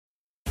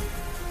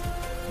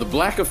The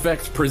Black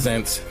Effect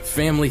presents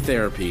Family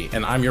Therapy,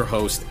 and I'm your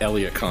host,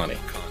 Elliot Connie.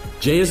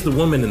 Jay is the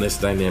woman in this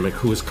dynamic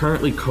who is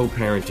currently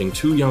co-parenting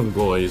 2 young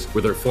boys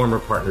with her former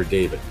partner,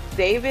 David.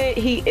 David,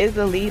 he is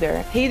a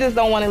leader. He just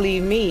don't want to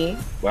leave me.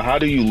 But how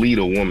do you lead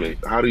a woman?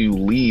 How do you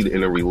lead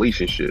in a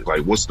relationship?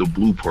 Like, what's the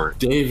blueprint?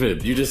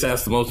 David, you just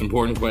asked the most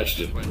important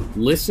question.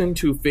 Listen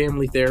to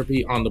Family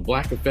Therapy on the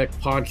Black Effect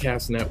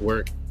Podcast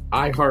Network,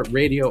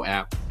 iHeartRadio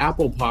app,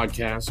 Apple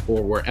Podcasts,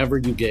 or wherever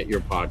you get your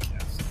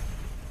podcasts.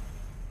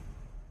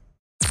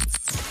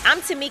 I'm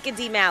Tamika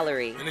D.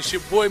 Mallory. And it's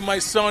your boy, my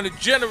son, the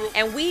General.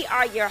 And we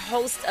are your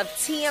hosts of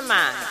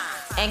TMI.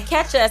 And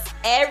catch us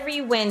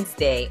every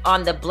Wednesday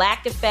on the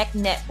Black Effect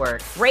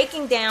Network,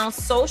 breaking down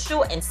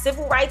social and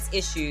civil rights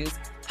issues,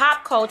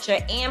 pop culture,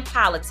 and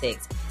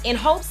politics in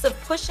hopes of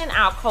pushing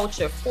our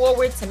culture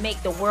forward to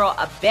make the world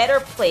a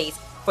better place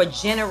for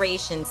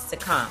generations to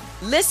come.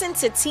 Listen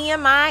to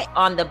TMI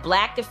on the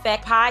Black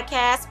Effect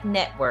Podcast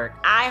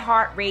Network,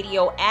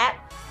 iHeartRadio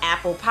app,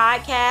 Apple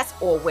Podcasts,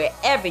 or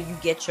wherever you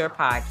get your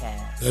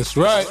podcasts. That's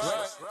right.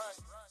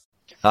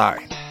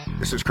 Hi,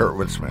 this is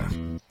Kurtwood Smith.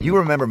 You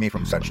remember me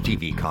from such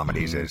TV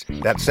comedies as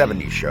That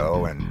 70s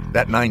Show and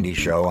That 90s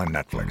Show on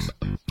Netflix.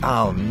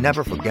 I'll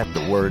never forget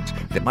the words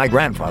that my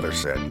grandfather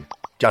said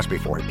just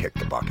before he kicked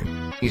the bucket.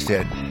 He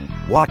said,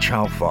 "Watch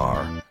how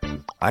far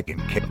I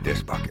can kick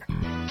this bucket."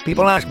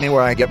 People ask me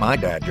where I get my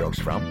dad jokes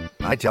from.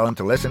 I tell them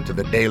to listen to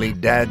the Daily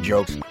Dad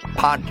Jokes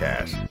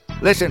podcast.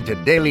 Listen to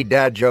Daily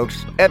Dad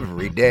Jokes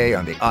every day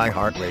on the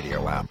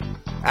iHeartRadio app,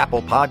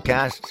 Apple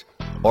Podcasts,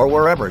 or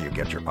wherever you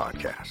get your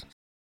podcasts.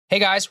 Hey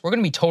guys, we're going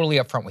to be totally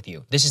upfront with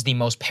you. This is the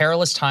most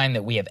perilous time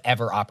that we have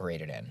ever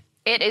operated in.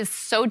 It is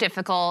so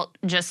difficult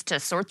just to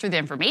sort through the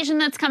information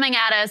that's coming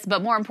at us,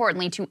 but more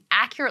importantly, to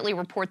accurately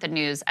report the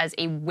news as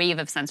a wave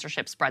of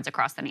censorship spreads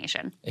across the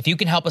nation. If you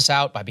can help us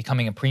out by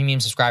becoming a premium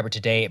subscriber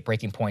today at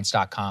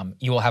breakingpoints.com,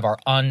 you will have our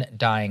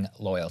undying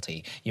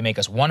loyalty. You make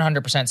us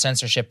 100%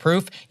 censorship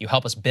proof. You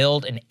help us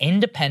build an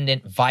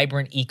independent,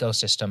 vibrant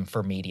ecosystem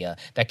for media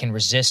that can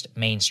resist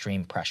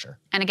mainstream pressure.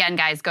 And again,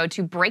 guys, go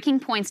to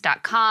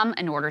breakingpoints.com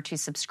in order to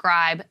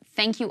subscribe.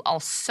 Thank you all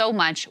so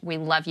much. We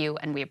love you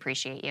and we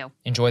appreciate you.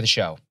 Enjoy the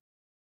show.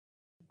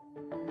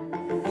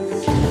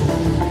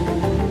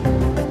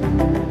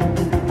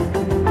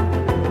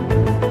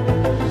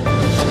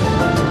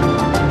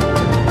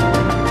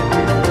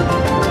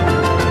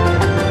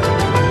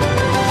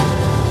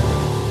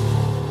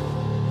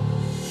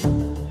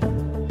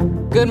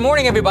 Good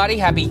morning, everybody.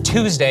 Happy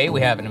Tuesday.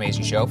 We have an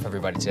amazing show for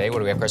everybody today. What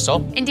do we have,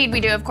 Crystal? Indeed,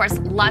 we do. Of course,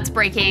 lots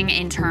breaking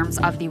in terms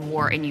of the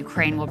war in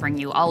Ukraine. We'll bring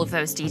you all of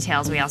those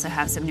details. We also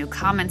have some new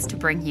comments to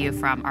bring you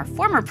from our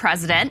former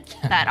president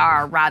that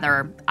are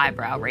rather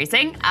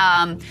eyebrow-raising.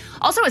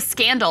 Also, a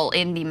scandal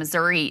in the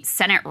Missouri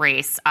Senate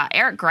race.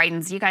 Eric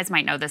Greitens, you guys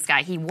might know this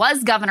guy. He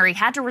was governor. He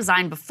had to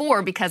resign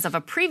before because of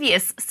a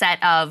previous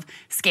set of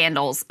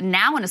scandals.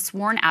 Now, in a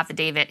sworn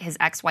affidavit, his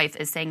ex-wife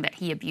is saying that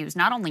he abused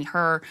not only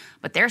her,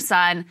 but their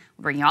son.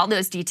 We'll bring you all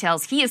those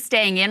details. He is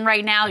staying in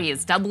right now. He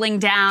is doubling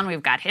down.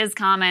 We've got his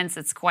comments.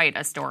 It's quite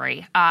a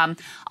story.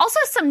 Also,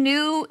 some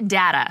new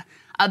data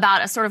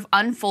about a sort of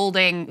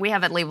unfolding, we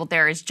have it labeled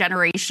there as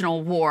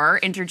generational war,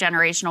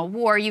 intergenerational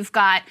war. You've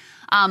got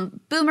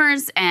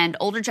boomers and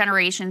older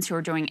generations who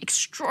are doing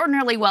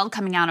extraordinarily well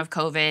coming out of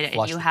COVID.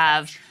 And you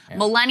have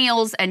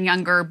millennials and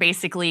younger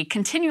basically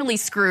continually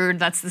screwed.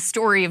 That's the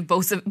story of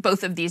both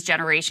of these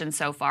generations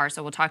so far.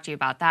 So we'll talk to you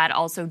about that.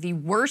 Also, the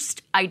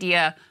worst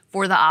idea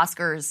for the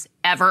Oscars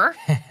ever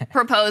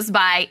proposed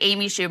by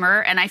Amy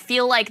Schumer. And I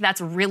feel like that's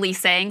really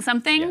saying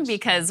something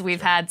because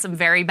we've had some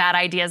very bad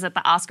ideas at the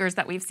Oscars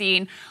that we've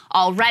seen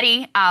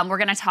already. We're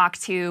going to talk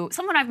to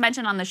someone I've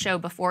mentioned on the show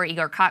before,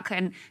 Igor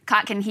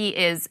Kotkin. He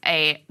is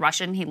a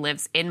Russian. He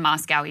lives in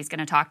Moscow. He's going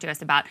to talk to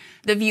us about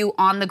the view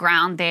on the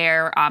ground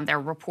there. There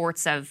are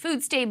reports of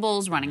food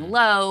stables running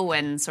low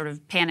and sort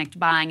of panicked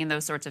buying and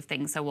those sorts of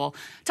things. So we'll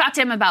talk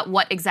to him about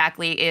what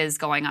exactly is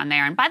going on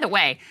there. And by the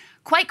way,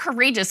 quite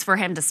courageous for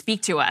him to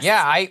speak to us.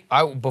 Yeah, I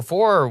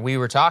before we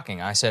were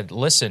talking, I said,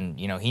 listen,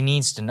 he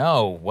needs to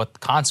know what the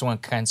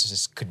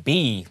consequences could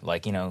be.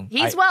 Like,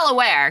 He's well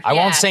aware. I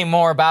won't say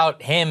more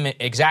about him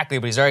exactly,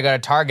 but he's already got a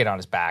target on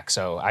his back.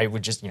 So I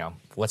would just,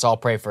 let's all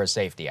pray for his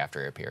safety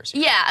after he appears.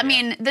 Yeah, I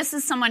mean, this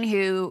is someone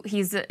who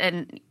he's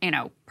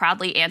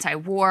proudly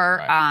anti-war.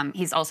 Right.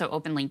 He's also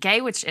openly gay,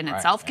 which in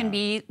itself can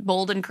be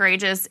bold and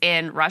courageous.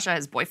 In Russia,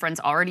 his boyfriend's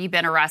already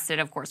been arrested.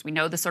 Of course, we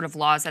know the sort of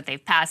laws that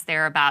they've passed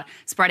there about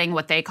spreading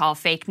what they call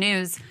fake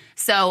news.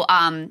 So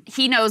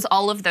he knows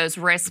all of those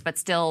risks, but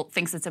still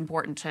thinks it's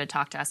important to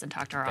talk to us and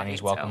talk to our audience. And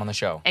he's welcome on the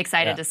show.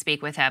 Excited to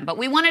speak with him. But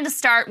we wanted to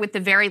start with the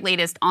very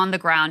latest on the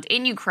ground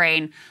in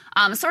Ukraine.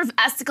 Sort of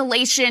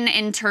escalation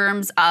in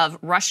terms of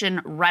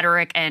Russian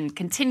rhetoric and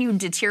continued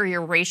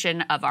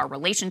deterioration of our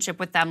relationship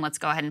with them. Let's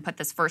go ahead and put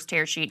this first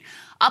tear sheet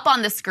up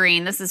on the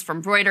screen. This is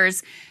from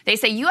Reuters. They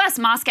say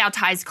U.S.-Moscow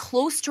ties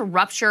close to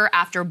rupture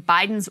after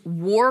Biden's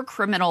war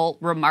criminal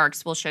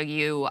remarks. We'll show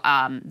you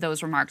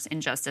those remarks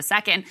in just a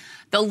second.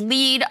 The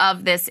lead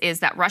of this is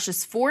that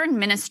Russia's foreign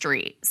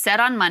ministry said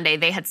on Monday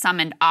they had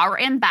summoned our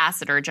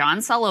ambassador,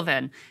 John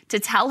Sullivan, to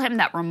tell him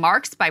that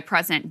remarks by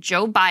President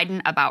Joe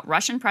Biden about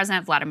Russian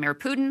President Vladimir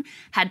Putin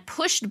had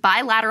pushed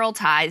bilateral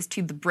ties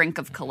to the brink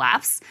of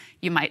collapse.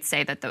 You might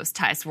say that those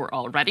ties were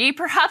already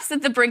perhaps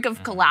at the brink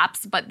of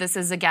collapse, but this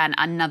is, again,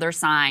 another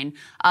sign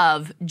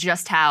of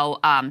just how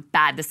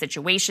bad the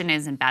situation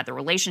is and bad the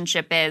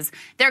relationship is.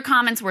 Their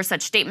comments were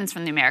such statements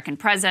from the American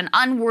president,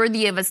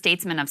 unworthy of a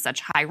statesman of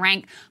such high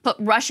rank, put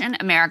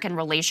Russian-American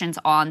relations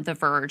on the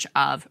verge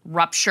of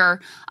rupture.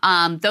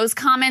 Those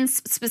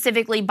comments,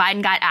 specifically,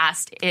 Biden got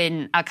asked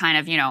in a kind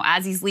of,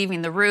 as he's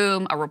leaving the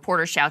room, a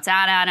reporter shouts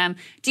out at him,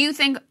 do you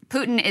think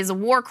Putin is a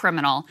war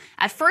criminal?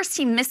 At first,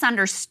 he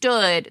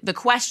misunderstood the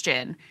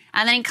question,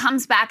 and then he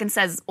comes back and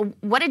says,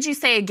 what did you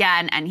say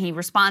again? And he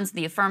responds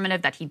the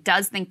affirmative that he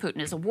does think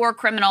Putin is a war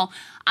criminal.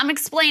 I'm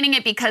explaining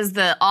it because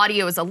the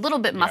audio is a little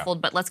bit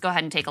muffled, but let's go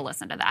ahead and take a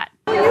listen to that.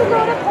 You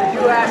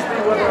asked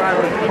me whether I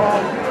would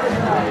call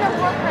Putin a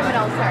war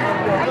criminal,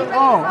 sir.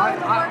 Oh,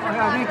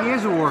 I think he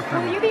is a war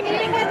criminal. Will you be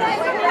meeting with us?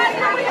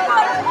 Will you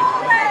go to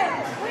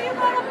Poland? Will you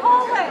go to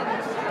Poland?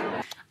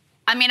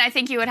 I mean, I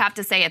think you would have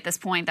to say at this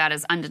point that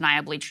is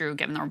undeniably true,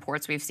 given the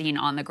reports we've seen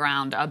on the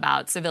ground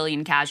about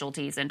civilian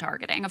casualties and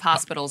targeting of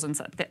hospitals and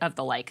of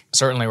the like.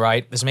 Certainly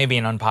right. This may be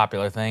an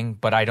unpopular thing,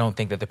 but I don't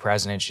think that the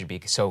president should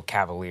be so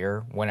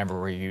cavalier whenever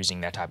we're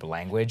using that type of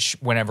language,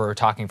 whenever we're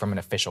talking from an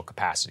official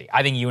capacity.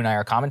 I think you and I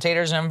are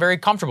commentators, and I'm very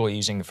comfortable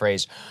using the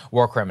phrase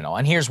war criminal.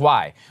 And here's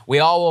why. We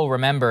all will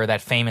remember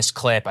that famous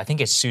clip, I think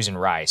it's Susan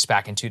Rice,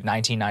 back in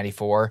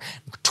 1994,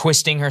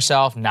 twisting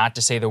herself not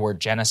to say the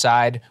word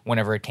genocide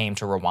whenever it came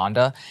to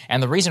Rwanda.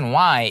 And the reason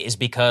why is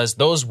because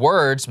those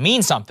words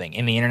mean something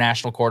in the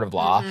International Court of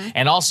Law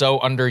and also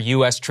under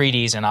U.S.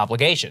 treaties and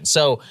obligations.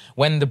 So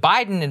when the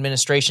Biden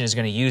administration is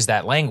going to use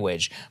that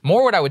language,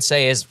 more what I would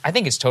say is I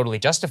think it's totally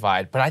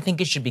justified, but I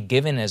think it should be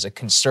given as a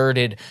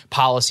concerted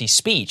policy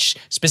speech,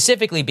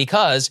 specifically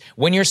because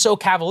when you're so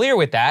cavalier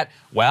with that,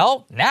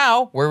 well,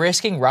 now we're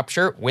risking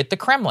rupture with the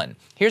Kremlin.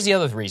 Here's the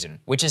other reason,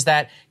 which is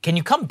that can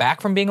you come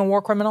back from being a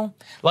war criminal?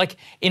 Like,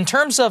 in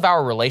terms of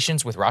our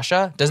relations with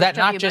Russia, does that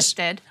not just...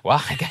 Did.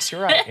 Well, I guess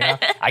you're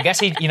right. I guess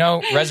he,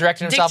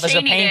 resurrected himself as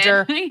a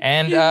painter.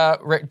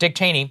 And Dick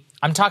Cheney,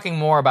 I'm talking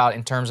more about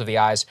in terms of the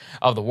eyes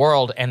of the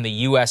world and the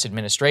U.S.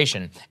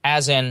 administration,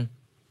 as in...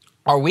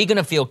 Are we going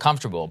to feel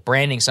comfortable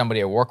branding somebody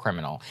a war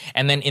criminal?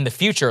 And then in the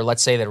future,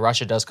 let's say that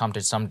Russia does come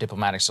to some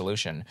diplomatic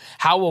solution.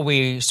 How will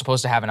we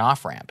supposed to have an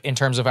off-ramp in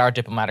terms of our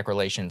diplomatic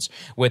relations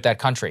with that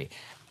country?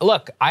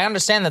 Look, I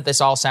understand that this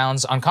all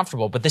sounds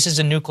uncomfortable, but this is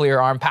a nuclear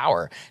armed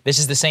power. This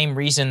is the same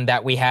reason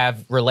that we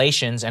have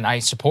relations, and I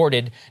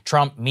supported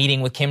Trump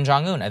meeting with Kim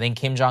Jong-un. I think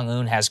Kim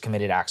Jong-un has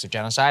committed acts of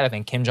genocide. I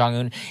think Kim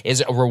Jong-un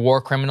is a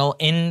war criminal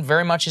in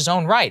very much his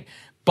own right.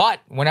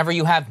 But whenever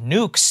you have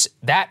nukes,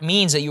 that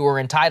means that you are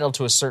entitled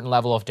to a certain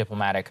level of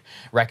diplomatic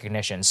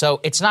recognition. So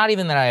it's not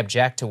even that I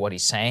object to what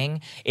he's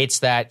saying. It's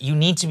that you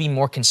need to be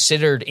more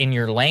considered in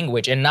your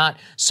language and not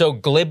so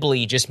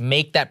glibly just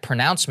make that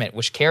pronouncement,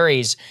 which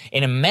carries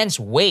an immense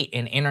weight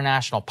in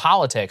international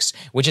politics,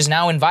 which has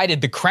now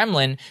invited the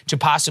Kremlin to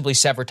possibly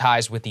sever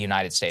ties with the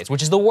United States,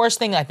 which is the worst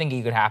thing I think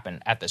could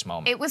happen at this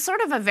moment. It was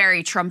sort of a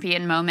very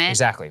Trumpian moment.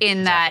 Exactly.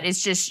 That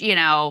it's just,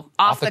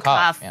 off the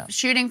cuff,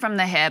 shooting from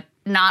the hip.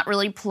 Not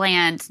really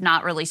planned,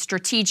 not really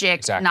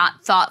strategic,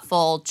 not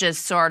thoughtful,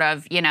 just sort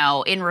of,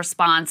 in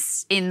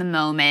response in the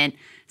moment,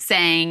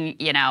 saying,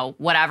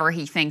 whatever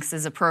he thinks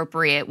is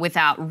appropriate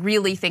without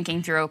really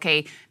thinking through,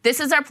 okay, this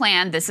is our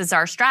plan, this is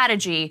our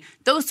strategy.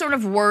 Those sort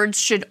of words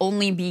should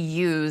only be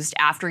used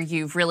after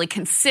you've really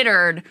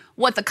considered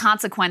what the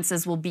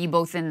consequences will be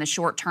both in the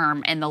short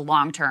term and the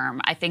long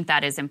term. I think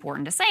that is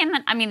important to say. And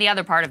then, the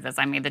other part of this,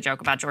 I made the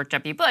joke about George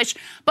W. Bush,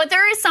 but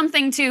there is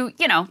something to,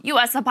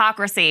 U.S.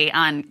 hypocrisy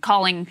on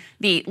calling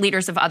the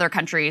leaders of other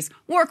countries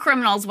war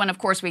criminals when, of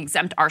course, we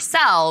exempt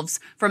ourselves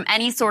from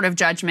any sort of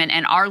judgment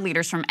and our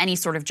leaders from any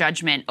sort of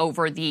judgment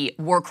over the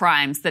war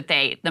crimes that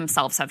they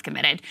themselves have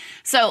committed.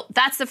 So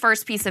that's the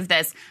first piece of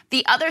this.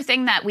 The other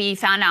thing that we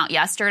found out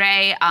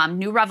yesterday,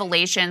 new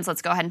revelations,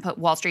 let's go ahead and put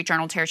Wall Street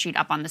Journal tear sheet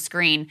up on the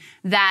screen,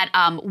 that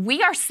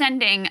we are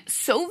sending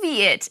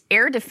Soviet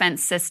air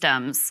defense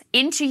systems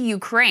into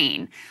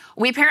Ukraine.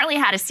 We apparently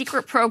had a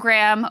secret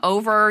program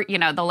over,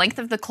 the length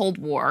of the Cold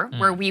War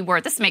where we were,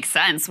 this makes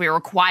sense, we were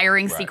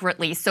acquiring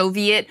secretly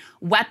Soviet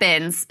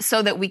weapons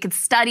so that we could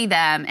study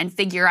them and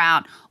figure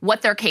out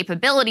what their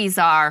capabilities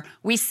are.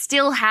 We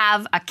still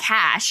have a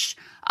cache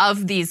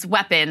of these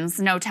weapons,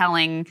 no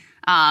telling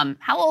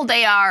how old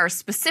they are,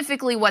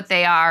 specifically what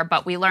they are,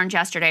 but we learned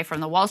yesterday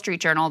from the Wall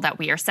Street Journal that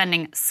we are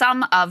sending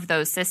some of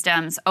those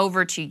systems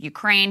over to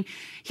Ukraine.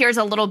 Here's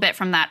a little bit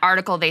from that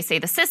article. They say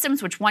the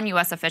systems, which one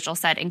U.S. official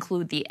said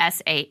include the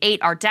SA-8,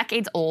 are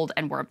decades old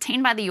and were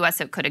obtained by the U.S.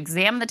 so it could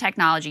examine the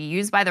technology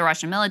used by the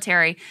Russian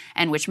military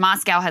and which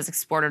Moscow has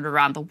exported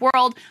around the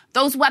world.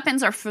 Those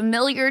weapons are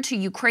familiar to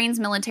Ukraine's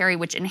military,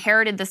 which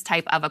inherited this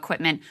type of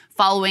equipment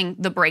following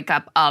the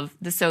breakup of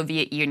the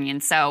Soviet Union.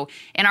 So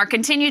in our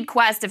continued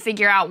quest to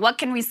figure out what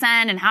can we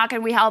send and how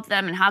can we help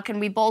them and how can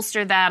we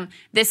bolster them,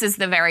 this is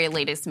the very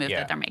latest move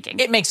that they're making.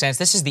 It makes sense.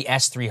 This is the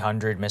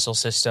S-300 missile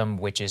system,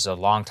 which is a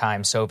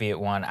longtime Soviet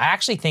one. I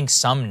actually think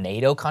some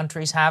NATO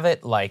countries have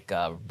it, like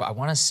I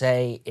want to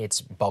say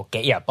it's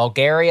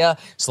Bulgaria,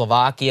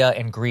 Slovakia,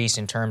 and Greece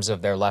in terms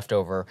of their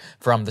leftover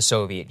from the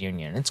Soviet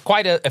Union. It's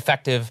quite an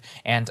effective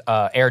and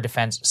air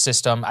defense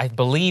system. I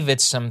believe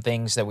it's some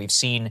things that we've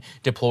seen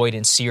deployed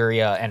in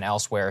Syria and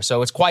elsewhere.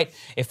 So it's quite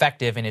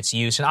effective in its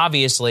use. And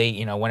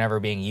obviously, whenever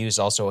being used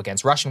also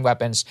against Russian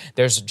weapons,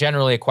 there's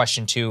generally a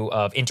question, too,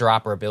 of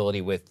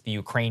interoperability with the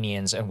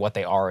Ukrainians and what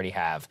they already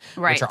have,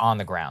 which are on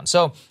the ground.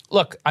 So,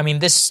 look,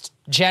 this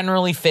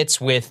generally fits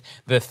with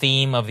the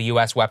theme of the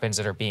U.S. weapons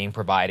that are being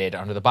provided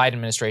under the Biden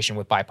administration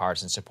with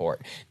bipartisan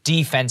support.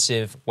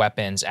 Defensive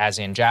weapons, as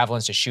in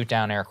javelins to shoot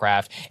down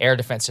aircraft, air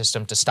defense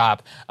system to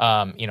stop,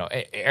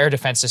 air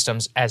defense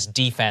systems as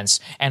defense,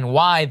 and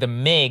why the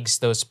MiGs,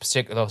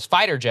 those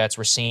fighter jets,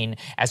 were seen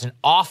as an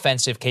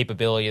offensive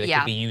capability that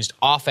could be used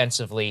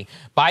offensively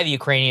by the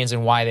Ukrainians,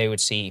 and why they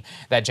would see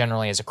that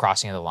generally as a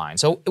crossing of the line.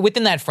 So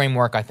within that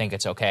framework, I think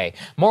it's okay.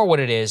 More what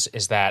it is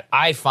that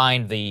I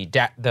find the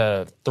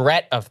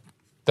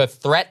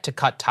threat to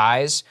cut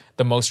ties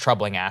the most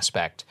troubling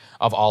aspect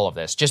of all of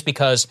this, just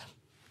because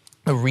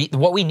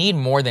what we need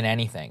more than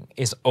anything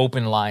is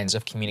open lines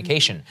of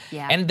communication.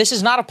 Yeah. And this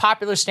is not a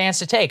popular stance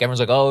to take. Everyone's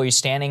like, oh, he's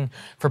standing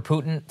for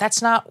Putin.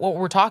 That's not what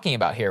we're talking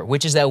about here,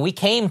 which is that we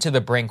came to the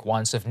brink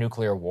once of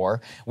nuclear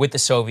war with the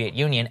Soviet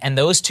Union. And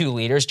those two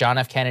leaders, John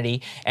F.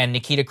 Kennedy and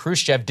Nikita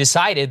Khrushchev,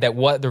 decided that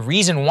the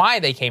reason why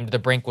they came to the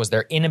brink was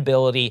their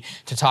inability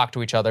to talk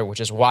to each other, which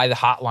is why the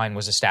hotline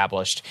was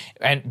established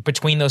and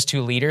between those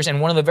two leaders. And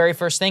one of the very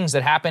first things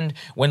that happened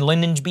when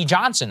Lyndon B.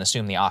 Johnson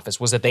assumed the office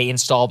was that they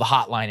installed the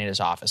hotline in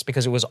his office,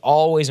 because it was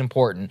always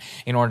important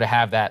in order to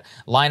have that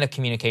line of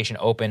communication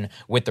open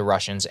with the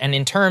Russians. And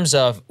in terms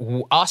of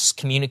us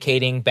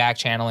communicating, back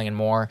channeling, and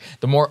more,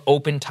 the more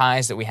open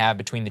ties that we have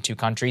between the two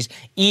countries,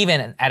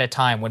 even at a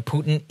time when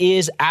Putin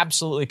is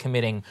absolutely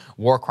committing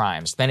war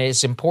crimes, then it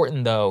is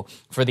important, though,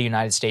 for the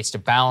United States to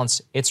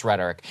balance its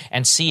rhetoric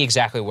and see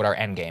exactly what our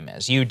end game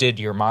is. You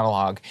did your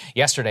monologue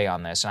yesterday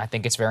on this, and I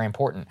think it's very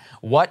important.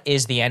 What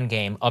is the end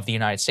game of the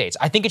United States?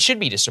 I think it should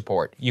be to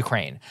support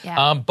Ukraine.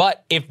 Yeah.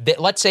 But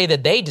let's say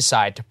that they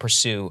decide to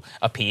pursue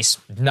a peace,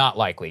 not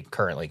likely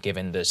currently,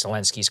 given the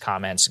Zelensky's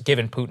comments,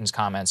 given Putin's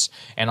comments,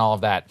 and all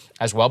of that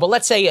as well. But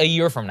let's say a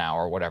year from now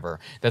or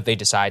whatever that they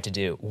decide to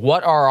do.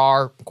 What are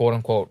our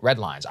quote-unquote red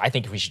lines? I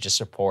think we should just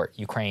support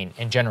Ukraine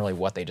and generally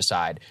what they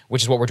decide,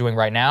 which is what we're doing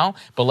right now.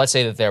 But let's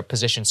say that their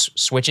position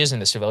switches in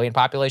the civilian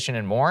population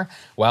and more.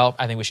 Well,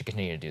 I think we should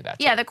continue to do that.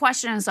 Yeah, the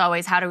question is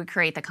always, how do we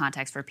create the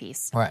context for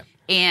peace? Right.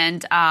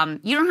 And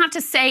you don't have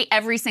to say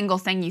every single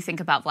thing you think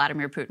about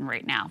Vladimir Putin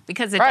right now,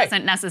 because it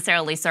doesn't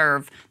necessarily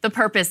serve the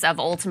purpose of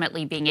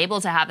ultimately being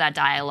able to have that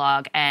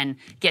dialogue and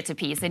get to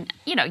peace. And,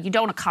 you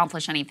don't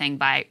accomplish anything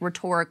by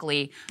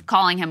rhetorically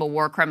calling him a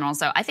war criminal.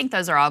 So I think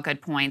those are all good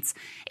points.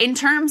 In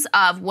terms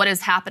of what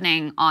is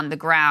happening on the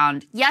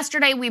ground,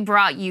 yesterday we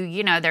brought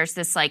you, there's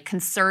this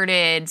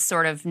concerted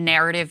sort of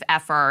narrative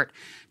effort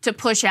to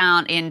push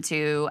out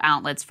into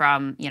outlets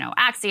from,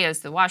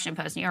 Axios, the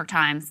Washington Post, New York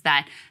Times,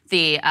 that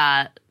the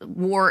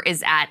war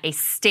is at a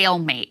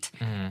stalemate.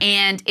 Mm-hmm.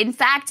 And in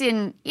fact,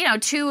 in,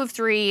 2 of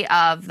 3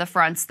 of the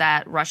fronts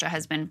that Russia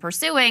has been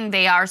pursuing,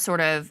 they are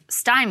sort of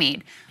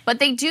stymied. But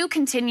they do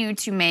continue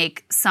to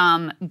make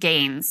some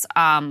gains.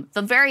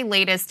 The very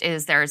latest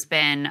is there's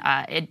been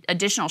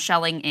additional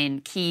shelling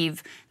in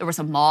Kyiv. There was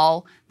a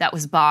mall that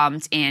was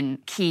bombed in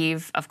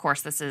Kyiv. Of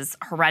course, this is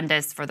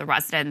horrendous for the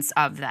residents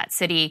of that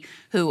city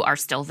who are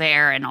still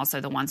there and also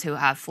the ones who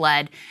have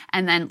fled.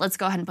 And then let's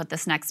go ahead and put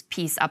this next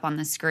piece up on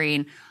the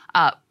screen.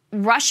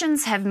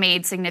 Russians have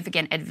made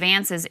significant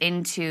advances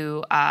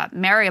into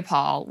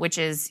Mariupol, which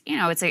is,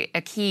 it's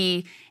a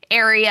key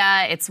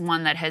area. It's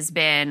one that has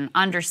been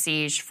under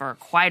siege for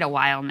quite a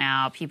while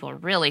now. People are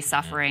really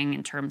suffering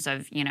in terms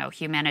of,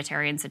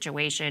 humanitarian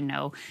situation.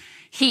 No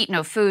heat,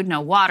 no food, no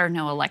water,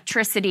 no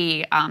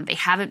electricity. They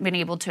haven't been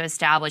able to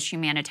establish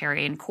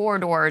humanitarian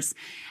corridors.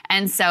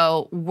 And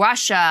so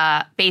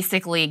Russia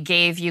basically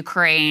gave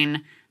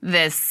Ukraine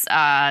this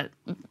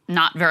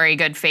not very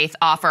good faith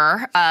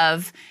offer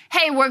of,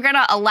 hey, we're going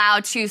to allow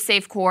 2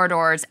 safe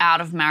corridors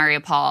out of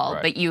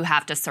Mariupol, but you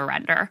have to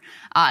surrender.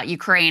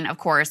 Ukraine, of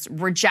course,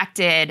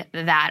 rejected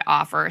that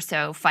offer,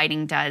 so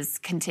fighting does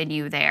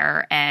continue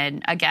there.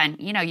 And again,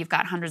 you've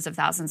got hundreds of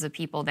thousands of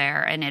people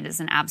there, and it is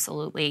an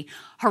absolutely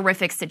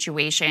horrific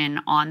situation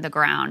on the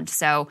ground.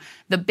 So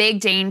the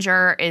big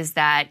danger is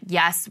that,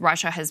 yes,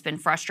 Russia has been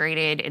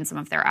frustrated in some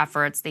of their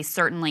efforts. They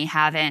certainly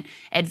haven't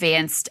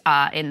advanced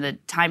in the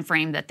time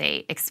frame that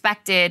they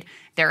expected.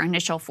 Their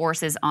initial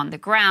forces on the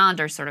ground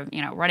are sort of,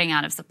 running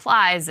out of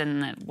supplies,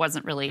 and it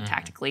wasn't really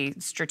tactically,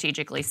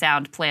 strategically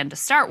sound plan to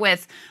start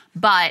with.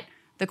 But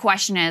the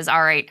question is,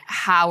 all right,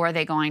 how are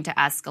they going to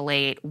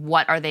escalate?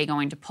 What are they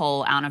going to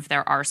pull out of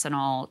their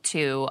arsenal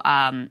to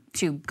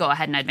go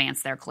ahead and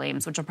advance their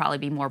claims, which will probably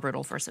be more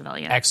brutal for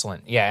civilians?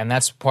 Excellent. Yeah, and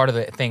that's part of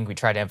the thing we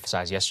tried to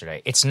emphasize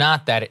yesterday. It's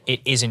not that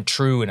it isn't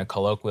true in a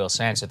colloquial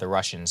sense that the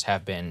Russians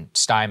have been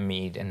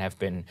stymied and have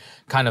been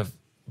kind of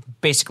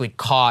basically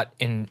caught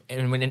in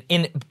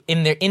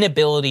their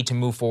inability to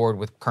move forward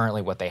with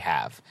currently what they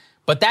have.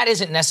 But that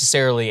isn't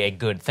necessarily a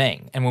good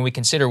thing. And when we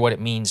consider what it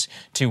means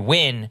to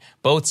win,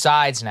 both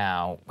sides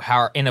now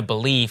are in a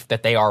belief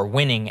that they are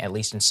winning, at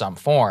least in some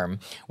form.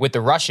 With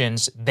the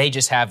Russians, they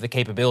just have the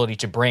capability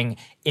to bring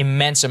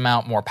immense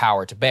amount more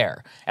power to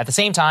bear. At the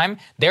same time,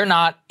 they're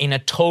not in a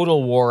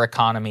total war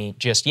economy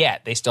just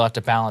yet. They still have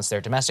to balance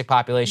their domestic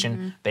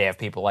population. They have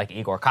people like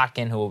Igor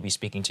Kotkin, who we'll be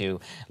speaking to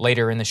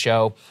later in the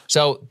show.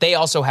 So they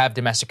also have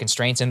domestic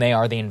constraints, and they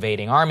are the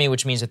invading army,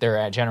 which means that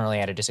they're generally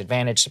at a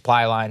disadvantage,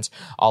 supply lines,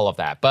 all of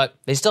that. But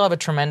they still have a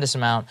tremendous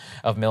amount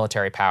of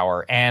military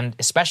power, and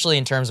especially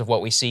in terms of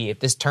what we see, if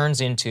this turns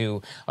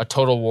into a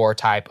total war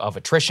type of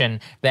attrition,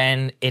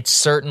 then it's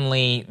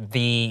certainly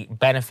the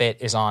benefit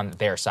is on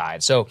their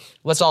side. So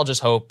let's all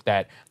just hope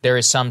that there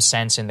is some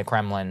sense in the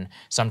Kremlin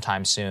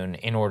sometime soon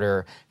in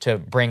order to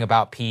bring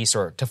about peace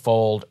or to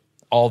fold,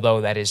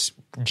 although that is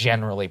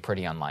generally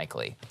pretty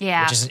unlikely.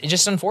 Yeah. Which is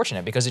just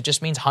unfortunate because it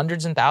just means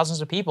hundreds and thousands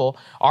of people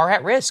are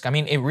at risk. I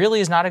mean, it really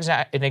is not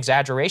an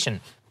exaggeration.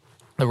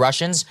 The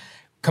Russians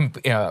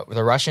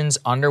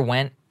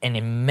underwent an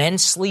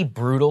immensely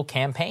brutal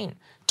campaign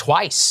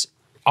twice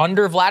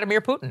under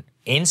Vladimir Putin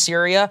in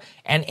Syria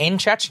and in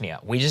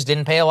Chechnya. We just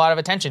didn't pay a lot of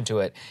attention to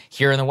it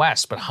here in the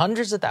West. But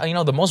hundreds of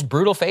thousands, the most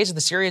brutal phase of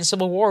the Syrian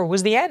civil war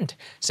was the end.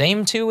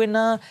 Same too in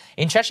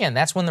Chechnya. And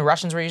that's when the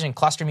Russians were using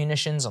cluster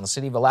munitions on the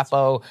city of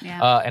Aleppo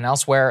and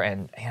elsewhere.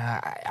 And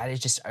I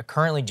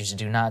currently just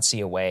do not see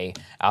a way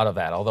out of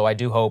that. Although I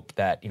do hope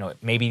that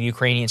maybe the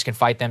Ukrainians can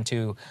fight them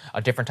to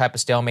a different type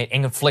of stalemate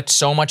and inflict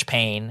so much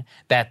pain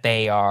that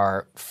they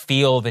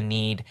feel the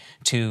need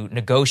to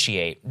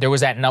negotiate. There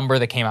was that number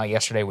that came out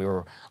yesterday. We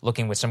were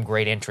looking with some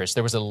great interest.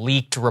 There was a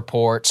leaked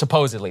report,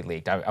 supposedly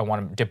leaked. I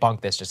want to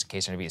debunk this just in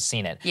case anybody has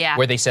seen it. Yeah.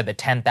 Where they said that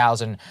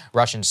 10,000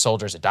 Russian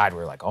soldiers had died. We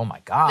were like, oh my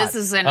God. This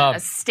is in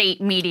a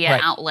state media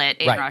outlet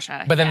in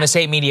Russia. But then the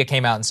state media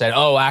came out and said,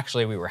 oh,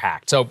 actually, we were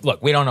hacked. So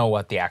look, we don't know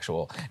what the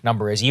actual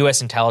number is.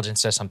 U.S.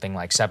 intelligence says something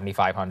like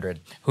 7,500.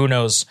 Who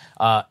knows?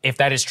 If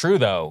that is true,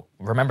 though,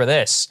 remember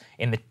this.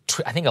 In the,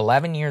 I think,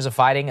 11 years of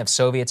fighting of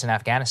Soviets in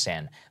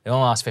Afghanistan, they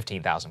only lost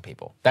 15,000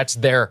 people. That's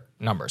their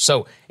number.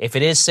 So if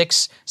it is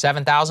 6,000,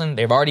 7,000,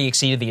 they've already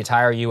exceeded the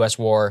entire U.S.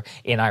 war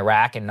in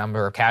Iraq in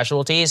number of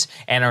casualties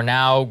and are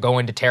now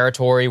going to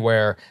territory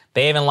where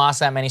they haven't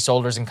lost that many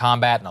soldiers in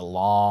combat in a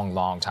long,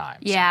 long time.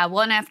 Yeah,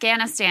 well, in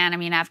Afghanistan,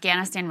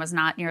 Afghanistan was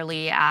not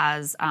nearly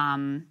as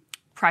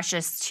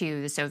precious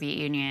to the Soviet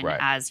Union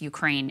as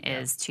Ukraine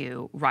is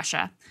to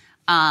Russia.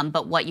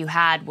 But what you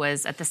had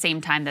was at the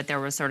same time that there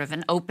was sort of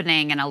an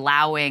opening and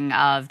allowing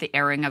of the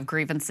airing of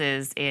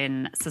grievances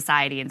in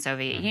society in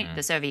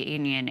the Soviet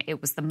Union, it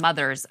was the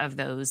mothers of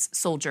those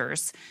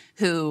soldiers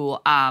who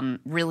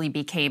really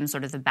became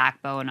sort of the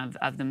backbone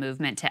of the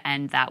movement to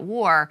end that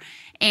war.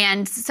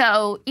 And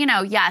so,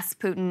 yes,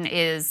 Putin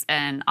is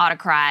an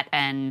autocrat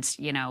and,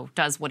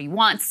 does what he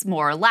wants,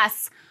 more or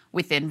less.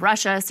 Within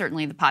Russia,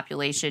 certainly the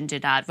population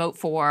did not vote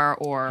for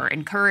or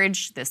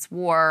encourage this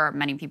war.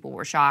 Many people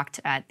were shocked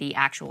at the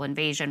actual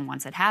invasion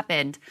once it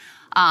happened.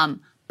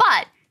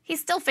 But he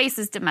still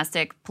faces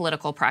domestic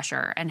political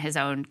pressure and his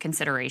own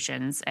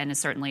considerations and is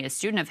certainly a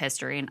student of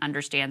history and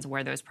understands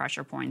where those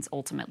pressure points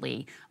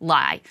ultimately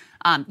lie.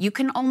 You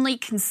can only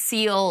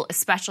conceal,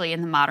 especially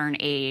in the modern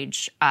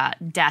age,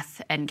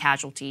 death and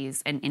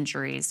casualties and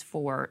injuries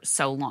for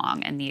so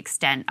long and the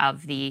extent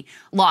of the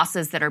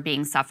losses that are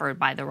being suffered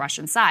by the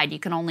Russian side. You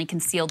can only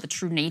conceal the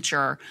true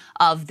nature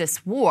of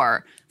this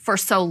war for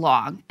so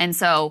long. And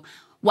so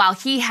while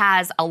he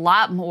has a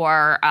lot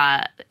more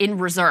in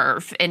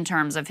reserve in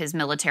terms of his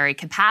military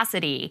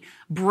capacity,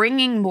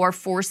 bringing more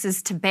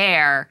forces to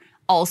bear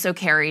also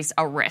carries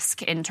a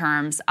risk in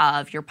terms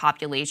of your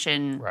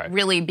population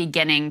really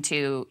beginning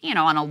to,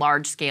 on a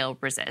large scale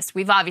resist.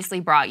 We've obviously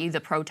brought you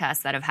the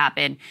protests that have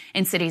happened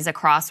in cities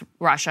across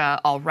Russia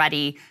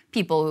already,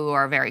 people who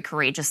are very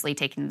courageously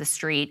taking to the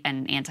street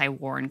and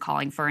anti-war and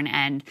calling for an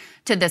end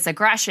to this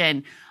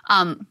aggression.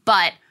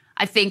 But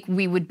I think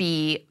it would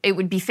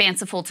be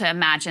fanciful to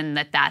imagine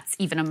that that's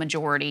even a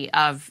majority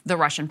of the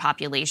Russian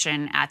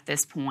population at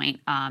this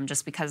point,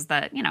 just because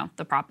the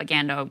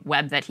propaganda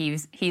web that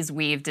he's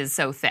weaved is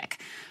so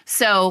thick.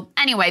 So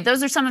anyway,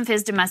 those are some of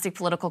his domestic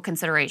political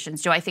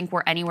considerations. Do I think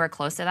we're anywhere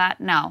close to that?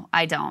 No,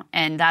 I don't.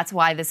 And that's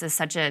why this is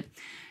such a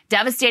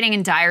devastating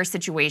and dire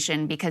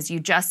situation, because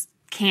you just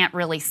can't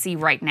really see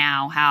right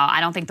now how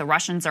I don't think the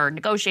Russians are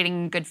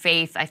negotiating in good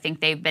faith. I think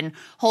they've been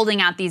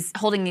holding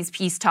these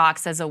peace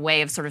talks as a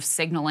way of sort of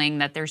signaling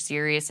that they're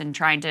serious and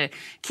trying to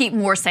keep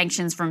more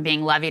sanctions from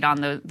being levied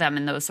on them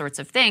and those sorts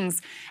of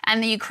things.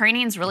 And the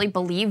Ukrainians really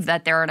believe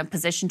that they're in a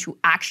position to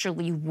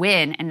actually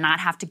win and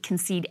not have to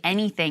concede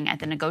anything at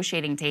the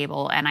negotiating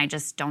table. And I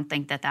just don't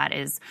think that that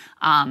is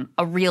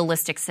a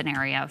realistic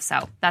scenario.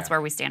 So that's where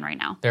we stand right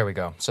now. There we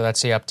go. So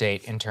that's the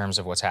update in terms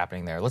of what's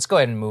happening there. Let's go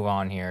ahead and move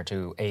on here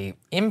to a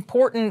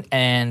important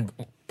and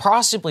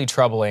possibly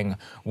troubling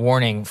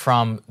warning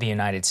from the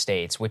United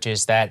States, which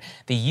is that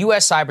the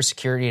U.S.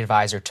 cybersecurity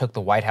advisor took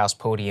the White House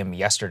podium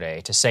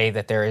yesterday to say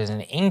that there is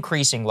an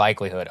increasing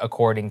likelihood,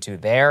 according to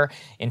their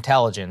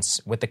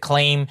intelligence, with the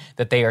claim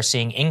that they are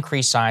seeing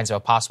increased signs of a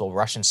possible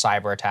Russian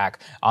cyber attack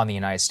on the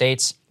United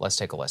States. Let's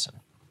take a listen.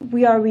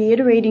 We are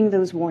reiterating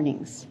those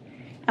warnings,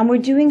 and we're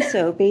doing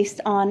so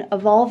based on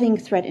evolving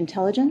threat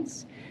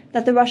intelligence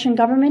that the Russian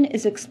government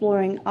is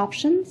exploring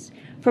options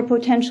for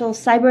potential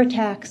cyber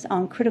attacks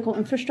on critical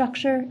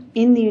infrastructure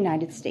in the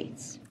United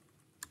States.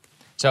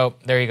 So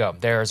there you go.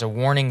 There's a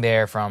warning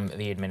there from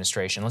the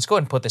administration. Let's go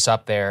ahead and put this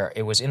up there.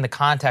 It was in the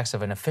context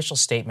of an official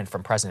statement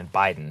from President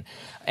Biden.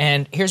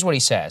 And here's what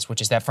he says,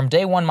 which is that from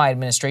day one, my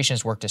administration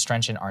has worked to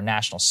strengthen our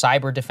national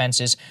cyber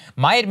defenses.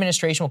 My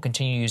administration will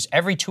continue to use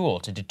every tool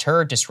to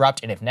deter,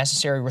 disrupt, and if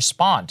necessary,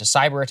 respond to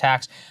cyber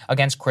attacks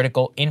against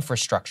critical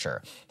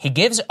infrastructure. He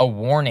gives a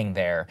warning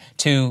there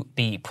to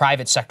the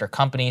private sector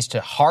companies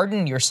to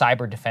harden your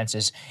cyber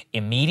defenses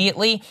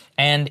immediately.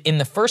 And in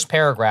the first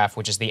paragraph,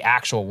 which is the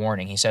actual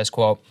warning, he says,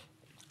 quote,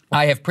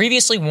 I have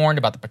previously warned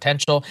about the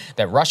potential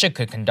that Russia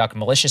could conduct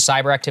malicious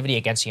cyber activity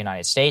against the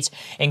United States,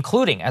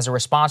 including as a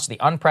response to the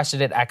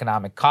unprecedented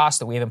economic costs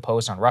that we have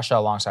imposed on Russia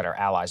alongside our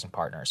allies and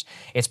partners.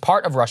 It's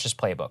part of Russia's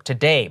playbook.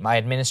 Today, my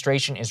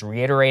administration is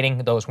reiterating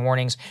those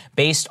warnings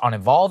based on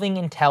evolving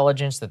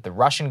intelligence that the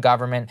Russian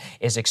government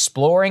is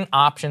exploring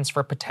options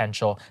for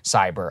potential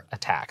cyber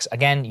attacks.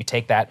 Again, you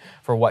take that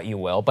for what you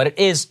will, but it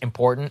is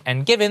important.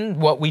 And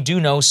given what we do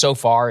know so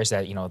far is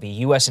that, the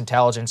U.S.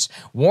 intelligence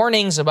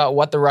warnings about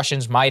what the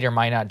Russians might or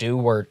might not do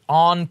were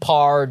on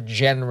par,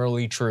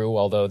 generally true,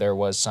 although there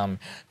was some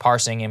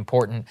parsing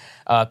important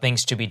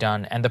things to be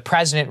done. And the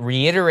president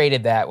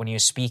reiterated that when he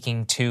was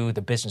speaking to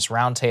the Business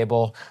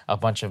Roundtable, a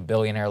bunch of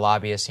billionaire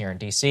lobbyists here in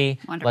D.C.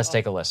 Wonderful. Let's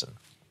take a listen.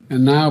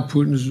 And now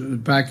Putin's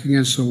back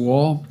against the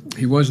wall.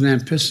 He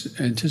wasn't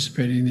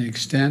anticipating the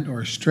extent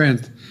or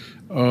strength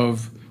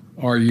of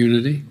our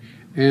unity.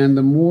 And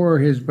the more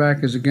his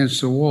back is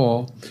against the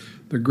wall,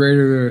 the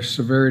greater the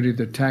severity of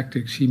the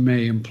tactics he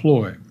may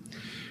employ.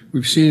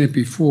 We've seen it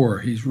before.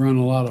 He's run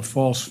a lot of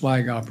false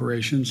flag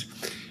operations.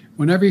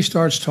 Whenever he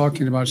starts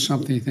talking about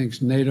something he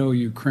thinks NATO,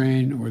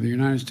 Ukraine, or the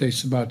United States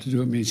is about to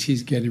do, it means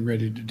he's getting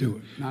ready to do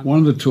it. One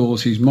of the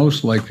tools he's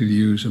most likely to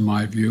use, in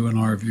my view, in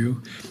our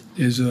view,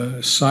 is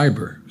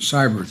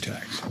cyber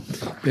attacks.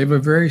 They have a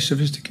very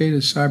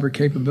sophisticated cyber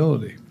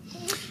capability.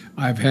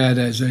 I've had,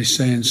 as they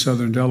say in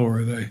southern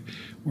Delaware,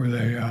 where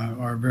they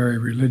are very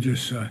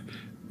religious,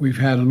 we've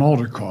had an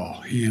altar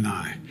call, he and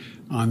I,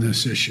 on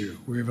this issue.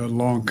 We've had a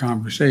long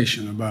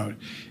conversation about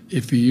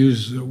if he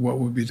uses it, what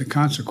would be the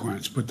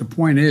consequence. But the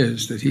point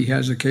is that he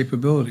has a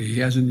capability.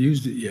 He hasn't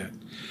used it yet.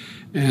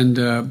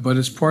 But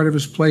it's part of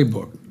his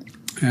playbook.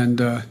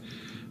 And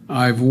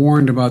I've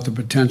warned about the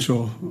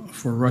potential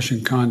for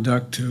Russian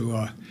conduct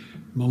to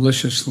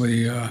malicious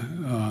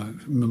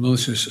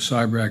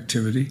cyber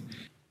activity.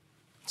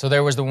 So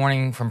there was the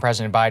warning from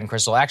President Biden,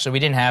 Crystal. Actually, we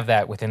didn't have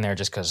that within there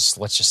just because,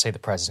 let's just say, the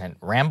president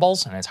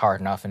rambles, and it's hard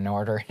enough in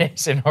order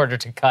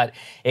to cut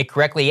it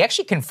correctly. He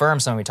actually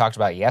confirmed something we talked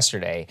about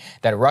yesterday,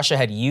 that Russia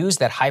had used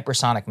that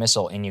hypersonic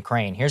missile in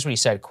Ukraine. Here's what he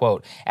said,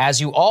 quote,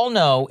 as you all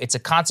know, it's a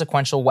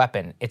consequential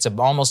weapon. It's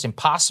almost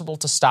impossible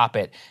to stop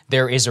it.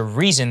 There is a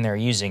reason they're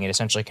using it,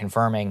 essentially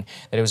confirming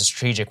that it was a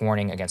strategic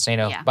warning against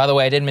NATO. Yeah. By the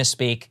way, I did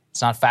misspeak.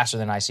 It's not faster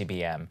than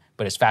ICBM,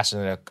 but it's faster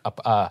than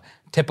a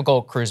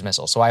typical cruise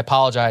missile. So I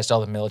apologize to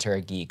all the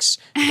military geeks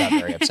who got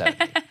very upset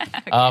at me.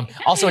 Okay.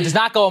 Also, it does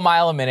not go a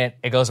mile a minute.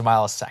 It goes a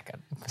mile a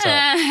second. So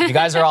if you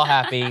guys are all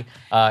happy,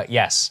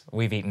 yes,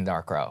 we've eaten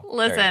our crow.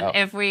 Listen,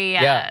 if we,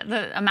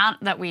 the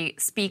amount that we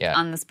speak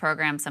on this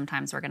program,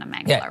 sometimes we're going to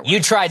mangle our words. You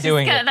try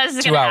doing it That's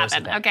just 2 hours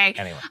happen, a day. Okay?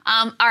 Anyway.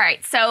 All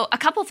right, so a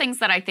couple things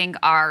that I think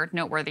are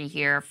noteworthy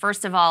here.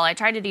 First of all, I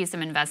tried to do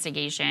some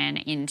investigation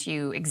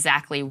into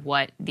exactly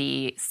what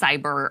the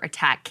cyber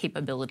attack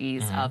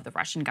capabilities of the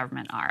Russian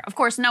government are. Of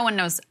course, no one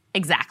knows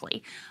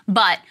exactly,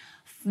 but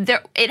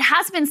it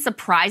has been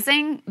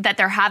surprising that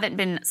there haven't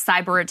been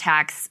cyber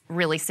attacks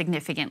really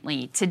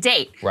significantly to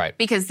date. Right.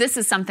 Because this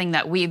is something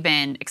that we've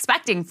been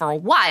expecting for a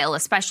while,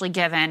 especially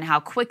given how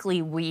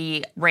quickly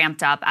we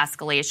ramped up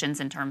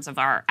escalations in terms of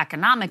our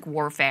economic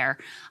warfare.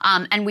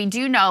 And we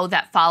do know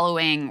that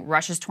following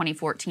Russia's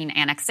 2014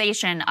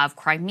 annexation of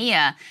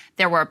Crimea,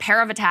 there were a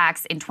pair of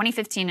attacks in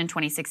 2015 and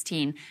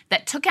 2016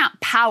 that took out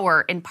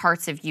power in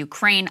parts of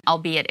Ukraine,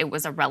 albeit it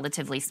was a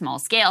relatively small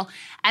scale.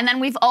 And then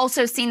we've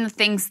also seen the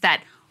things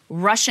that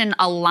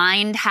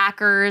Russian-aligned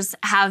hackers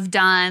have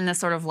done, the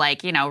sort of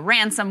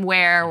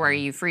ransomware where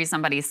you freeze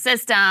somebody's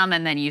system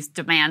and then you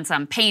demand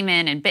some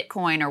payment in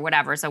Bitcoin or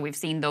whatever. So we've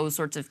seen those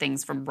sorts of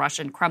things from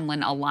Russian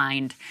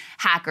Kremlin-aligned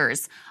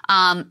hackers.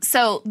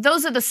 So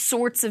those are the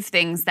sorts of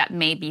things that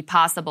may be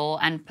possible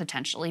and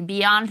potentially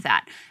beyond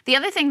that. The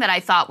other thing that I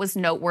thought was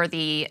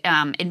noteworthy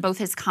in both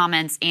his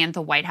comments and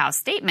the White House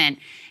statement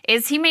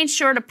is he made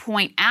sure to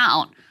point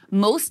out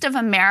most of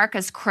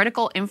America's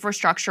critical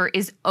infrastructure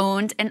is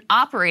owned and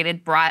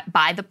operated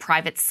by the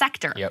private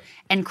sector. Yep.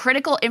 And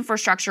critical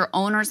infrastructure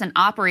owners and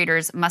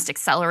operators must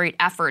accelerate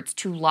efforts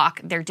to lock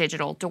their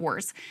digital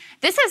doors.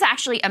 This is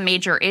actually a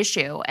major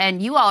issue,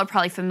 and you all are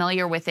probably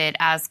familiar with it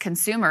as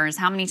consumers.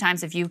 How many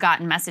times have you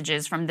gotten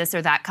messages from this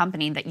or that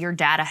company that your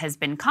data has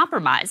been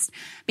compromised?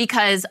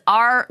 Because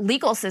our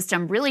legal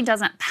system really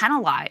doesn't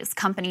penalize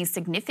companies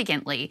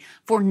significantly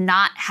for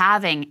not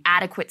having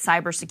adequate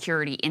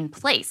cybersecurity in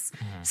place.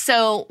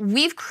 So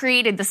we've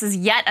created, this is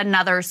yet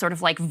another sort of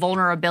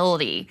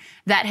vulnerability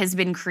that has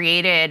been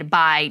created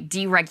by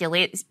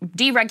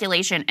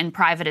deregulation and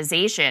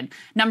privatization.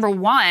 Number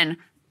one,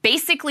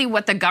 basically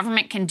what the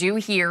government can do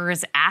here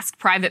is ask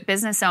private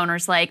business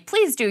owners,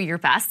 please do your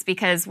best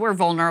because we're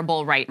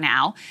vulnerable right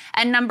now.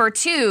 And number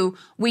two,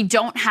 we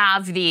don't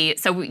have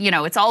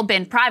it's all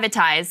been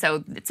privatized,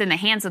 so it's in the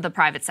hands of the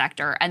private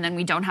sector. And then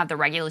we don't have the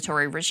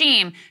regulatory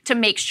regime to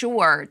make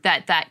sure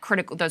that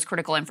those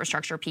critical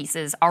infrastructure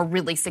pieces are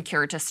really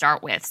secure to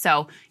start with.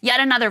 So yet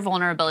another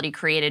vulnerability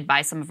created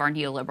by some of our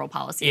neoliberal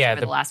policies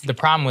over the last few years.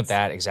 The problem with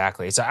that,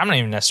 exactly, is I'm not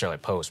even necessarily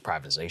opposed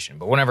privatization,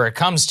 but whenever it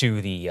comes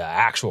to the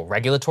actual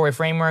regulatory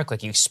framework,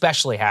 you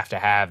especially have to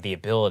have the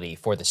ability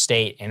for the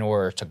state in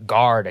order to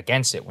guard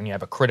against it when you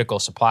have a critical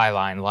supply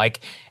line like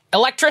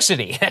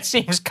electricity. That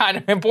seems kind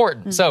of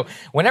important. Mm-hmm. So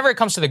whenever it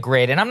comes to the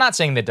grid, and I'm not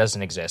saying that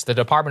doesn't exist, the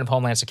Department of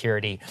Homeland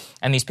Security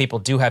and these people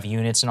do have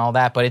units and all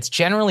that, but it's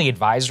generally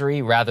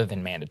advisory rather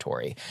than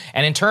mandatory.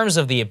 And in terms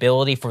of the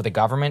ability for the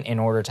government in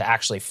order to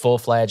actually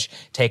full-fledged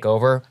take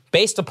over,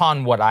 based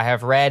upon what I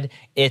have read,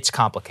 it's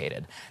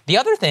complicated. The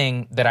other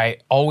thing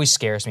that always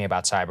scares me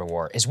about cyber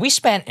war is we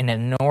spent an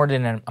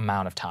inordinate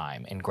amount of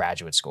time in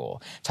graduate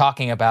school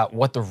talking about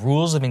what the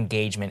rules of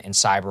engagement in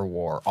cyber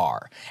war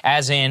are,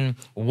 as in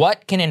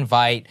what can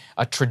invite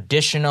a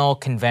traditional,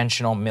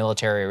 conventional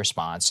military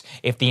response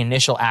if the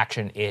initial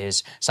action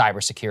is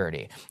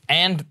cybersecurity.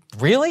 And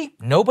really,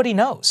 nobody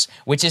knows,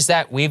 which is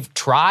that we've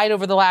tried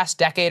over the last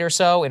decade or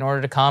so in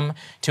order to come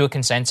to a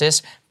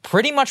consensus.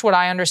 Pretty much what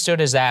I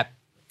understood is that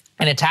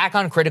an attack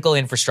on critical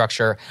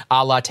infrastructure,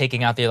 a la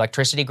taking out the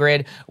electricity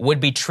grid, would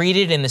be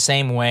treated in the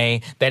same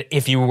way that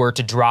if you were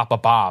to drop a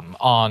bomb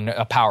on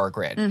a power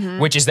grid,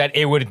 which is that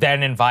it would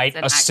then invite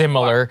a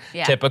similar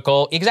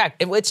typical,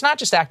 it's not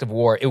just act of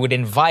war, it would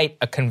invite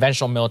a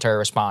conventional military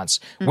response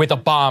with a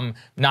bomb,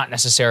 not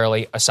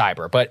necessarily a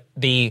cyber, but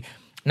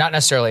not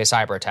necessarily a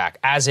cyber attack,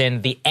 as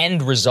in the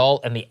end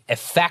result and the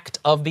effect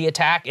of the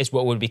attack is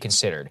what would be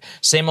considered.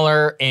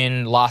 Similar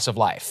in loss of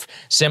life,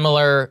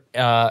 similar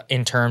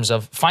in terms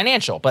of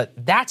financial, but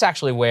that's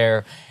actually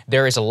where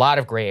there is a lot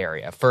of gray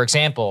area. For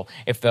example,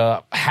 if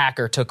the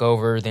hacker took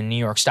over the New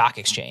York Stock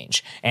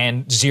Exchange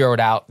and zeroed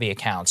out the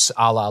accounts,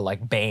 a la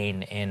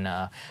Bane in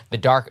the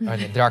Dark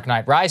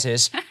Knight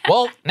Rises,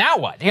 well, now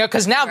what?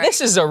 Because now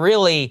this is a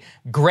really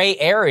gray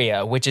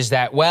area, which is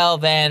that, well,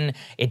 then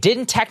it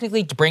didn't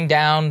technically bring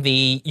down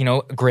the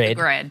grid.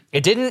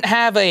 It didn't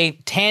have a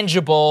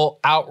tangible,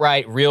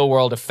 outright,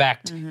 real-world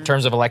effect in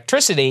terms of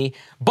electricity,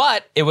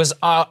 but it was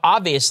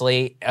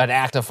obviously an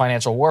act of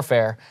financial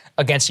warfare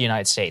against the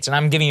United States. And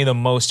I'm giving you the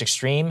most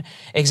extreme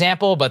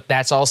example, but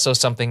that's also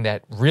something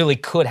that really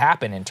could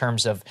happen in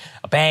terms of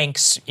a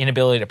bank's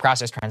inability to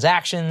process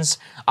transactions.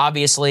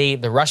 Obviously,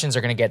 the Russians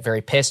are going to get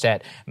very pissed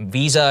at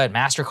Visa and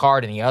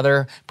MasterCard and the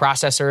other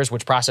processors,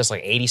 which process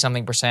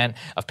 80-something%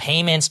 of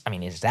payments. I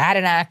mean, is that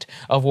an act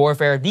of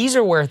warfare? These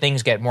are where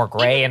things get more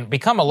gray and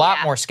become a lot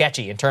more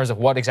sketchy in terms of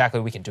what exactly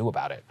we can do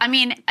about it. I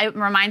mean, it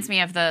reminds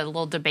me of the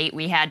little debate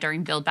we had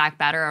during Build Back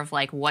Better of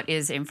what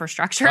is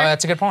infrastructure? Oh,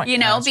 that's a good point.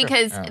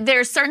 Because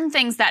there's certain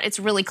things that it's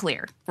really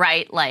clear,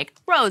 right? Like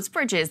roads,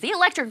 bridges, the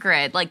electric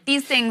grid,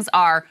 these things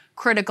are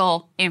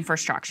critical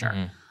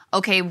infrastructure.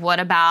 Okay, what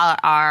about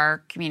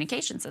our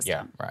communication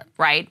system? Yeah,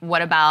 right.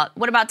 What about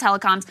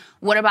telecoms?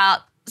 What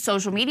about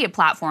social media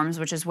platforms,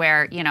 which is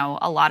where,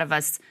 a lot of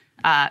us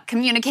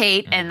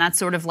communicate, and that's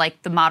sort of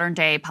like the modern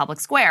day public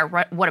square.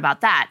 What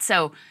about that?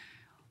 So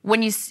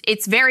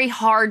it's very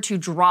hard to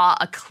draw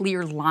a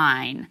clear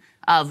line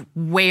of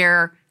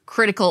where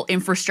critical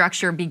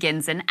infrastructure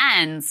begins and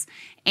ends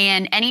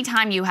And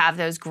anytime you have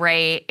those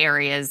gray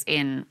areas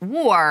in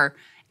war,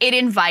 it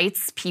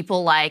invites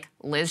people like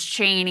Liz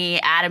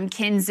Cheney, Adam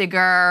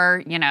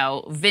Kinzinger,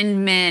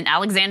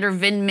 Alexander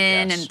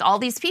Vindman, and all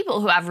these people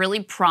who have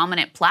really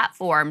prominent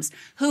platforms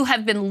who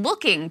have been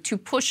looking to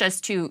push us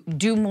to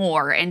do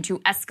more and to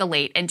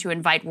escalate and to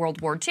invite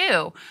World War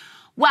II.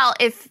 Well,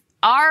 if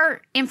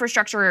our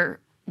infrastructure,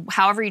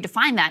 however you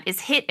define that, is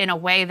hit in a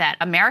way that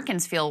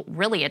Americans feel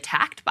really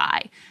attacked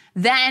by,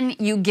 then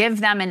you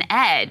give them an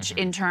edge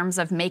in terms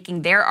of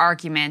making their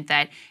argument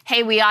that,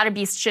 hey, we ought to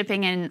be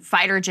shipping in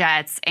fighter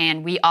jets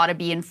and we ought to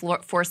be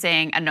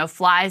enforcing a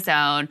no-fly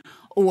zone,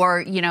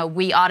 or,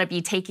 we ought to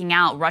be taking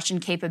out Russian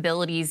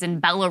capabilities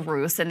in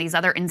Belarus and these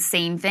other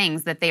insane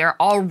things that they are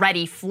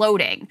already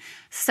floating.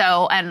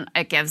 So, and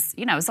it gives,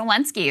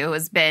 Zelensky, who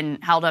has been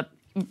held up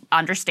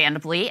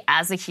understandably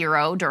as a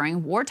hero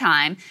during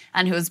wartime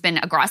and who's been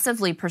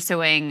aggressively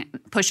pushing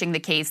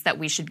the case that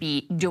we should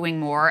be doing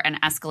more and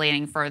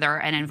escalating further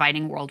and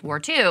inviting World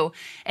War II,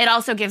 it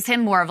also gives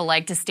him more of a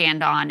leg to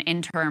stand on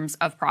in terms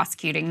of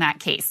prosecuting that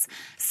case.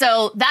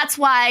 So that's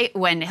why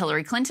when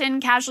Hillary Clinton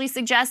casually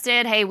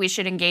suggested, hey, we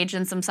should engage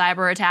in some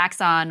cyber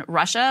attacks on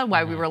Russia,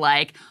 why we were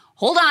like,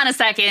 hold on a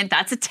second,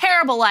 that's a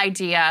terrible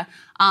idea.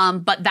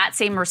 But that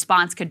same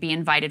response could be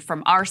invited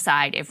from our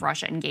side if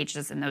Russia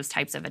engages in those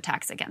types of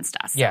attacks against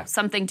us. Yeah. So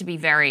something to be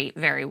very,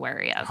 very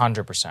wary of.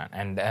 100%.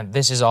 And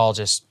this is all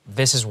this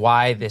is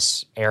why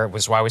this era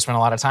was why we spent a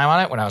lot of time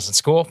on it when I was in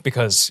school,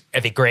 because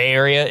the gray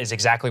area is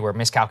exactly where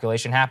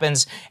miscalculation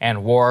happens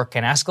and war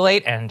can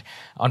escalate. And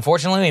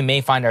unfortunately, we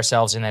may find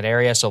ourselves in that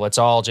area. So let's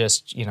all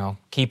just,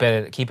 keep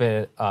an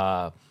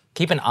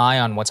eye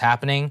on what's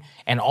happening,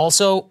 and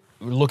also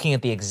looking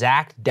at the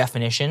exact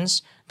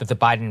definitions that the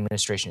Biden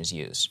administration has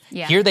used.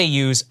 Yeah. Here they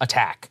use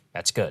attack.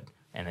 That's good.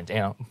 And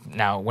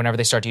now whenever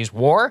they start to use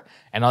war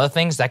and other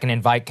things, that can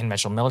invite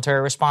conventional military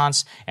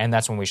response, and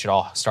that's when we should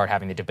all start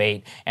having the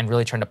debate and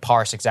really trying to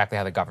parse exactly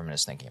how the government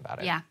is thinking about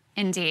it. Yeah,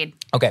 indeed.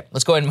 Okay,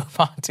 let's go ahead and move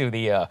on to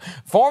the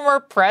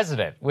former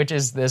president, which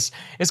is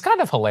kind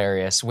of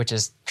hilarious, which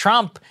is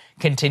Trump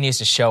continues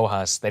to show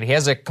us that he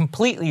has a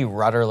completely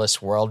rudderless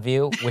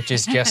worldview, which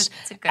is just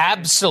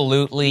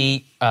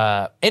absolutely,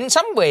 in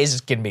some ways,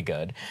 it can be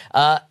good.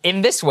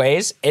 In this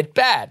ways, it's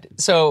bad.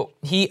 So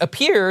he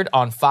appeared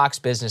on Fox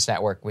Business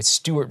Network with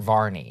Stuart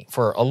Varney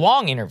for a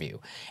long interview,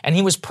 and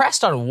he was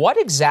pressed on what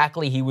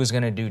exactly he was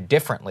going to do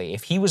differently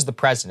if he was the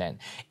president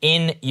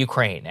in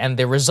Ukraine. And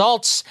the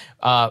results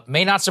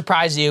may not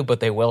surprise you, but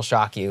they will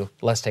shock you.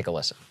 Let's take a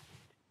listen.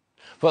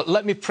 But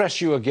let me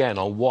press you again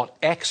on what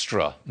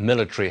extra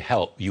military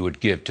help you would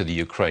give to the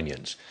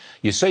Ukrainians.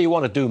 You say you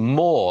want to do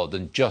more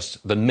than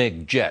just the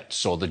MiG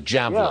jets or the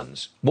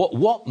Javelins. Yeah.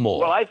 What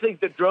more? Well, I think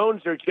the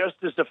drones are just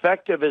as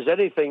effective as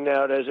anything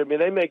nowadays. I mean,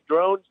 they make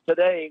drones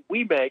today.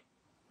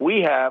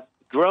 We have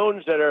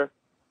drones that are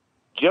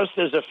just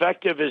as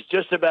effective as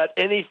just about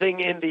anything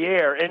in the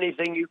air,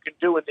 anything you can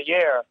do in the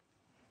air.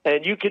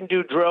 And you can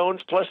do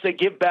drones, plus they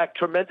give back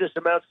tremendous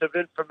amounts of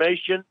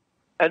information.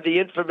 And the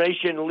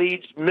information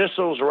leads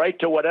missiles right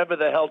to whatever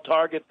the hell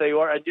target they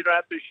are. And you don't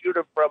have to shoot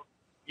them from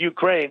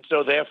Ukraine.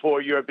 So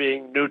therefore, you're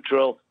being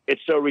neutral.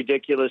 It's so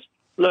ridiculous.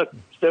 Look,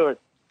 Stuart,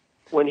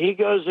 when he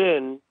goes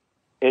in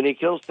and he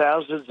kills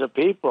thousands of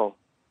people,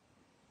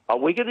 are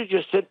we going to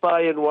just sit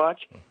by and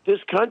watch? This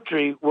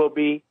country will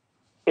be,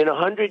 in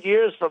 100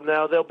 years from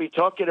now, they'll be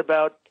talking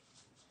about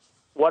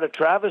what a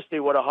travesty,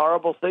 what a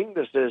horrible thing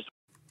this is.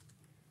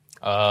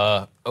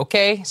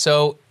 Okay,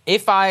 so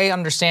if I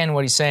understand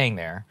what he's saying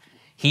there,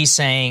 he's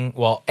saying,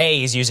 well, A,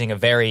 he's using a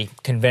very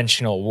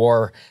conventional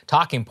war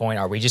talking point.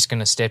 Are we just going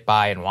to sit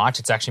by and watch?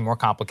 It's actually more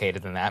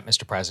complicated than that,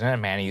 Mr. President. A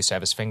man who used to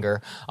have his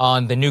finger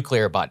on the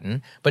nuclear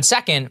button. But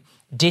second,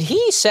 did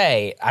he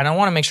say, and I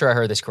want to make sure I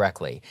heard this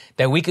correctly,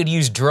 that we could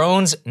use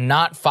drones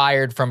not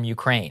fired from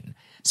Ukraine?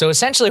 So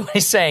essentially what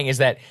he's saying is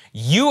that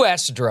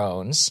U.S.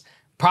 drones,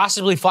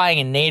 possibly flying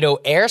in NATO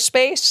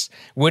airspace,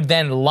 would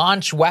then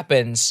launch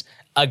weapons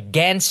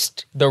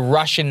against the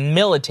Russian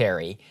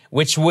military,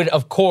 which would,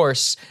 of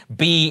course,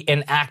 be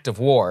an act of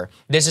war.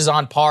 This is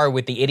on par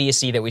with the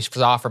idiocy that we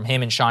saw from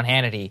him and Sean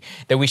Hannity,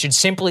 that we should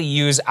simply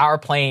use our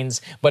planes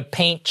but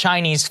paint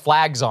Chinese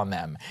flags on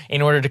them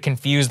in order to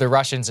confuse the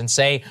Russians and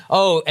say,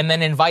 oh, and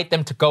then invite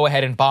them to go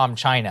ahead and bomb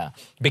China,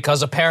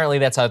 because apparently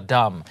that's how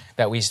dumb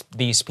that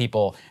these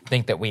people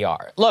think that we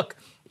are. Look,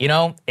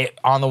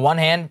 on the one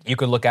hand, you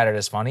could look at it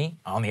as funny.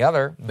 On the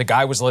other, the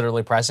guy was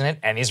literally president,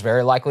 and he's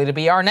very likely to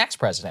be our next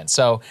president.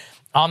 So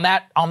on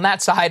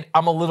that side,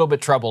 I'm a little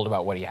bit troubled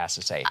about what he has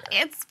to say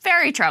here. It's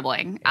very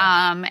troubling.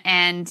 Yeah.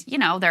 And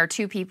there are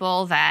two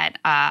people that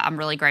I'm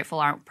really grateful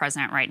aren't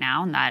president right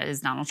now, and that is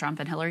Donald Trump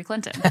and Hillary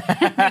Clinton.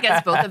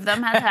 Because both of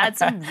them have had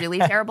some really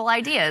terrible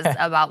ideas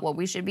about what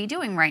we should be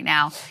doing right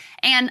now.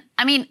 And,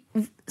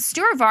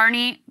 Stuart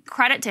Varney,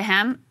 credit to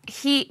him,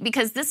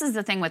 because this is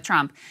the thing with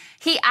Trump.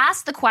 He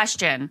asked the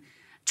question,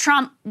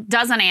 Trump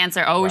doesn't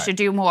answer, we should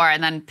do more,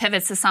 and then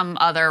pivots to some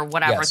other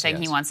whatever thing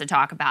he wants to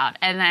talk about.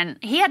 And then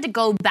he had to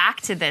go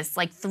back to this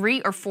like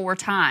 3 or 4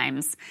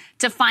 times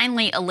to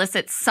finally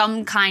elicit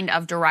some kind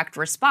of direct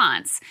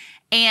response.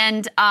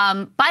 And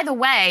by the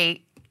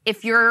way,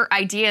 if your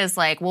idea is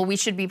like, well, we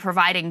should be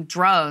providing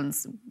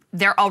drones,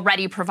 they're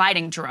already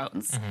providing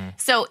drones.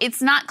 So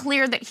it's not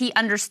clear that he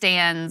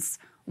understands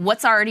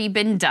what's already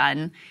been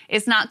done.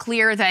 It's not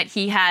clear that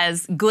he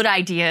has good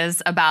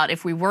ideas about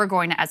if we were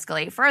going to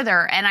escalate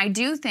further. And I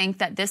do think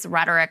that this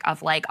rhetoric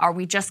of like, are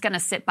we just going to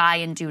sit by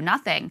and do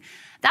nothing?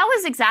 That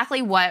was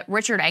exactly what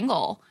Richard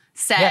Engel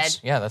said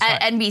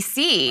at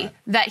NBC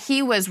that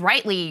he was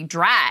rightly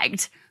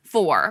dragged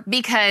for,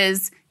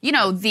 because, you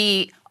know,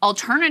 the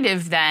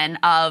alternative then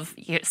of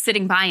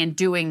sitting by and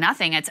doing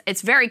nothing,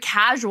 it's very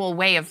casual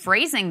way of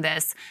phrasing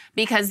this,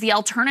 because the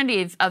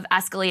alternative of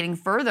escalating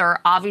further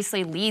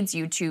obviously leads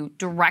you to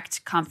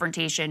direct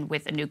confrontation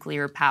with a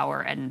nuclear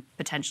power and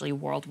potentially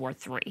World War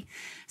III.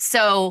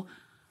 So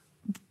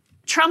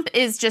Trump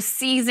is just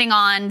seizing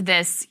on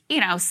this, you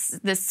know,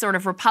 this sort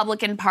of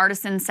Republican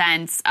partisan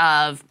sense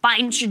of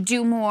Biden should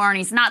do more and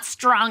he's not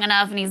strong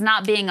enough and he's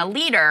not being a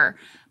leader.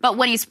 But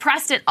when he's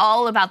pressed at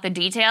all about the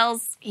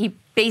details, he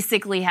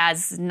basically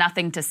has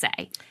nothing to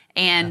say.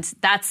 And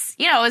that's,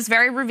 you know, a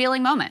very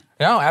revealing moment.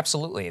 No,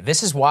 absolutely.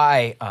 This is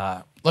why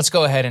let's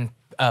go ahead and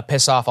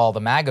piss off all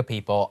the MAGA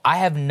people. I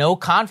have no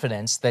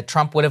confidence that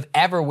Trump would have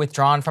ever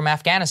withdrawn from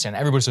Afghanistan.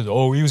 Everybody says,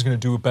 oh, he was going to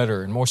do it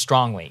better and more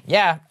strongly.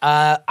 Yeah,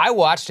 I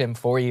watched him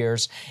 4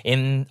 years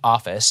in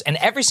office, and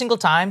every single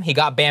time he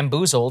got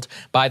bamboozled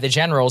by the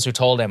generals who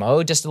told him,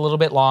 oh, just a little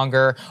bit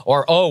longer,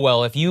 or, oh,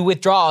 well, if you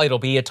withdraw, it'll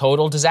be a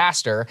total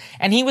disaster.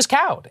 And he was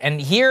cowed.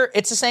 And here,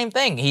 it's the same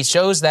thing. He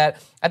shows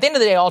that at the end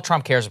of the day, all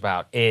Trump cares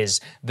about is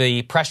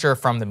the pressure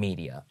from the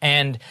media.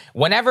 And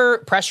whenever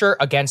pressure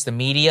against the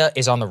media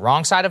is on the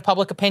wrong side of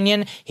public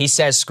opinion, he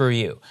says, screw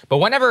you. But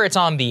whenever it's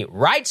on the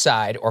right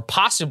side, or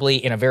possibly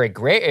in a very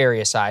gray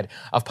area side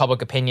of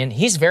public opinion,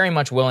 he's very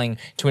much willing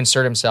to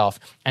insert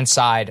himself and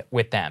side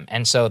with them.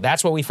 And so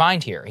that's what we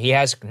find here. He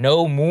has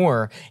no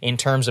more in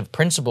terms of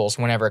principles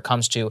whenever it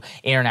comes to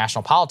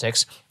international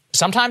politics.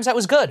 Sometimes that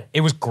was good.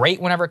 It was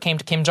great whenever it came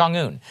to Kim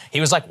Jong-un.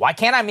 He was like, why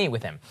can't I meet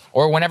with him?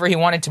 Or whenever he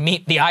wanted to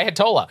meet the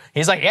Ayatollah,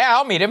 he's like, yeah,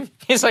 I'll meet him.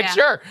 He's like,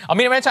 sure, I'll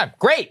meet him anytime.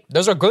 Great.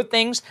 Those are good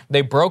things.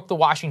 They broke the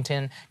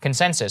Washington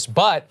consensus.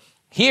 But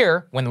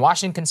here, when the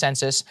Washington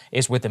consensus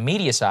is with the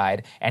media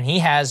side, and he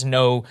has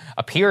no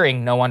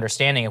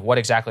understanding of what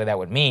exactly that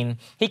would mean,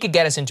 he could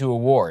get us into a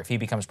war if he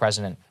becomes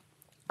president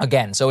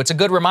again. So it's a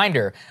good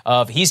reminder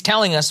of he's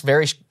telling us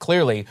very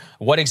clearly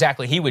what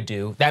exactly he would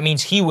do. That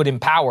means he would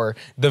empower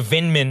the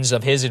Vindmans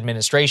of his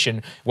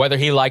administration, whether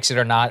he likes it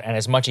or not, and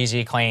as much as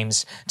he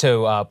claims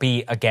to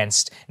be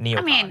against neocons.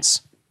 I mean,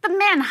 the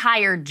man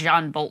hired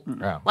John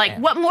Bolton. Oh, like,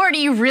 what more do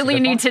you really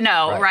need to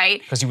know, right?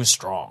 Because he was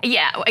strong.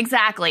 Yeah,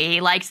 exactly.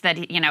 He liked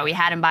that, you know, he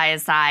had him by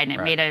his side,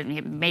 and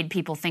it made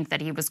people think that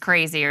he was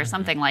crazy or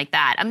something like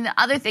that. I mean,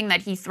 the other thing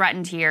that he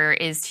threatened here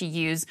is to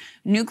use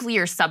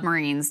nuclear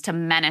submarines to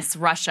menace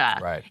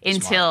Russia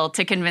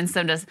to convince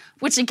them to,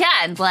 which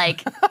again,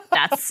 like,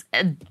 that's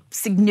a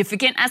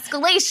significant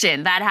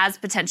escalation that has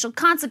potential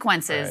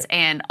consequences,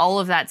 and all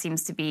of that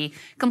seems to be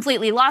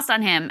completely lost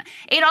on him.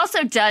 It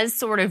also does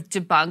sort of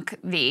debunk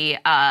the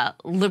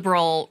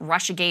liberal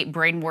Russiagate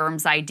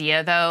brainworms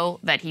idea, though,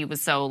 that he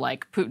was so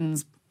like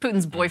Putin's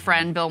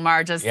boyfriend, Bill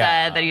Maher just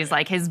said, that he's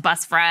like his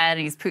best friend,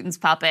 he's Putin's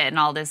puppet and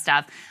all this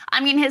stuff.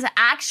 I mean, his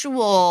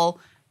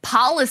actual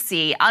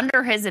policy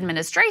under his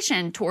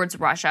administration towards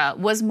Russia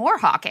was more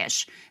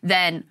hawkish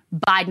than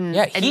Biden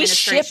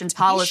administration's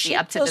policy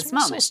up to this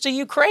moment. Missiles to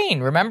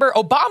Ukraine, remember?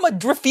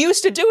 Obama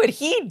refused to do it.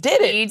 He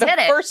did it.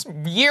 The first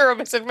year of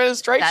his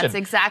administration. That's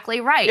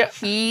exactly right. Yeah.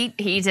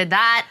 He did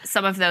that.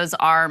 Some of those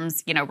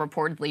arms, you know,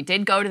 reportedly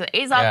did go to the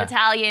Azov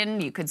Battalion.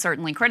 You could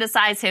certainly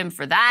criticize him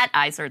for that.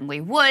 I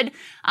certainly would.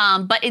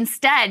 But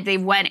instead, they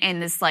went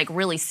in this like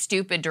really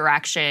stupid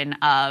direction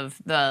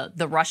of the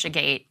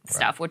Russiagate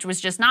stuff, which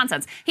was just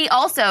nonsense. He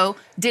also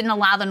didn't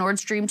allow the Nord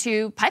Stream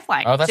 2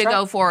 pipeline to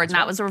go forward, and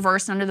that was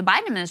reversed under the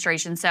Biden administration.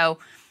 So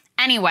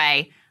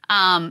anyway,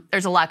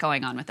 there's a lot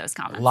going on with those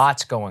comments.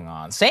 Lots going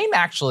on. Same,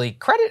 actually,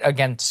 credit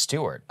against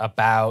Stewart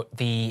about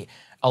the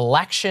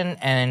election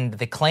and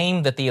the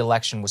claim that the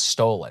election was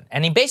stolen.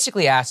 And he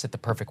basically asked it the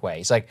perfect way.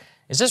 He's like,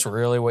 is this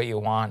really what you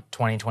want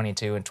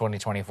 2022 and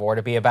 2024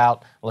 to be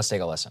about? Let's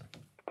take a listen.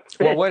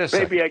 Well, wait a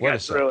second. Maybe I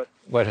got through it.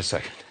 Wait a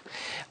second.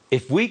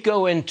 If we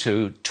go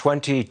into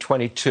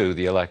 2022,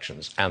 the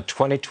elections, and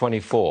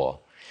 2024,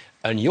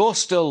 and you're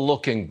still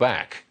looking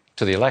back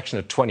to the election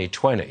of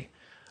 2020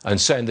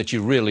 and saying that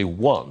you really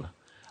won,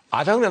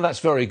 I don't think that's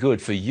very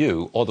good for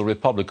you or the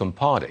Republican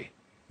Party.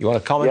 You want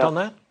to comment on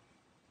that?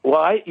 Well,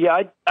 I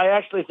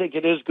actually think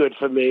it is good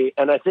for me,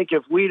 and I think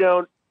if we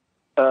don't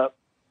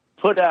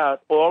put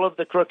out all of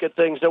the crooked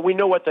things, and we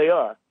know what they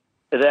are,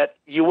 that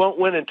you won't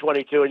win in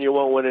 22 and you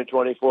won't win in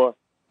 24.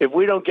 If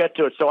we don't get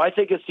to it. So I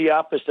think it's the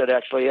opposite,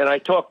 actually. And I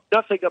talk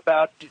nothing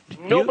about,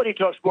 nobody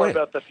talks more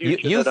about the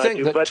future you than think I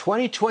do. that But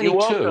 2022,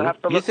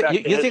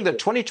 you think that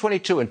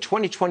 2022 and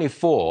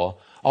 2024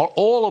 are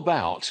all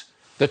about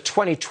the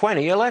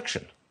 2020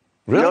 election?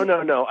 Really?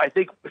 No. I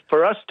think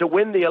for us to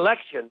win the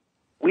election,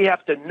 we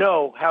have to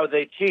know how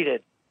they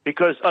cheated.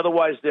 because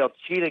otherwise they'll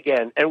cheat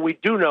again. And we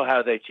do know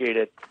how they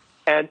cheated.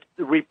 And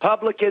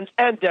Republicans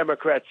and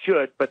Democrats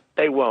should, but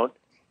they won't.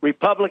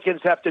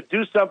 Republicans have to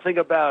do something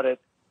about it,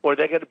 or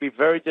they're going to be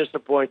very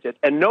disappointed.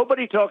 And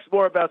nobody talks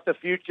more about the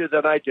future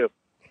than I do.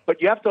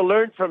 But you have to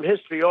learn from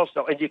history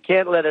also, and you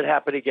can't let it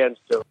happen again,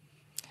 too.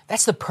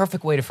 That's the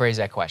perfect way to phrase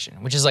that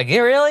question, which is like, yeah,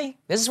 really?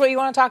 This is what you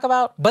want to talk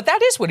about? But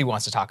that is what he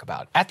wants to talk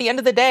about. At the end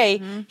of the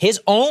day, his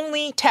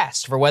only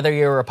test for whether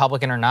you're a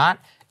Republican or not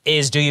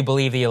is, do you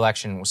believe the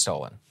election was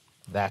stolen?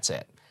 That's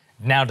it.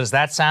 Now, does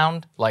that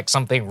sound like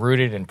something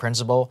rooted in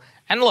principle?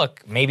 And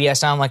look, maybe I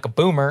sound like a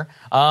boomer,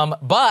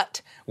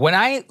 but when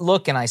I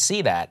look and I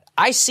see that,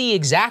 I see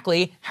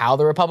exactly how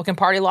the Republican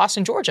Party lost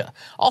in Georgia.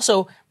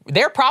 Also,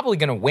 they're probably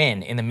going to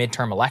win in the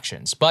midterm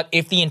elections. But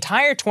if the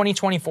entire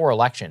 2024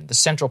 election, the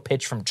central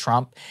pitch from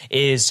Trump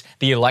is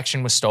the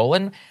election was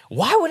stolen,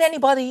 why would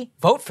anybody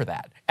vote for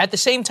that? At the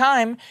same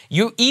time,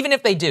 even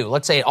if they do,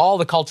 let's say all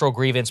the cultural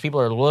grievance, people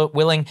are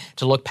willing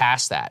to look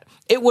past that.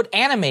 It would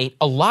animate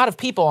a lot of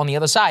people on the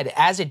other side,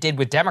 as it did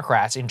with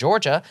Democrats in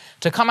Georgia,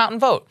 to come out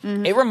and vote.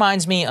 It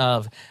reminds me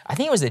of, I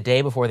think it was the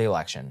day before the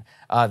election,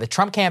 the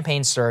Trump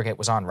campaign surrogate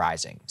was on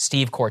Rising,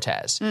 Steve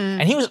Cortez,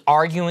 and he was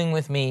arguing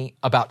with me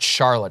about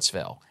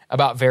Charlottesville,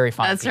 about very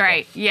fine That's people.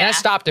 right, yeah. And I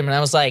stopped him and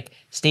I was like,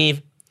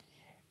 Steve,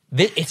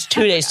 it's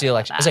 2 days to the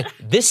election. I was like,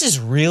 this is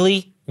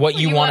really what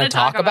you want to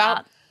talk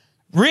about?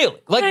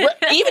 Really? Like,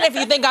 even if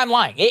you think I'm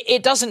lying,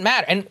 it doesn't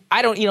matter. And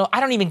I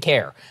don't even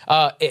care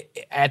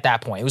at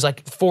that point. It was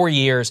like 4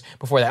 years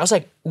before that. I was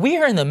like, we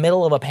are in the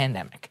middle of a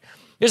pandemic.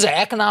 There's an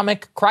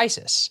economic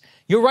crisis.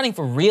 You're running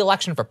for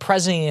re-election for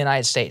president of the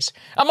United States.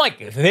 I'm like,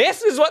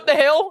 this is what the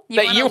hill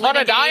that you want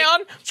to die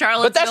on?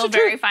 Charlottesville, but that's the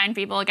very truth. fine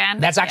people again.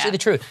 That's actually the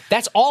truth.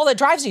 That's all that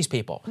drives these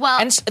people.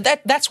 Well, and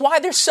that's why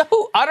they're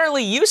so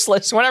utterly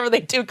useless whenever they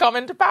do come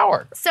into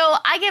power. So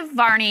I give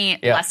Varney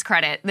less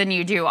credit than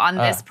you do on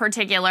this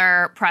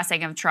particular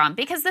pressing of Trump,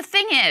 because the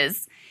thing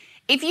is,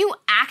 if you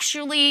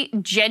actually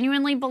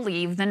genuinely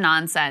believe the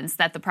nonsense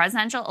that the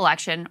presidential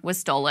election was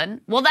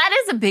stolen, well, that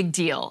is a big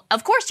deal.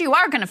 Of course, you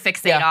are going to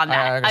fixate on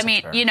that. I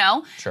mean, you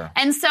know? Sure.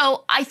 And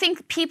so I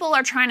think people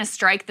are trying to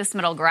strike this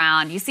middle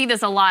ground. You see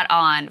this a lot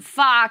on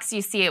Fox.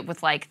 You see it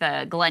with, like,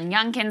 the Glenn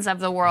Youngkins of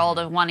the world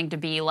of wanting to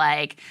be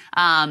like,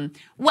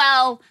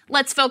 well,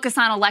 let's focus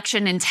on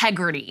election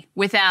integrity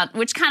which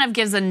kind of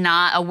gives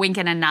a wink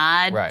and a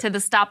nod to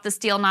the stop the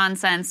steal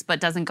nonsense, but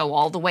doesn't go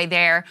all the way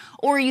there.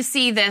 Or you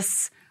see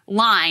this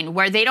line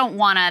where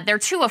they're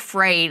too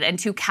afraid and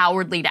too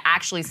cowardly to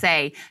actually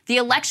say, the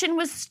election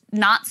was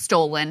not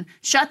stolen,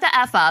 shut the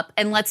F up,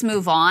 and let's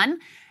move on.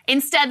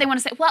 Instead, they want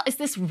to say, well, is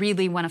this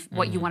really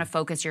what you want to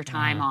focus your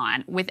time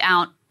on,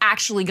 without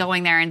actually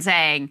going there and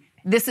saying,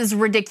 this is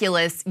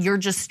ridiculous. You're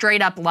just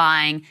straight up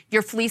lying.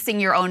 You're fleecing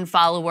your own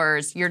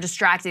followers. You're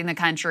distracting the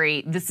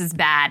country. This is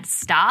bad.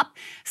 Stop.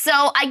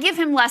 So I give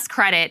him less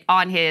credit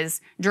on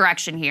his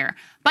direction here.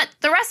 But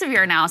the rest of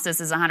your analysis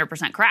is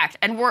 100% correct.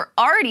 And we're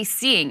already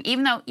seeing,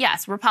 even though,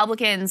 yes,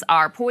 Republicans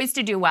are poised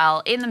to do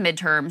well in the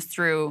midterms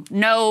through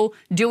no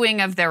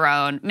doing of their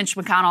own. Mitch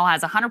McConnell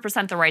has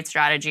 100% the right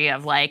strategy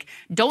of, like,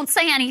 don't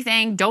say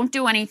anything, don't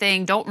do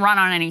anything, don't run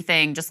on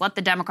anything, just let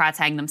the Democrats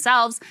hang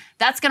themselves.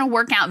 That's going to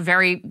work out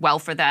very well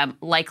for them,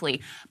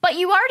 likely. But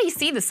you already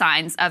see the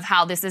signs of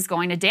how this is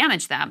going to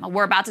damage them.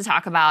 We're about to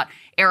talk about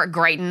Eric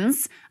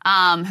Greitens,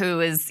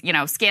 who is,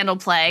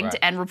 scandal-plagued,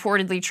 and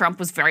reportedly Trump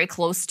was very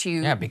close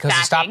to because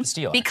of Stop the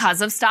Steal.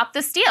 Because of Stop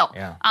the Steal.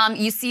 Yeah.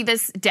 You see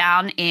this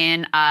down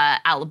in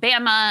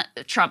Alabama,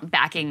 Trump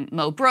backing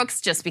Mo Brooks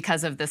just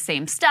because of the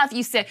same stuff.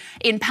 You see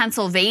in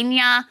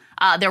Pennsylvania,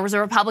 there was a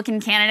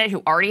Republican candidate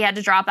who already had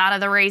to drop out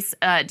of the race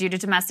due to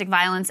domestic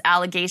violence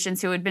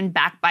allegations, who had been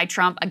backed by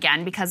Trump,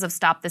 again, because of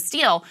Stop the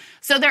Steal.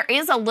 So there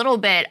is a little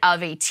bit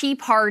of a Tea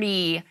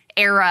Party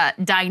era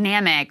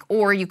dynamic,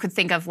 or you could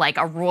think of like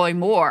a Roy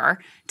Moore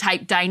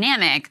type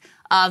dynamic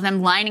of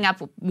them lining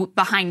up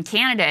behind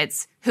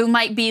candidates who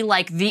might be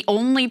like the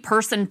only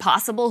person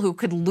possible who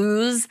could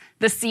lose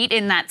the seat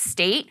in that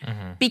state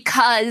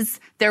because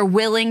they're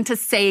willing to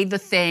say the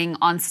thing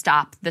on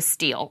Stop the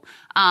Steal.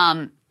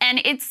 And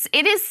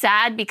it is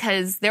sad,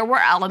 because there were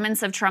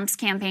elements of Trump's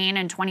campaign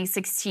in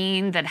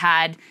 2016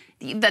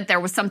 that there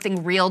was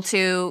something real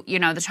to.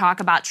 The talk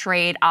about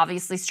trade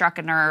obviously struck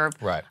a nerve.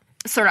 Right.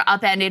 Sort of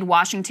upended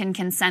Washington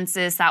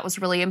consensus. That was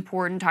really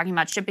important, talking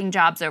about shipping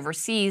jobs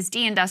overseas,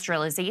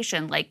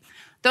 deindustrialization. Like,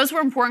 those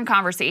were important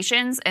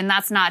conversations, and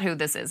that's not who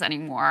this is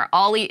anymore.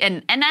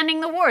 And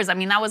ending the wars. I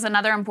mean, that was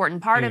another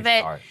important part of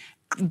it.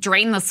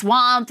 Drain the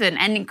swamp and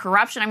ending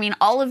corruption. I mean,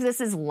 all of this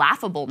is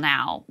laughable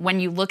now when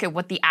you look at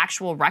what the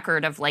actual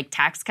record of, like,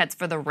 tax cuts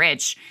for the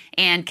rich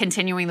and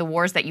continuing the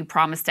wars that you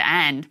promised to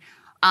end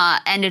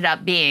ended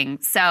up being.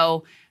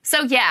 So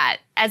yeah,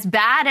 as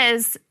bad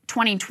as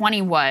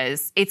 2020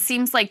 was, it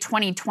seems like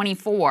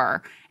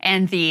 2024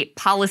 and the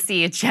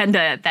policy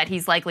agenda that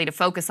he's likely to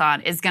focus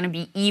on is going to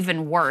be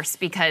even worse,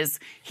 because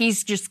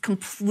he's just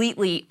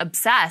completely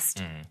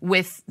obsessed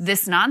with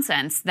this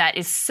nonsense that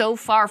is so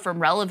far from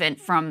relevant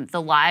from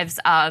the lives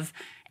of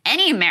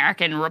any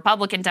American,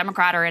 Republican,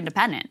 Democrat, or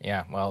Independent.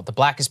 Yeah, well, the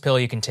blackest pill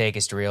you can take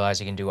is to realize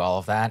you can do all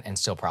of that and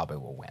still probably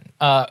will win.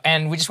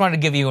 And we just wanted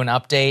to give you an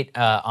update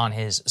on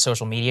his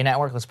social media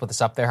network. Let's put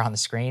this up there on the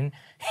screen.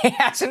 He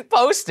hasn't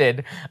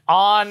posted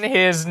on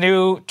his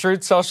new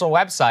Truth Social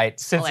website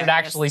since it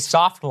actually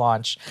soft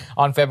launched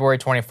on February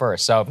 21st.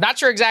 So not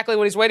sure exactly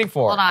what he's waiting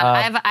for. Hold on.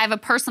 I have a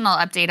personal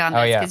update on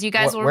this because you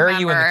guys will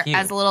remember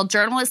as a little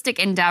journalistic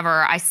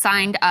endeavor, I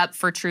signed up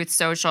for Truth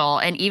Social.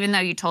 And even though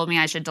you told me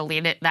I should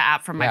delete the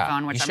app from my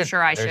phone, which I'm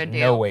sure I should do,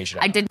 no way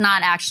should I did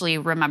not actually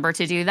remember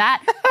to do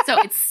that. So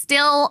it's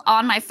still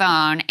on my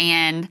phone.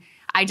 And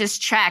I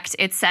just checked.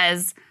 It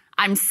says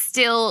I'm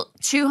still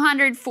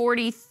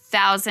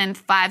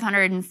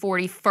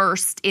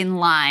 240,541st in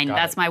line.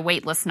 That's my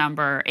wait list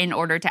number in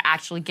order to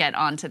actually get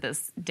onto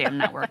this damn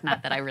network.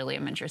 Not that I really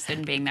am interested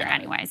in being there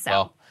anyway. So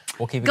well,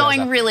 we'll keep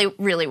going really,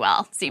 really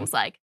well, seems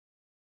like.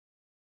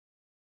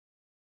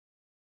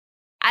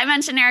 I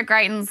mentioned Eric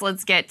Greitens.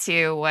 Let's get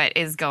to what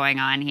is going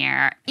on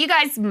here. You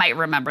guys might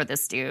remember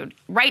this dude.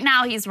 Right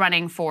now, he's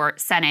running for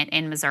Senate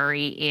in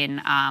Missouri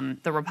in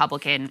the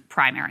Republican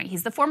primary.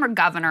 He's the former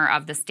governor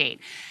of the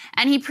state.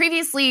 And he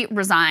previously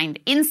resigned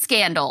in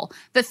scandal.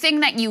 The thing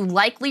that you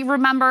likely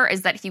remember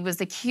is that he was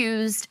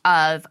accused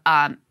of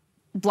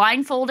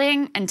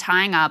blindfolding and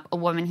tying up a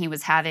woman he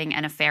was having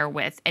an affair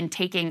with and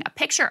taking a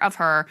picture of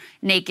her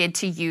naked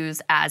to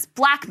use as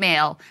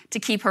blackmail to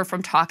keep her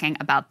from talking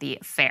about the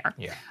affair.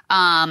 Yeah.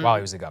 While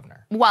he was the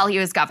governor. While he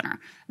was governor.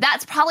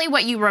 That's probably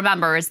what you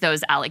remember is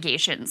those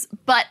allegations.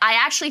 But I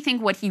actually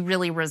think what he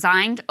really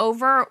resigned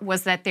over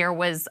was that there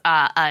was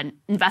an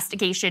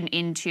investigation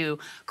into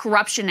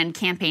corruption and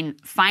campaign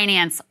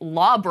finance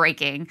law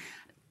breaking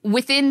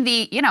within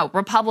the,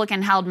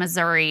 Republican-held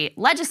Missouri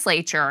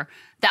legislature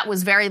that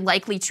was very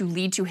likely to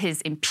lead to his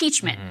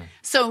impeachment. Mm-hmm.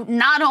 So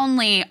not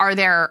only are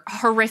there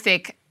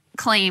horrific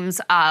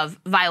claims of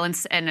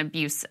violence and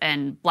abuse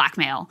and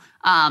blackmail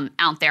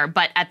out there,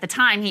 but at the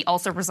time he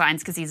also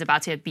resigns because he's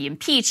about to be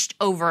impeached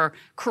over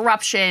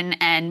corruption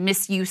and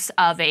misuse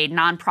of a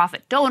nonprofit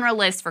donor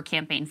list for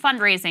campaign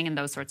fundraising and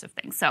those sorts of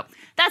things. So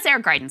that's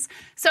Eric Greitens.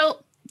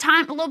 So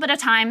a little bit of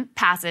time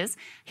passes.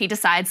 He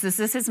decides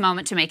this is his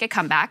moment to make a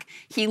comeback.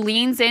 He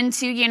leans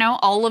into,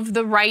 all of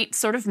the right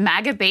sort of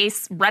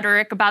MAGA-based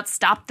rhetoric about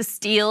stop the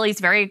steal. He's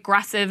very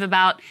aggressive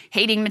about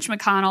hating Mitch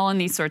McConnell and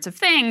these sorts of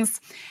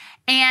things.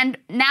 And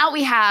now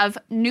we have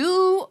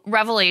new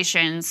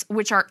revelations,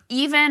 which are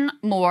even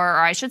more, or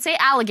I should say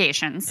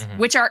allegations,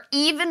 which are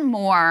even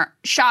more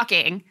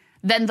shocking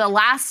than the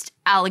last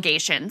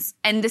allegations.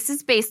 And this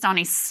is based on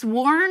a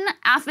sworn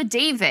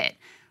affidavit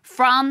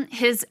from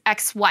his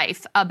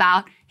ex-wife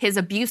about his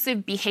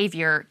abusive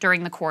behavior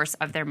during the course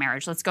of their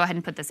marriage. Let's go ahead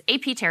and put this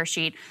AP tear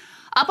sheet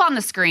up on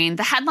the screen.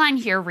 The headline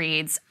here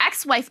reads,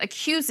 ex-wife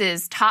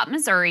accuses top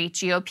Missouri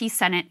GOP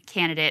Senate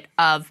candidate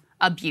of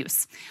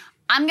abuse.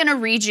 I'm going to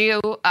read you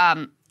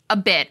a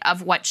bit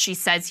of what she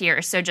says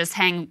here, so just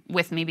hang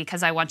with me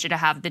because I want you to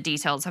have the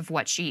details of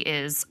what she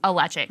is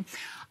alleging.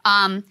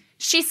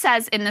 She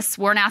says in this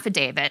sworn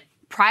affidavit,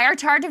 prior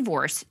to our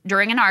divorce,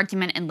 during an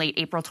argument in late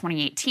April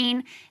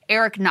 2018,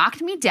 Eric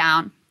knocked me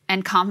down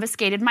and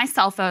confiscated my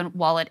cell phone,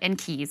 wallet, and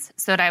keys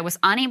so that I was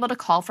unable to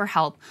call for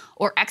help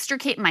or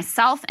extricate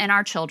myself and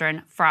our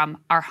children from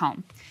our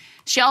home.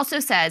 She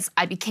also says,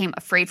 I became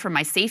afraid for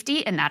my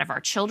safety and that of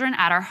our children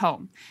at our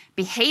home.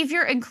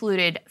 Behavior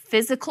included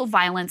physical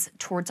violence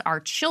towards our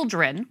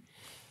children,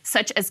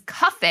 such as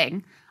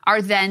cuffing our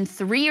then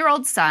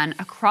 3-year-old son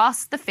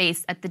across the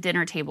face at the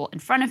dinner table in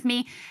front of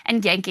me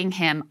and yanking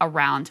him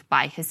around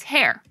by his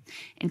hair.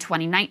 In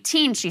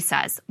 2019, she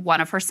says,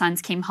 one of her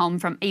sons came home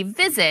from a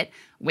visit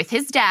with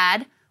his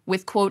dad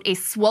with, quote, a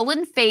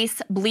swollen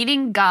face,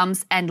 bleeding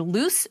gums, and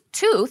loose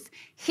tooth.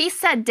 He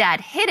said dad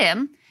hit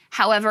him.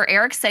 However,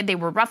 Eric said they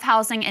were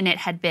roughhousing and it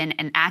had been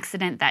an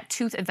accident. That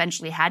tooth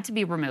eventually had to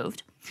be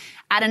removed.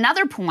 At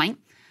another point,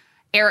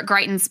 Eric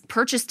Greitens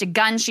purchased a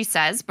gun, she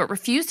says, but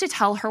refused to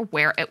tell her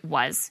where it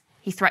was.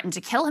 He threatened to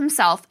kill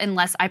himself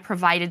unless I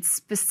provided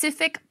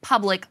specific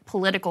public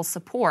political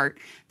support.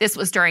 This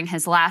was during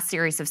his last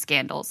series of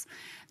scandals.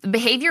 The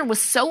behavior was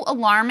so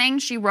alarming,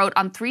 she wrote,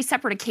 on 3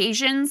 separate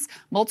occasions,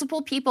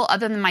 multiple people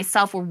other than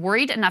myself were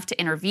worried enough to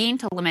intervene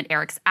to limit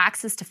Eric's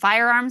access to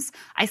firearms.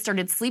 I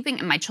started sleeping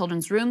in my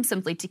children's room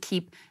simply to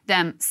keep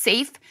them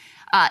safe.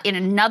 In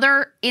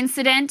another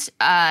incident,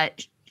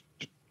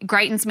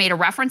 Greitens made a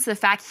reference to the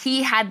fact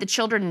he had the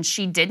children and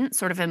she didn't,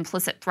 sort of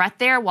implicit threat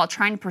there, while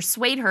trying to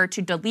persuade her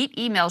to delete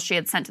emails she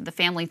had sent to the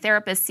family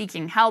therapist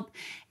seeking help.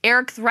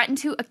 Eric threatened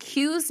to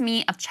accuse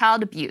me of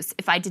child abuse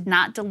if I did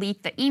not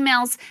delete the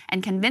emails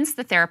and convince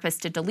the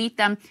therapist to delete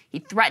them. He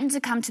threatened to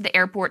come to the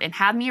airport and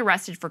have me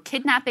arrested for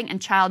kidnapping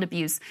and child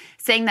abuse,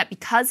 saying that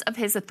because of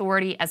his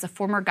authority as a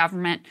former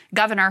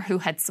governor who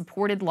had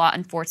supported law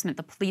enforcement,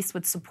 the police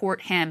would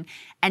support him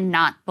and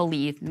not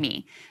believe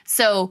me.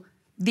 So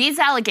these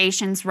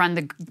allegations run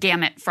the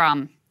gamut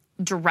from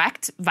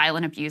direct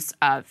violent abuse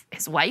of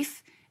his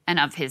wife and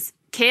of his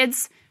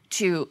kids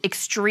to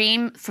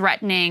extreme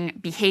threatening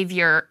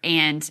behavior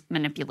and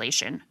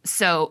manipulation.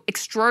 So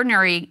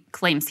extraordinary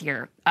claims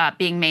here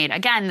being made.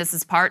 Again, this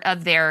is part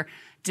of their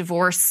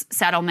divorce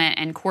settlement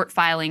and court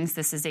filings.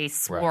 This is a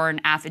sworn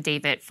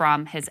affidavit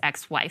from his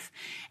ex-wife.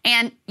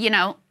 And,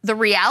 the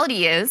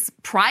reality is,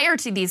 prior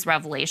to these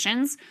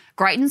revelations,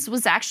 Greitens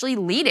was actually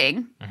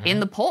leading in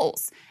the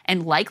polls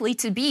and likely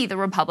to be the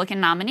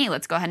Republican nominee.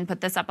 Let's go ahead and put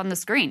this up on the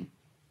screen.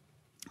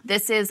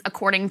 This is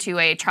according to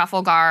a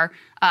Trafalgar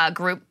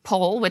Group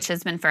poll, which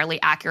has been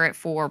fairly accurate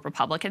for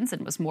Republicans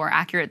and was more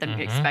accurate than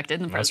we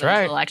expected in the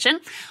presidential election.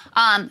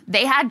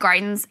 They had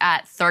Greitens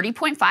at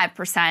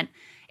 30.5%,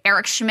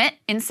 Eric Schmidt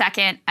in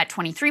second at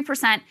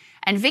 23%,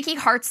 and Vicky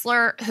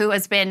Hartzler, who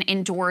has been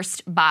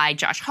endorsed by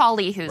Josh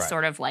Hawley, who's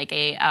sort of like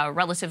a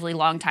relatively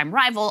longtime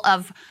rival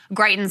of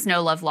Greitens,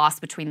 no love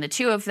lost between the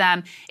two of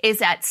them, is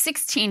at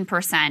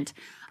 16%.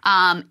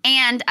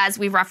 And as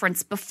we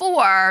referenced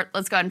before,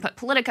 let's go ahead and put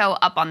Politico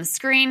up on the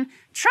screen.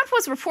 Trump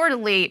was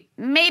reportedly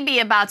maybe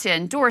about to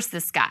endorse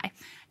this guy.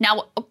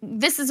 Now,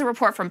 this is a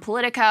report from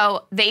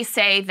Politico. They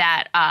say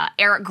that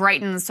Eric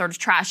Greitens sort of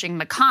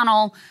trashing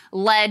McConnell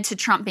led to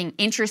Trump being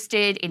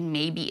interested in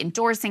maybe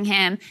endorsing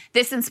him.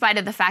 This in spite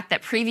of the fact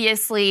that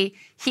previously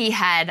he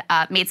had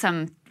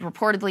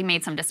reportedly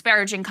made some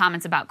disparaging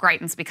comments about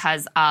Greitens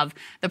because of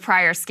the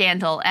prior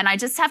scandal. And I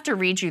just have to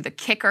read you the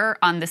kicker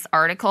on this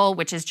article,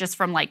 which is just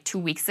from like 2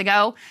 weeks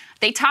ago.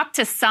 They talked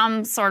to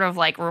some sort of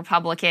like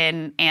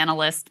Republican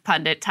analyst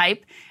pundit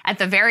type. At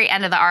the very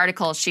end of the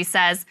article, she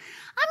says,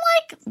 I'm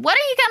like, what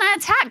are you going to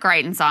attack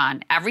Greitens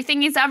on?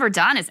 Everything he's ever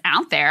done is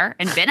out there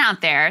and been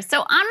out there.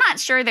 So I'm not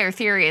sure their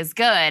theory is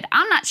good.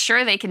 I'm not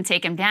sure they can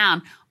take him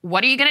down.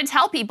 What are you going to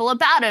tell people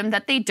about him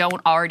that they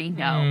don't already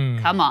know?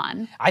 Come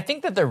on. I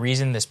think that the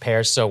reason this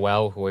pairs so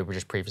well with what we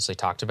just previously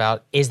talked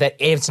about is that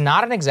it's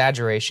not an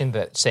exaggeration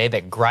to say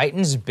that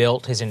Greitens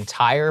built his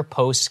entire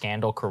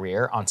post-scandal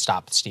career on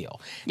Stop the Steal.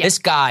 Yep. This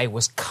guy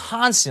was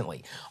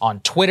constantly on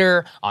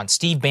Twitter, on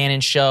Steve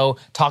Bannon's show,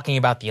 talking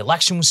about the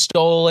election was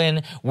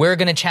stolen, we're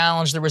going to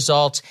challenge the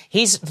results.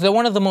 He's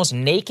one of the most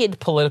naked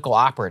political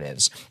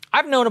operatives.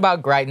 I've known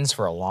about Greitens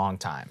for a long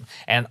time,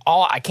 and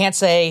I can't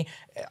say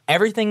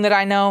everything that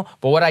I know,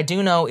 but what I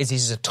do know is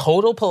he's a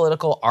total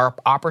political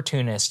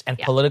opportunist and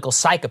political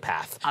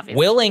psychopath,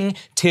 willing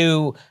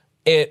to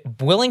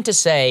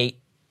say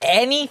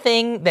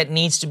anything that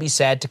needs to be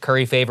said to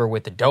curry favor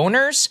with the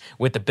donors,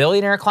 with the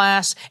billionaire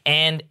class,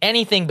 and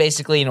anything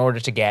basically in order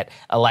to get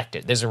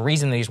elected. There's a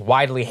reason that he's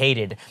widely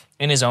hated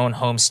in his own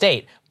home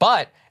state,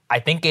 but I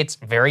think it's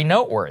very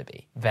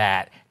noteworthy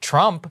that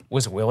Trump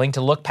was willing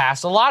to look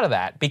past a lot of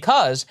that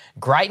because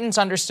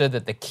Greitens understood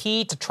that the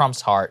key to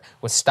Trump's heart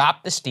was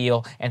stop the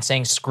steal and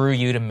saying screw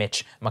you to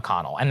Mitch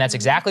McConnell. And that's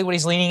exactly what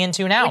he's leaning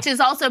into now. Which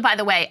is also, by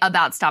the way,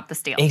 about stop the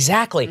steal.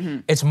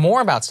 Exactly. It's more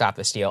about stop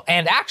the steal.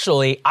 And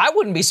actually, I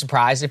wouldn't be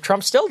surprised if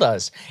Trump still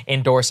does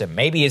endorse him.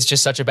 Maybe it's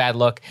just such a bad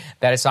look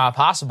that it's not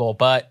possible.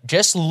 But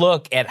just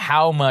look at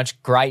how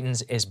much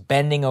Greitens is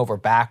bending over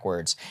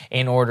backwards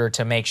in order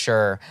to make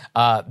sure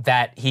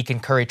that he can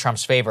curry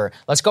Trump's favor.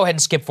 Let's go ahead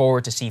and skip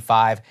forward to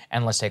C5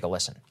 and let's take a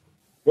listen.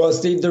 Well,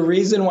 Steve, the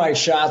reason why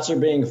shots are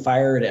being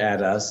fired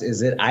at us is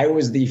that I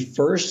was the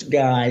first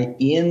guy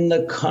in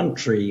the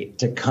country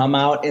to come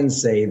out and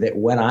say that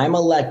when I'm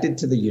elected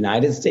to the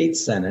United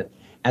States Senate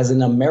as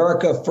an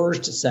America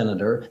First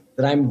senator,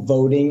 that I'm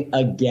voting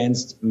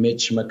against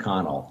Mitch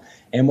McConnell.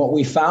 And what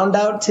we found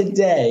out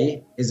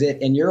today is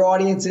that, and your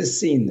audience has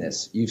seen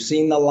this, you've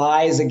seen the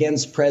lies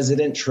against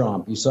President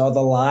Trump. You saw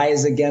the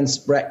lies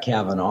against Brett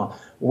Kavanaugh.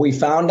 What we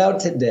found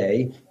out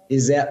today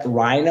is that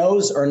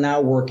rhinos are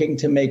now working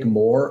to make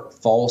more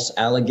false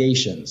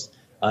allegations.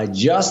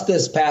 Just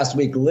this past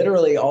week,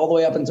 literally all the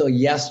way up until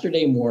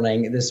yesterday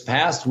morning, this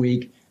past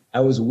week, I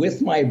was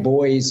with my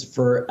boys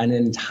for an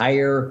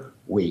entire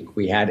week.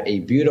 We had a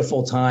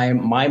beautiful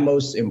time. My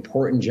most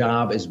important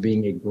job is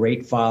being a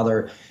great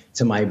father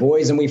to my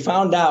boys. And we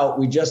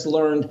just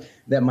learned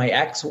that my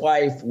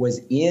ex-wife was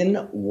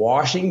in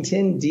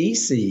Washington,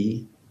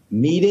 D.C.,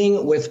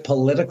 meeting with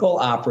political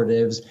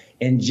operatives.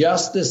 And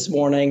just this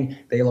morning,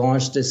 they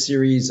launched a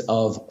series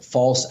of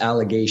false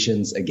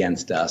allegations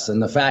against us.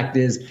 And the fact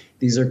is,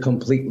 these are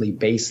completely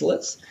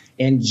baseless.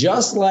 And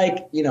just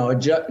like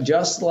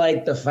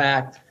the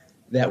fact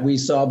that we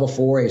saw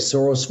before, a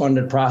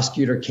Soros-funded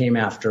prosecutor came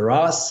after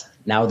us.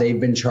 Now they've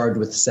been charged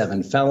with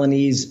 7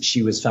 felonies.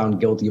 She was found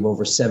guilty of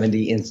over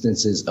 70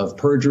 instances of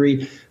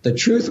perjury. The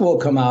truth will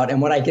come out.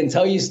 And what I can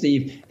tell you,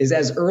 Steve, is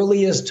as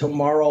early as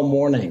tomorrow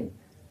morning,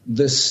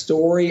 the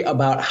story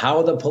about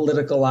how the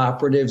political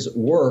operatives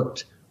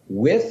worked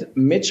with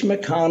Mitch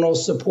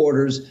McConnell's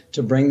supporters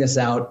to bring this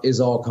out is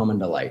all coming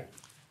to light.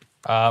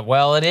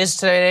 Well, it is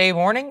today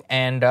morning,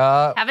 and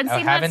haven't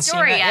seen that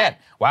story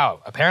yet. Wow,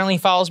 apparently he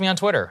follows me on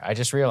Twitter. I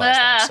just realized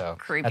that, so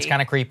creepy. That's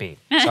kind of creepy.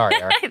 Sorry,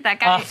 Eric. That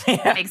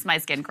guy makes my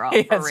skin crawl,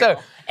 for real. So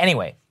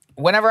anyway,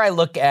 whenever I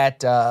look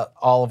at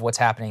all of what's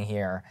happening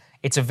here,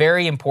 it's a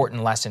very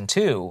important lesson,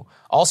 too,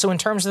 also in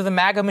terms of the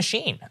MAGA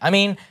machine. I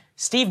mean,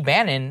 Steve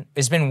Bannon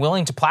has been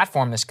willing to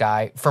platform this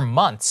guy for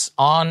months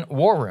on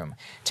War Room.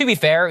 To be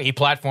fair, he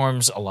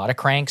platforms a lot of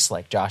cranks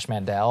like Josh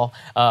Mandel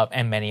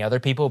and many other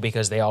people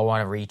because they all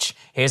want to reach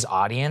his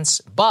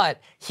audience.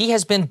 But he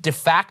has been de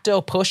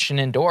facto pushed and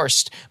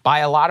endorsed by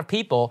a lot of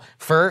people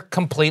for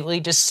completely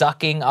just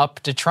sucking up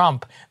to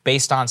Trump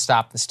based on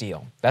Stop the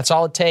Steal. That's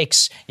all it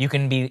takes. You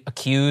can be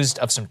accused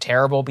of some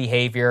terrible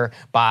behavior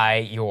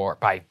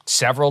by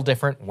several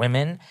different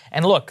women.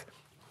 And look,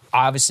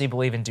 obviously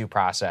believe in due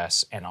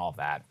process and all of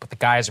that, but the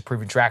guy has a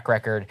proven track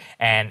record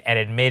and an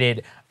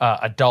admitted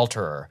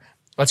adulterer.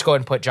 Let's go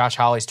ahead and put Josh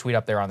Hawley's tweet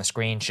up there on the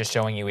screen, just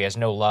showing you he has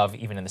no love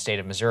even in the state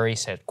of Missouri. He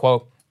said,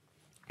 quote,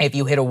 "If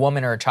you hit a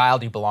woman or a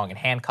child, you belong in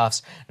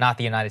handcuffs, not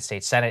the United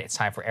States Senate. It's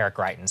time for Eric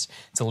Greitens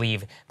to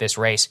leave this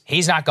race."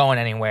 He's not going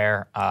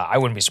anywhere. I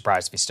wouldn't be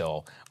surprised if he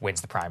still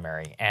wins the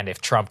primary. And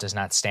if Trump does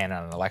not stand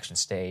on an election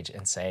stage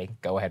and say,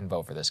 go ahead and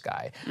vote for this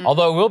guy.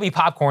 Although it will be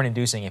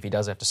popcorn-inducing if he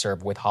does have to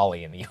serve with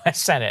Hawley in the U.S.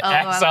 Senate.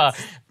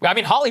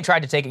 Hawley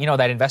tried to take,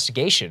 that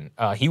investigation.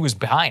 He was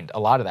behind a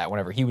lot of that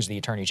whenever he was the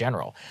attorney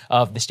general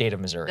of the state of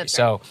Missouri. That's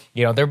so,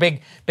 they're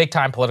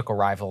big-time political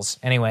rivals.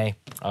 Anyway,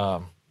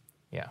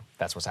 yeah,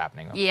 that's what's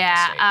happening.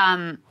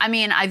 Yeah,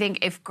 I think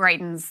if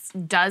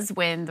Greitens does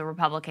win the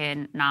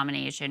Republican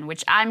nomination,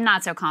 which I'm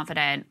not so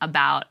confident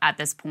about at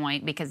this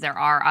point because there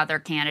are other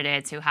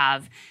candidates who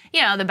have,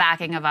 the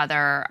backing of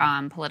other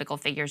political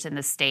figures in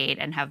the state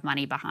and have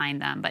money behind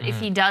them. But if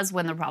he does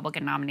win the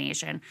Republican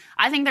nomination,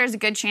 I think there's a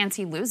good chance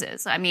he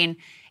loses. I mean,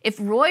 if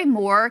Roy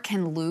Moore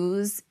can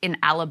lose in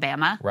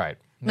Alabama, right.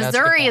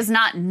 Missouri is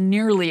not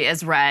nearly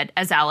as red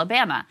as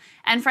Alabama.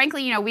 And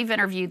frankly, we've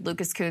interviewed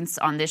Lucas Kunce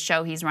on this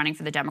show. He's running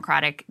for the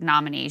Democratic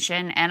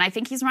nomination. And I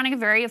think he's running a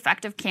very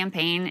effective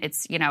campaign.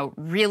 It's,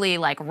 really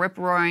like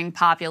rip-roaring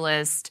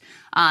populist,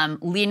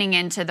 leaning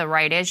into the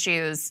right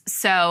issues.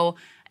 So,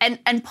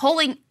 and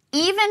polling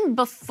even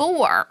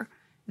before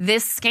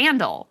this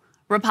scandal,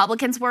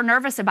 Republicans were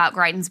nervous about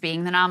Greitens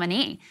being the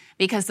nominee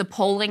because the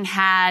polling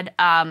had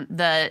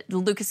the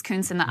Lucas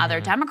Kunce and the other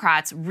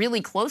Democrats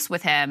really close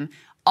with him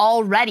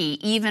already,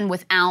 even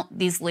without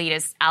these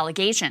latest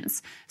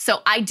allegations.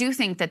 So I do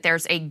think that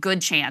there's a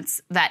good chance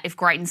that if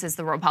Greitens is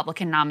the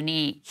Republican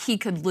nominee, he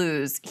could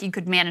lose. He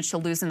could manage to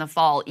lose in the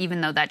fall,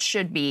 even though that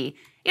should be,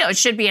 it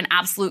should be an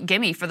absolute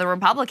gimme for the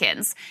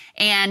Republicans.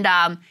 And,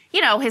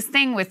 his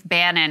thing with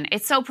Bannon,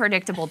 it's so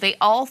predictable. They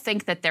all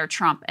think that they're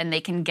Trump and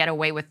they can get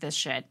away with this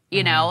shit,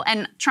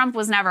 And Trump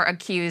was never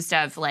accused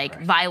of,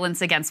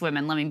 violence against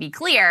women. Let me be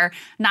clear,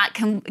 not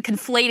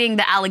conflating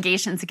the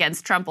allegations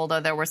against Trump, although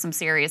there were some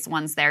serious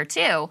ones there,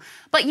 too.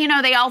 But,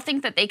 they all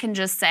think that they can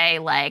just say,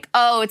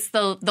 it's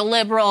the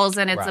liberals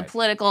and it's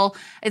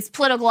it's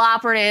political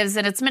operatives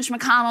and it's Mitch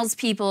McConnell's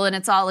people and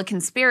it's all a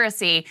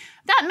conspiracy.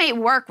 That may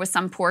work with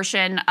some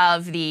portion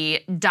of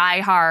the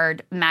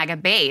diehard MAGA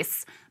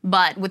base,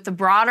 but with the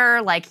broader,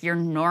 your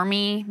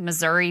normie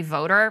Missouri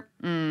voter,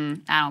 I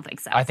don't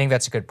think so. I think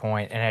that's a good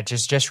point. And it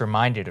just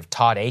reminded of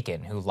Todd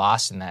Akin, who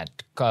lost in that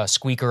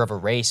squeaker of a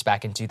race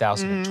back in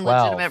 2012.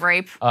 Legitimate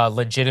rape.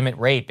 Legitimate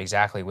rape,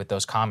 exactly, with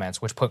those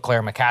comments, which put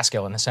Claire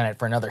McCaskill in the Senate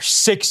for another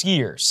 6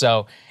 years.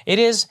 So it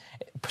is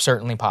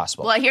certainly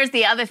possible. Well, here's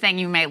the other thing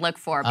you may look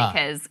for,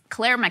 because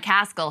Claire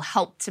McCaskill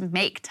helped to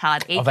make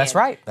Todd Akin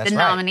the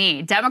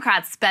nominee.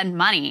 Democrats spend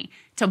money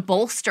to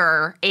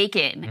bolster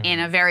Akin in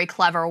a very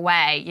clever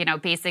way.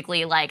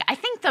 Basically, I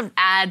think the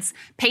ads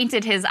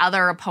painted his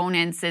other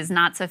opponents as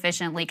not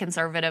sufficiently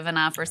conservative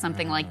enough or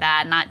something like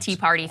that, not Tea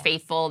Party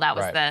faithful. That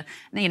was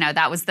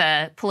that was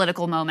the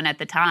political moment at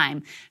the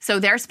time. So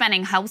they're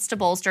spending helps to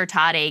bolster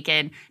Todd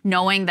Akin,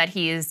 knowing that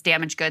he is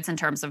damaged goods in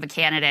terms of a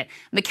candidate.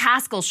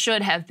 McCaskill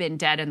should have been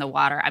dead in the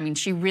water. I mean,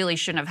 she really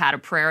shouldn't have had a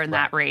prayer in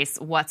that race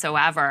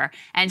whatsoever.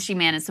 And she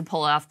managed to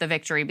pull off the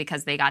victory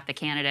because they got the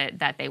candidate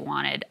that they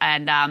wanted.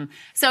 And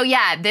so,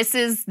 this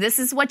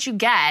is what you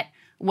get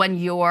when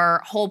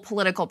your whole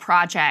political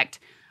project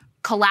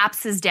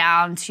collapses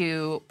down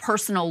to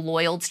personal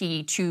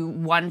loyalty to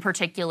one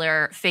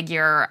particular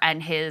figure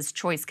and his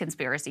choice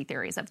conspiracy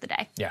theories of the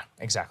day. Yeah,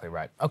 exactly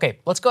right. Okay,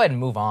 let's go ahead and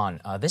move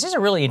on. This is a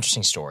really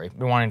interesting story.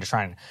 We're wanting to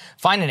try and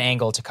find an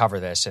angle to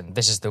cover this, and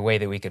this is the way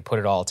that we could put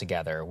it all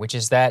together, which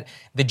is that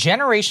the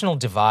generational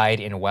divide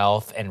in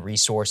wealth and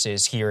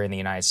resources here in the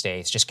United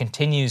States just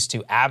continues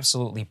to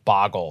absolutely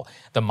boggle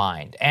the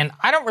mind. And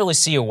I don't really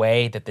see a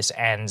way that this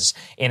ends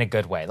in a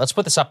good way. Let's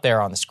put this up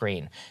there on the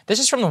screen. This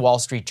is from the Wall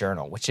Street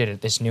Journal, which did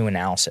this new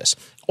analysis.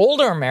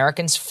 Older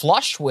Americans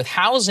flush with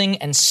housing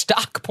and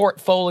stock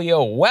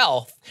portfolio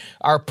wealth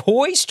are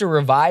poised to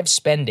revive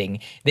spending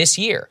this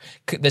year.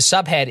 The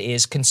subhead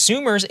is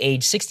consumers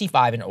age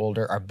 65 and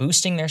older are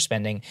boosting their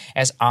spending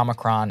as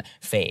Omicron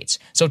fades.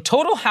 So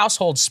total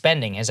household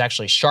spending has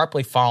actually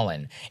sharply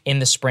fallen in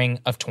the spring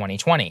of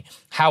 2020.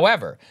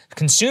 However,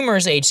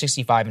 consumers age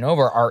 65 and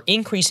over are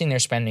increasing their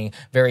spending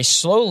very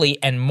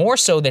slowly and more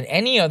so than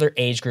any other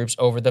age groups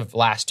over the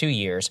last 2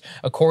 years,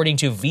 according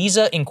to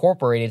Visa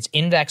Incorporated's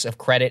Index of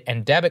Credit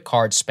and Debit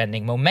Card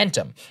Spending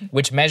Momentum,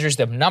 which measures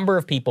the number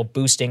of people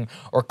boosting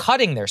or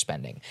cutting their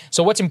spending.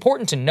 So what's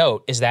important to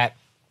note is that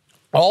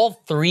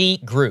All three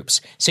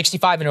groups,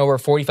 65 and over,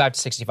 45 to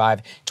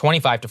 65,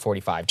 25 to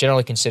 45,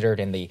 generally considered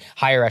in the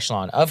higher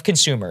echelon of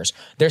consumers,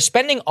 their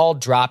spending all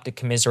dropped to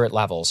commiserate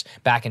levels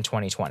back in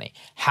 2020.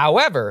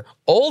 However,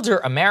 older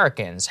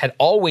Americans had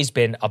always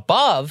been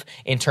above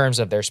in terms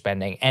of their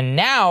spending and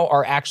now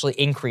are actually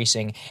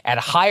increasing at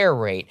a higher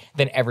rate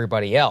than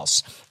everybody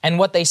else. And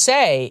what they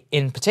say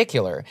in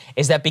particular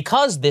is that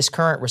because this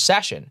current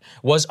recession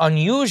was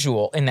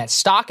unusual in that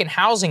stock and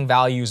housing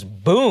values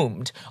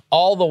boomed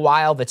all the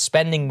while that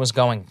spending was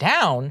going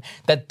down,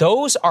 that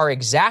those are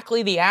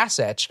exactly the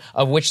assets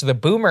of which the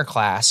boomer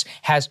class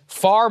has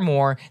far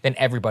more than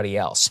everybody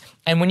else.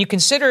 And when you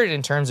consider it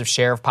in terms of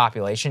share of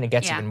population, it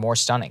gets even more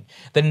stunning.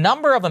 The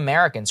number of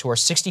Americans who are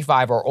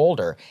 65 or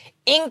older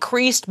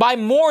increased by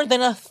more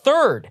than a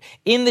third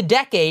in the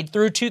decade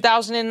through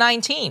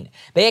 2019.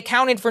 They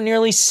accounted for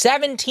nearly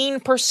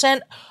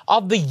 17%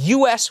 of the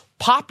U.S.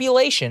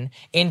 population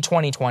in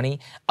 2020,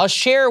 a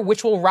share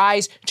which will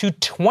rise to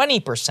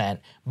 20%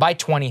 by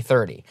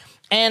 2030.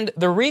 And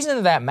the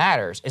reason that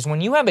matters is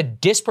when you have a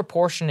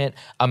disproportionate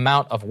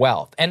amount of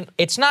wealth, and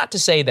it's not to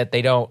say that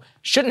they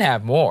shouldn't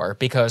have more,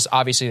 because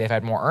obviously they've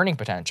had more earning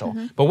potential,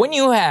 but when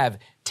you have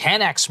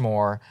 10x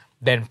more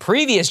than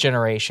previous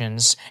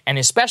generations, and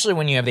especially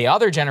when you have the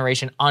other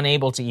generation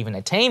unable to even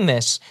attain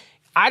this,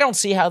 I don't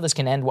see how this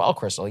can end well,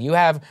 Crystal. You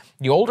have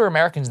the older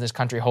Americans in this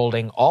country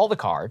holding all the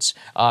cards.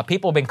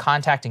 People have been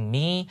contacting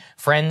me,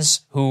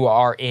 friends who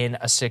are in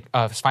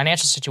a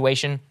financial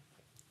situation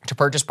to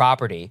purchase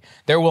property.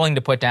 They're willing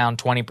to put down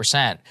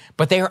 20%,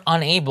 but they are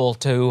unable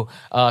to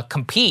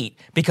compete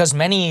because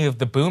many of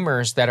the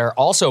boomers that are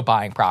also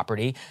buying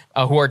property,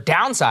 who are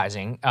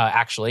downsizing,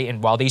 actually,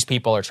 and while these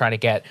people are trying to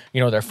get,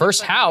 their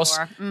first house,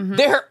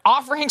 they're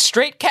offering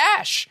straight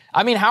cash.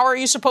 I mean, how are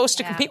you supposed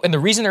to compete? And the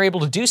reason they're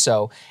able to do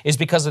so is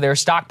because of their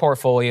stock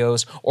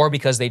portfolios or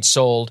because they'd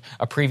sold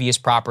a previous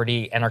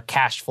property and are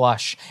cash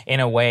flush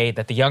in a way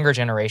that the younger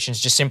generations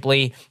just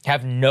simply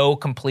have no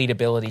complete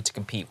ability to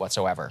compete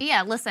whatsoever.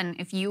 Yeah, listen,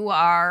 if you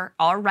are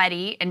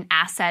already an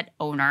asset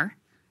owner,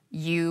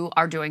 you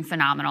are doing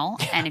phenomenal.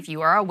 And if you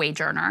are a wage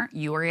earner,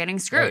 you are getting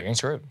screwed. Yeah, you're getting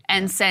screwed.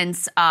 And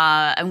since,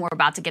 and we're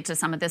about to get to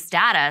some of this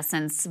data,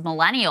 since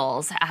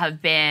millennials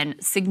have been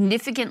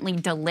significantly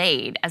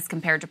delayed as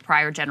compared to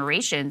prior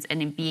generations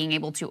and in being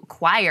able to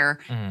acquire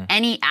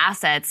any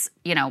assets,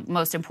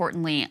 most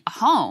importantly, a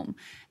home,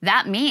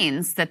 that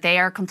means that they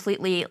are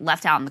completely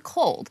left out in the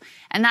cold.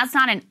 And that's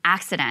not an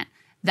accident.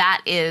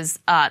 That is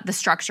the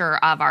structure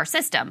of our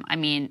system. I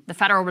mean, the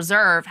Federal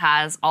Reserve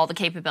has all the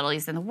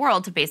capabilities in the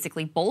world to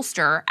basically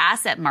bolster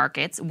asset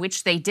markets,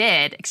 which they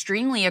did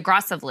extremely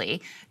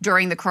aggressively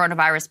during the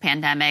coronavirus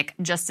pandemic,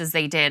 just as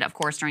they did, of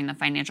course, during the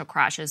financial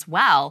crash as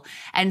well.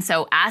 And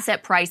so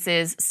asset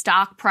prices,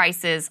 stock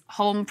prices,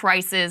 home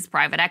prices,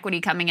 private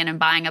equity coming in and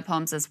buying up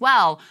homes as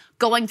well,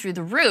 going through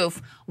the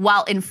roof,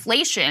 while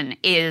inflation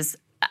is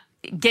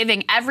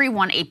giving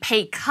everyone a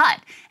pay cut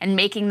and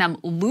making them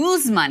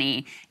lose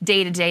money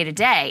day to day to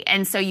day.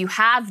 And so you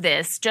have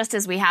this, just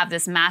as we have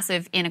this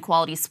massive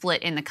inequality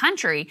split in the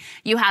country,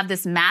 you have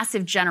this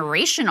massive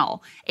generational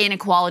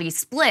inequality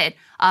split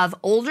of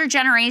older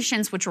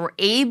generations which were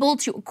able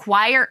to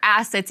acquire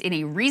assets in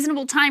a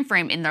reasonable time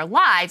frame in their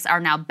lives are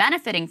now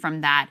benefiting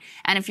from that.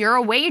 And if you're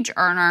a wage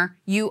earner,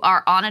 you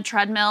are on a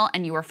treadmill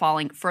and you are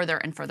falling further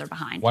and further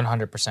behind.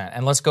 100%.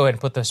 And let's go ahead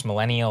and put this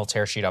millennial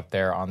tear sheet up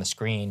there on the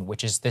screen,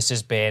 this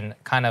has been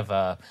kind of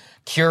a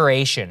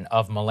curation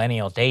of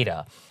millennial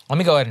data. Let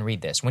me go ahead and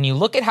read this. When you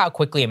look at how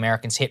quickly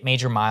Americans hit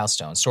major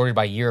milestones sorted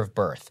by year of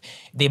birth,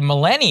 the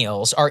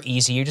millennials are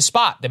easier to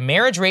spot. The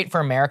marriage rate for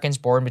Americans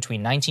born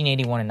between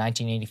 1981 and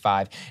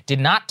 1985 did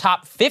not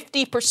top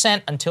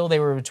 50% until they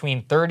were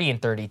between 30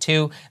 and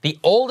 32. The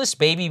oldest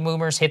baby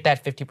boomers hit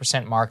that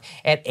 50% mark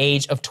at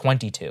age of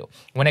 22.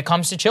 When it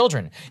comes to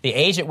children, the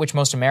age at which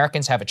most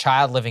Americans have a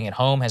child living at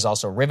home has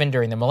also risen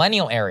during the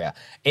millennial era.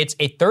 It's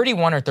a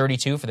 31 or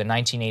 32 for the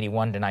 1981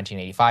 to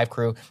 1985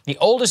 crew. The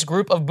oldest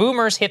group of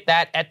boomers hit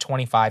that at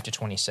 25 to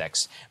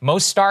 26.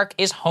 Most stark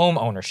is home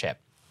ownership.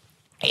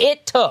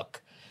 It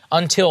took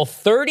until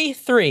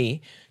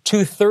 33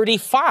 to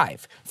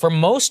 35 for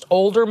most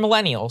older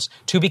millennials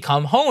to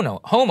become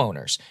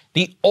homeowners.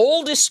 The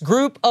oldest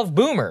group of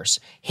boomers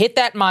hit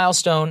that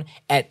milestone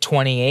at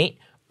 28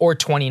 or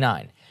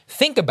 29.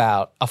 Think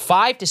about a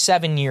 5 to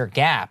 7 year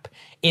gap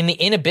in the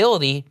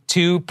inability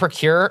to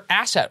procure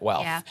asset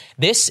wealth. Yeah.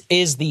 This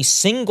is the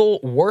single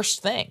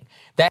worst thing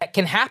that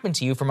can happen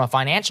to you from a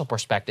financial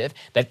perspective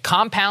that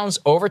compounds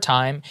over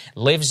time,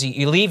 leaves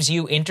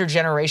you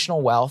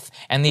intergenerational wealth,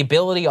 and the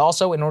ability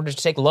also in order to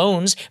take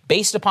loans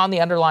based upon the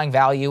underlying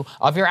value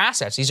of your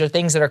assets. These are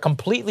things that are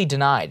completely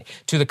denied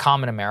to the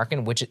common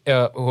American,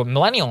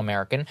 millennial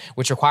American,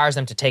 which requires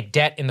them to take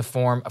debt in the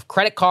form of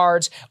credit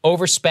cards,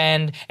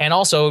 overspend, and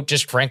also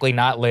just frankly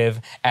not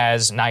live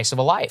as nice of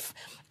a life.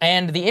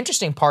 And the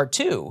interesting part,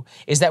 too,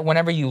 is that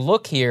whenever you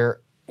look here,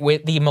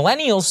 the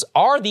millennials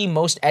are the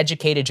most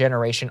educated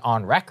generation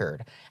on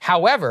record.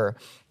 However,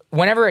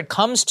 whenever it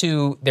comes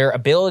to their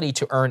ability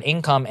to earn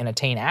income and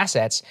attain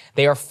assets,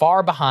 they are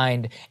far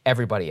behind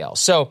everybody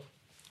else. So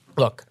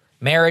look,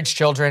 marriage,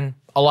 children,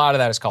 a lot of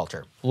that is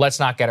culture. Let's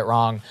not get it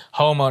wrong.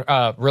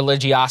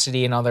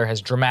 Religiosity and other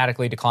has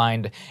dramatically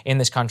declined in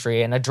this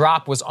country, and a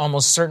drop was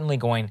almost certainly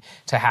going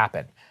to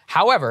happen.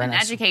 However, and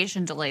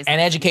education delays that.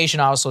 And education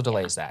also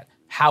delays that.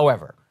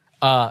 However,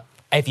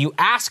 if you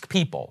ask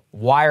people,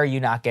 why are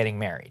you not getting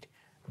married?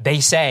 They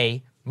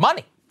say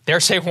money. They're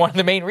saying one of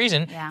the main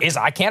reasons is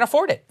I can't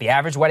afford it. The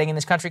average wedding in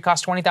this country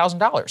costs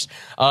 $20,000.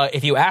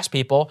 If you ask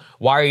people,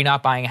 why are you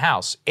not buying a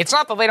house? It's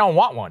not that they don't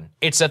want one.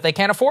 It's that they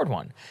can't afford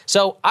one.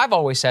 So I've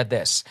always said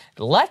this.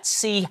 Let's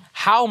see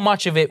how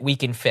much of it we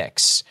can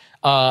fix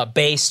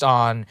based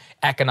on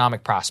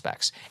economic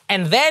prospects.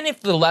 And then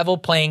if the level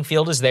playing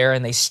field is there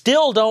and they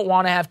still don't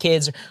want to have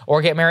kids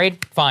or get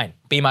married, fine,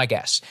 be my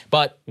guest.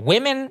 But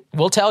women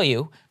will tell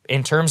you,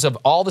 in terms of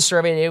all the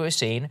survey data we've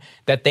seen,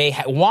 that they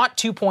want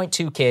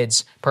 2.2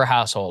 kids per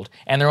household,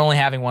 and they're only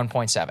having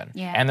 1.7.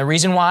 Yeah. And the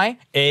reason why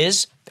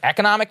is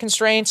economic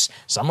constraints.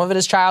 Some of it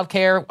is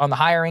childcare on the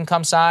higher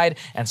income side,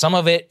 and some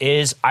of it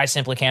is I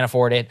simply can't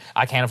afford it.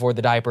 I can't afford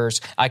the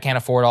diapers. I can't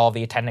afford all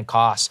the attendant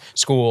costs,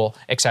 school,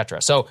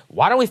 etc. So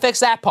why don't we fix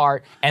that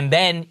part, and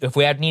then if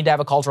we need to have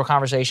a cultural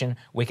conversation,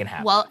 we can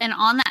have it. Well, and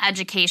on the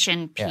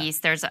education piece,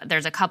 there's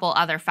a couple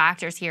other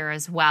factors here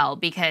as well,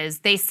 because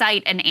they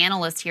cite an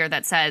analyst here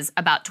that says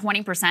about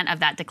 20% of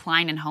that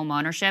decline in home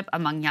ownership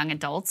among young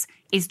adults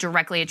is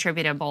directly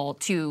attributable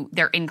to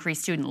their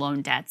increased student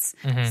loan debts.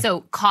 Mm-hmm.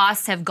 So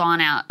costs have gone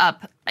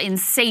up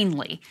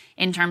insanely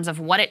in terms of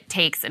what it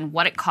takes and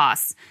what it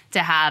costs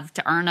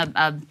to earn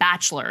a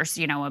bachelor's,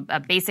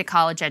 a basic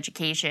college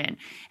education.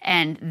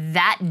 And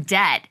that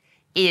debt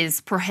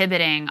is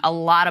prohibiting a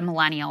lot of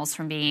millennials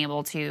from being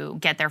able to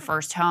get their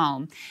first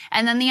home.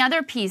 And then the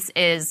other piece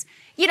is,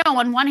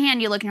 on one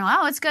hand, you look and you're like,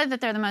 oh, it's good that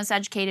they're the most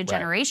educated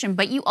generation,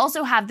 but you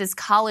also have this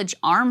college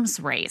arms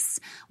race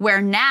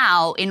where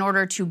now, in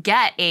order to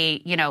get a,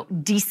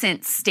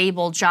 decent,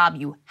 stable job,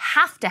 you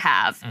have to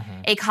have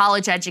a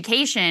college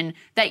education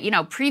that,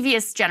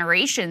 previous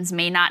generations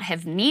may not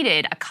have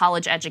needed a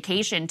college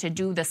education to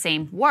do the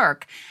same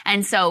work.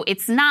 And so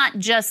it's not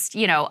just,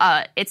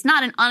 it's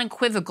not an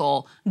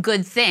unequivocal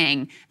good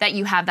thing that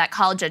you have that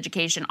college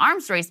education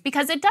arms race,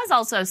 because it does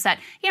also set,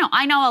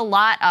 I know a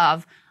lot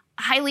of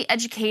highly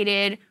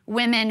educated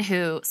women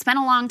who spent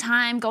a long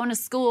time going to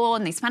school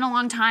and they spent a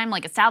long time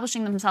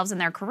establishing themselves in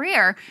their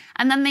career,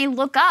 and then they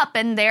look up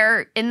and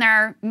they're in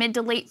their mid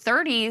to late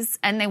 30s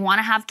and they want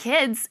to have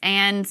kids,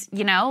 and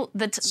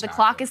the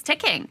clock is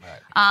ticking,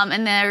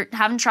 and they're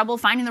having trouble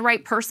finding the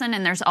right person,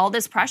 and there's all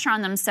this pressure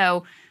on them.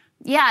 So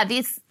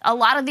a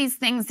lot of these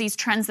things, these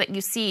trends that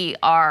you see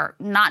are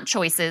not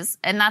choices,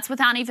 and that's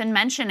without even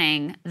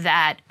mentioning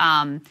that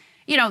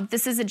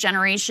this is a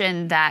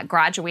generation that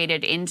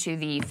graduated into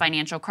the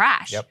financial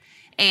crash. Yep.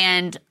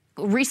 And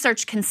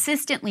research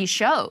consistently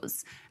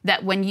shows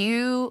that when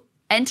you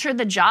enter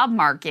the job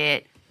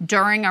market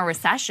during a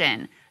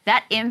recession,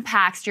 that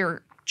impacts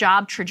your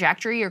job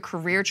trajectory, your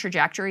career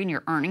trajectory, and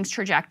your earnings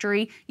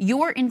trajectory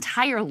your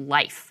entire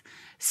life.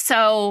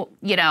 So,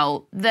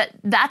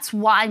 that's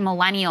why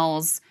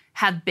millennials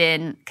have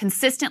been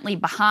consistently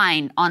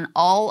behind on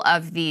all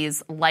of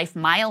these life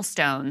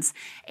milestones.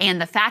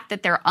 And the fact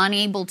that they're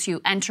unable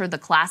to enter the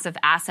class of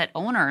asset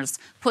owners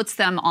puts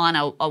them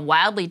on a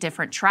wildly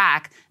different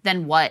track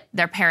than what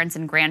their parents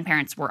and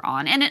grandparents were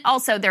on. And it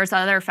also, there's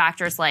other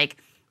factors like,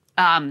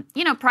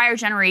 prior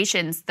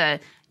generations,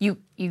 you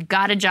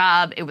got a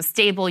job, it was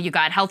stable, you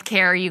got health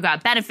care, you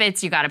got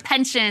benefits, you got a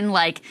pension,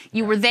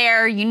 you were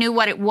there, you knew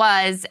what it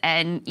was,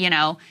 and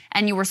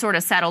you were sort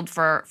of settled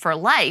for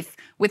life.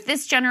 With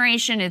this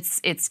generation,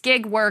 it's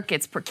gig work,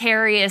 it's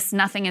precarious,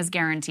 nothing is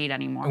guaranteed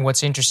anymore. And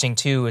what's interesting,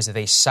 too, is that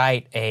they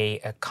cite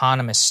a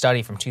economist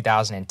study from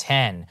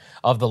 2010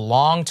 of the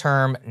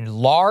long-term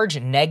large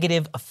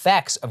negative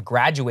effects of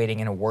graduating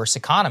in a worse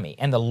economy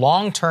and the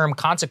long-term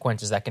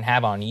consequences that can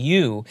have on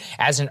you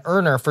as an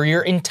earner for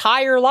your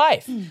entire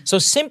life. So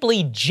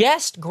simply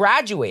just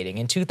graduating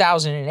in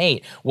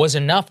 2008 was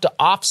enough to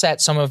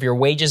offset some of your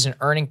wages and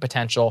earning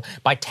potential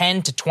by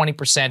 10 to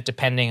 20%,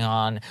 depending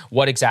on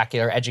what exactly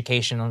their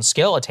education and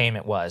skill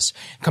attainment was.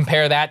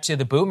 Compare that to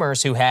the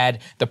boomers who had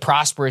the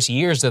prosperous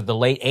years of the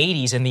late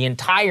 80s and the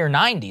entire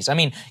 90s. I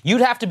mean,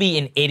 you'd have to be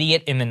an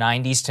idiot in the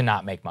 90s to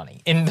not make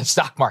money in the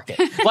stock market.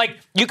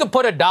 You could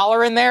put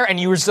 $1 in there and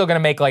you were still going to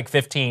make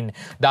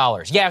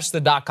 $15. Yes, the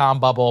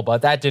dot-com bubble,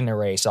 but that didn't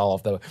erase all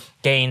of the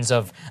gains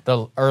of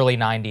the early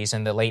 90s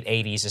and the late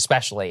 80s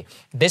especially.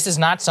 This is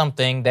not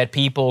something that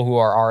people who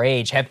are our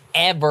age have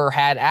ever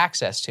had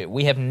access to.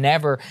 We have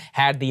never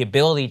had the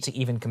ability to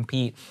even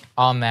compete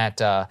on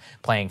that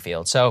playing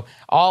field. So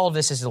all of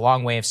this is a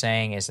long way of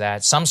saying is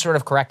that some sort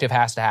of corrective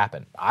has to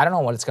happen. I don't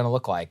know what it's going to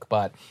look like,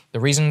 but the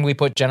reason we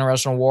put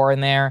generational war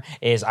in there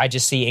is I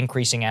just see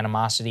increasing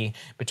animosity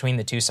between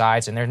the two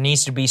sides, and there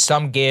needs to be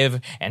some give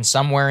and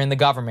somewhere in the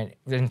government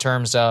in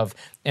terms of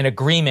an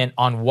agreement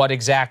on what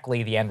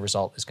exactly the end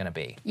result is going to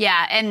be.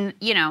 Yeah, and,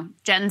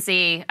 Gen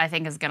Z, I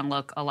think, is going to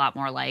look a lot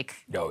more like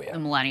the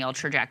millennial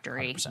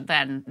trajectory 100%.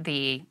 Than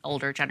the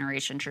older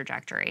generation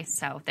trajectory.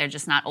 So they're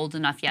just not old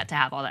enough yet to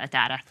have all that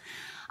data.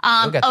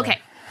 Okay.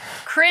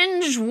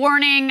 Cringe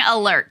warning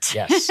alert.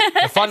 Yes.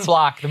 The fun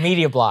block, the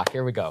media block.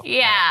 Here we go.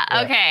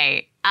 Yeah.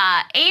 Okay.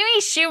 Amy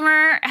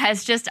Schumer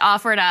has just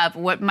offered up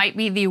what might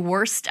be the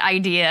worst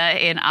idea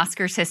in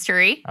Oscars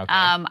history. Okay.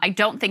 I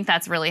don't think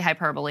that's really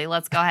hyperbole.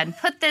 Let's go ahead and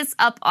put this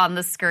up on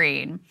the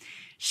screen.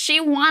 She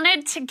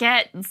wanted to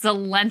get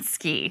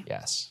Zelensky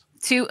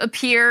to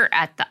appear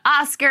at the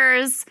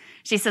Oscars.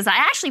 She says, I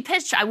actually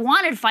pitched, I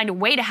wanted to find a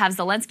way to have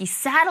Zelensky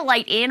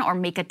satellite in or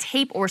make a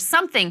tape or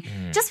something,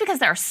 just because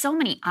there are so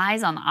many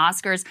eyes on the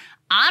Oscars.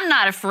 I'm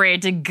not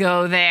afraid to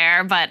go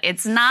there, but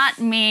it's not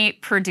me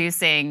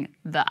producing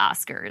the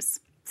Oscars.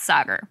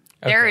 Sagar.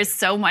 There is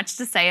so much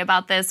to say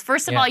about this.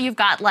 First of all, you've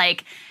got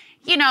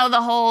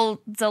the whole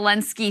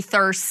Zelensky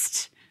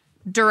thirst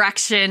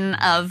direction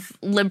of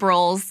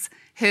liberals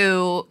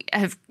who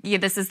have,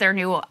 this is their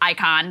new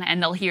icon,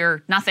 and they'll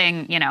hear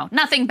nothing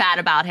bad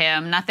about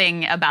him,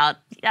 nothing about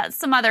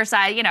some other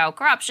side,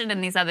 corruption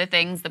and these other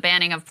things, the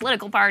banning of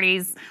political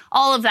parties,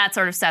 all of that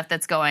sort of stuff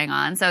that's going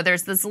on. So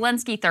there's the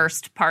Zelensky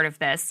thirst part of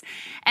this.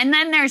 And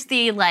then there's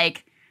the,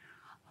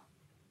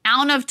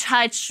 out of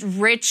touch,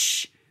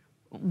 rich,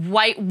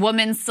 white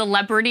woman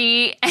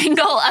celebrity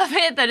angle of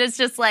it that is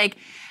just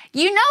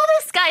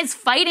this guy's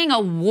fighting a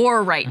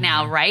war right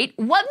now, right?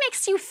 What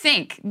makes you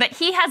think that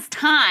he has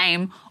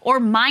time or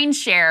mind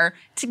share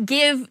to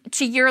give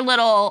to your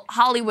little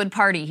Hollywood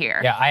party here?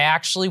 Yeah, I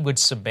actually would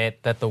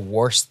submit that the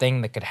worst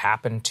thing that could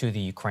happen to the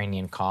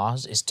Ukrainian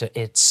cause is to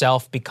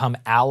itself become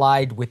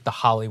allied with the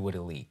Hollywood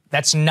elite.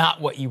 That's not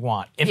what you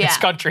want in this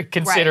country,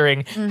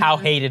 considering how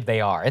hated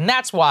they are. And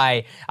that's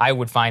why I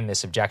would find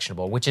this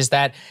objectionable, which is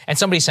that, and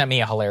somebody sent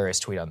me a hilarious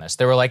tweet on this.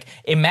 They were like,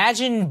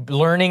 imagine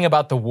learning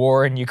about the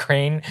war in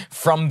Ukraine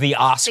from the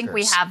Oscars. I think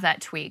we have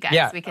that tweet, guys.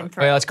 Yeah. We can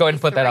throw let's go ahead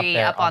and put that up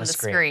there on the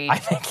screen. I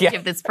think,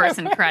 Give this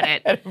person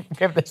credit.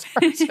 Give this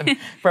person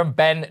from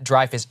Ben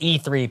Dreyfus,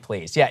 E3,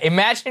 please. Yeah,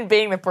 imagine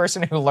being the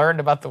person who learned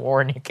about the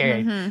war in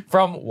Ukraine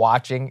from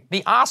watching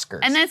the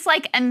Oscars. And it's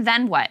and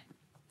then what?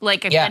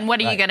 And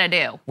what are you going to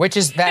do? Which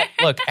is that,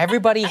 look,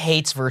 everybody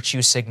hates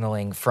virtue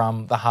signaling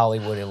from the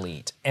Hollywood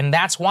elite. And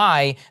that's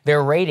why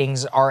their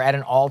ratings are at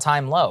an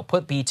all-time low.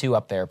 Put B2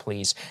 up there,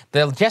 please.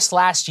 Just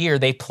last year,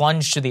 they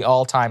plunged to the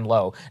all-time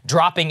low,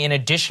 dropping an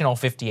additional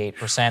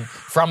 58%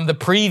 from the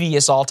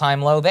previous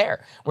all-time low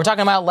there. We're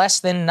talking about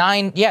less than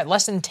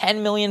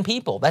 10 million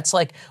people. That's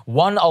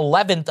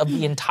 1/11 of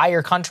the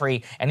entire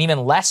country, and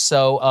even less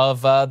so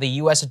of the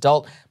U.S.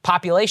 adult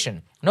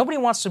population. Nobody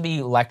wants to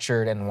be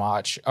lectured and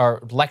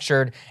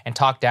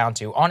talked down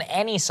to on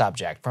any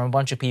subject from a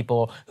bunch of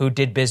people who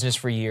did business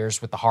for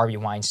years with the Harvey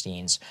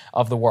Weinsteins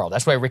of the world.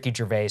 That's why Ricky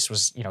Gervais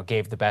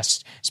gave the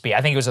best speech.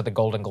 I think it was at the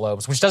Golden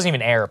Globes, which doesn't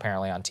even air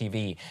apparently on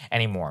TV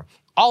anymore.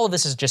 All of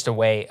this is just a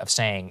way of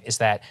saying is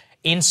that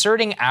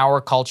inserting our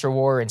culture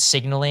war and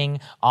signaling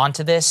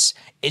onto this,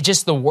 it's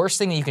just the worst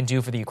thing that you can do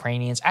for the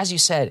Ukrainians. As you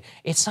said,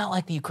 it's not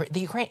like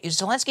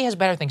Zelensky has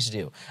better things to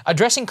do.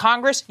 Addressing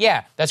Congress,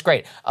 yeah, that's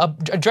great.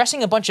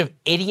 Addressing a bunch of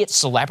idiot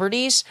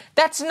celebrities,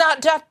 that's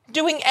not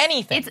doing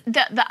anything. It's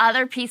the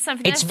other piece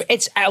of this.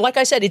 It's like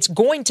I said, it's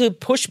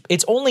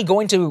only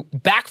going to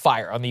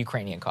backfire on the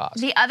Ukrainian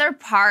cause. The other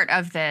part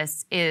of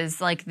this is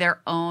their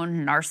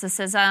own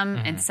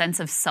narcissism and sense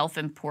of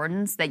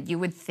self-importance that you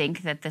would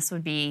think that this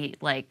would be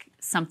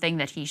something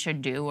that he should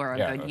do or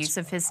a good use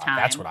of his time.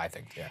 That's what I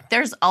think, yeah.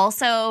 There's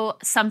also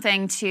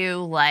something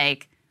to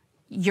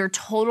your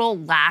total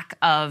lack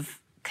of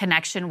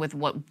connection with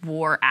what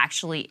war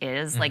actually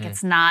is.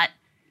 It's not,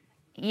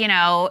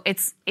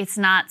 it's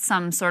not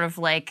some sort of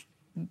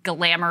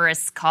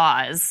glamorous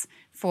cause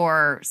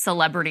for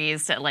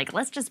celebrities to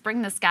let's just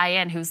bring this guy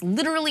in who's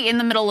literally in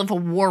the middle of a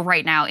war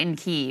right now in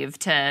Kyiv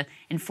to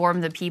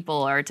inform the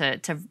people or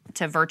to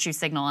virtue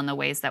signal in the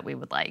ways that we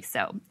would like.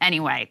 So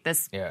anyway,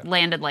 this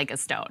landed like a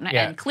stone.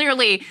 Yeah. And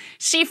clearly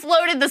she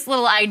floated this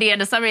little idea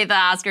to somebody at the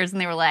Oscars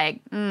and they were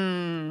like,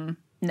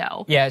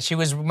 no. Yeah, she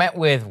was met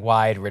with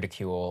wide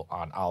ridicule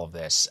on all of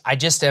this. I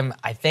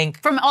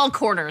think... From all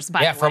corners, by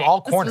the way. Yeah, from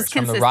all corners,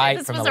 from the right,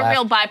 from the left. This was a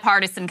real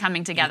bipartisan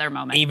coming together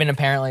moment. Even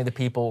apparently the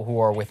people who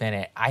are within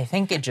it. I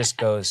think it just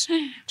goes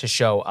to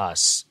show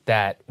us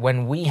that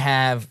when we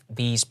have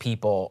these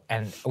people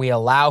and we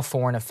allow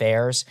foreign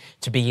affairs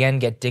to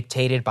get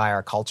dictated by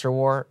our culture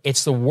war,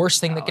 it's the worst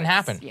thing that can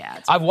happen.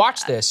 I've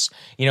watched this,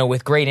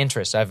 with great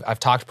interest. I've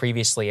talked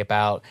previously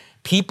about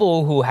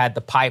people who had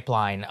the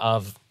pipeline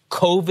of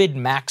COVID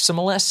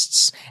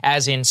maximalists,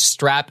 as in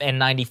strap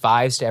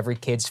N95s to every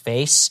kid's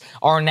face,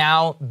 are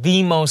now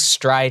the most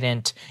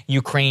strident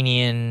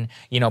Ukrainian,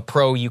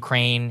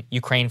 pro-Ukraine,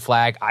 Ukraine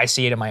flag. I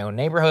see it in my own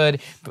neighborhood.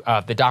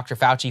 The Dr.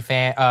 Fauci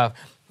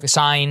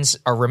signs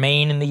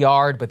remain in the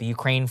yard, but the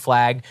Ukraine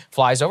flag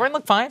flies over. And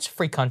look, fine, it's a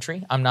free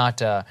country. I'm not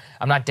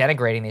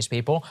denigrating these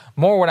people.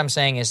 More what I'm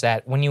saying is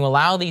that when you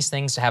allow these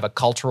things to have a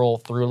cultural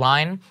through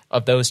line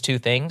of those two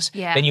things,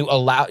 then you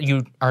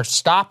are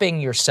stopping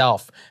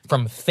yourself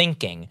from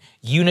thinking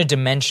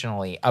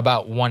unidimensionally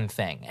about one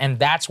thing. And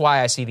that's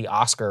why I see the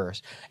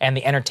Oscars and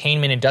the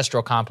entertainment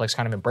industrial complex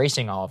kind of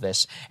embracing all of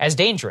this as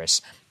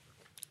dangerous.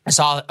 I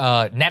saw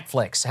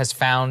Netflix has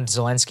found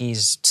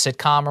Zelensky's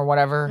sitcom or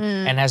whatever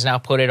and has now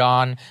put it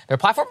on their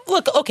platform.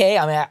 Look, okay,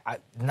 I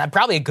mean,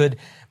 probably a good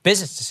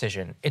business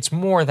decision. It's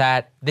more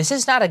that this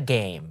is not a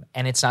game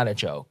and it's not a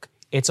joke.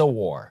 It's a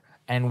war.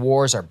 And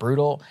wars are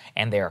brutal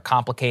and they are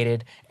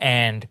complicated.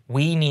 And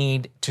we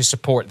need to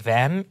support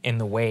them in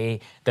the way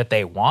that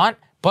they want.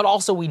 But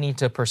also we need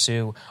to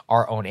pursue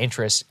our own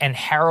interests and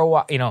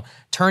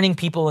turning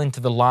people into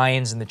the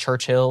Lions and the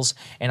Churchills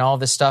and all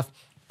this stuff.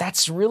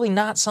 That's really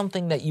not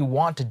something that you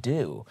want to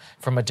do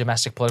from a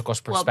domestic political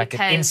perspective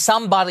in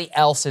somebody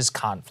else's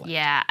conflict.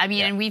 Yeah, I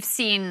mean, and we've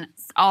seen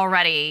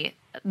already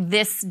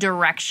this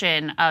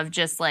direction of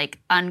just like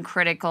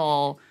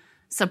uncritical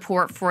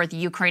support for the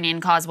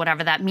Ukrainian cause,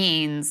 whatever that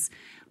means,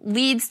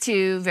 leads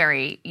to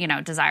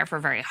desire for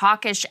very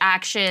hawkish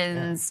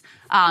actions,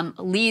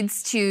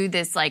 leads to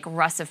this like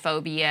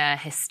Russophobia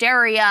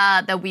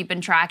hysteria that we've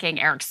been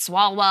tracking. Eric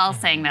Swalwell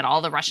saying that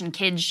all the Russian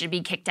kids should be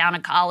kicked out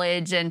of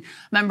college. And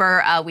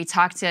remember, we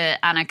talked to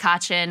Anna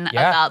Kachin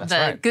about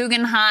the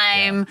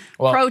Guggenheim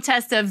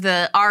protest of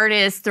the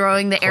artists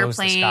throwing the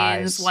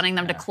airplanes, wanting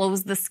them to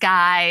close the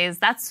skies.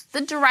 That's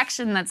the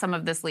direction that some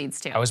of this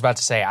leads to. I was about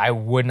to say, I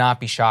would not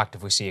be shocked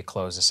if we see a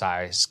close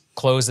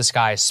the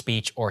skies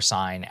speech or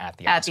sign at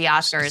the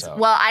Oscars. So.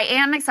 Well, I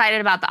am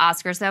excited about the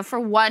Oscars, though, for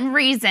one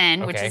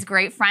reason, which is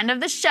great friend of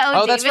the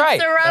show, David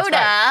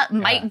Sirota,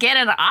 might get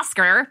an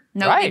Oscar,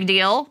 big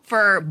deal.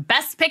 For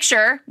Best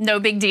Picture, no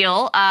big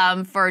deal.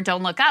 For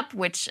Don't Look Up,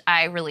 which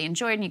I really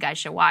enjoyed and you guys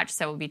should watch,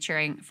 so we'll be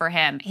cheering for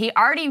him. He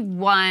already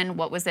won,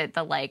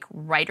 the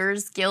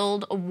Writers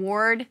Guild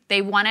Award.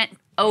 They won it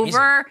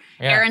over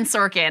Aaron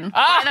Sorkin,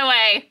 by the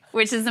way,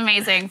 which is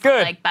amazing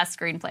for best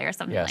screenplay or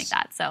something like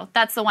that. So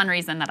that's the one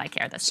reason that I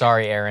care this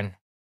Sorry, Aaron.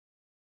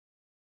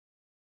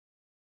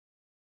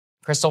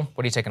 Crystal,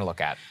 what are you taking a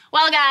look at?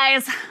 Well,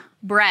 guys,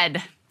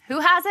 bread.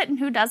 Who has it and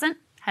who doesn't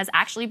has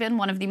actually been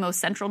one of the most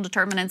central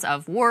determinants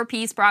of war,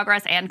 peace,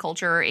 progress, and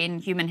culture in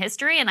human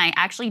history, and I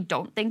actually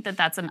don't think that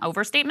that's an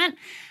overstatement.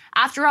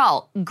 After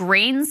all,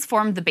 grains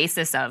form the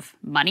basis of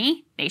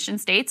money,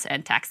 nation-states,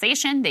 and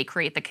taxation. They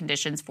create the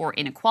conditions for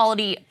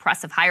inequality,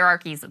 oppressive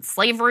hierarchies, and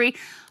slavery,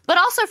 but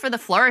also for the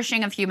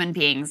flourishing of human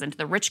beings and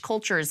the rich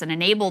cultures and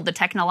enable the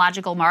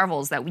technological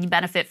marvels that we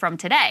benefit from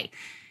today.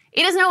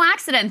 It is no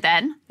accident,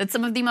 then, that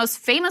some of the most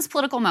famous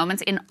political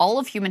moments in all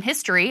of human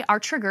history are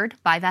triggered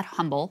by that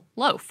humble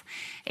loaf.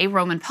 A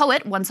Roman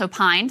poet once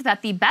opined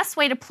that the best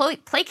way to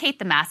placate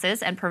the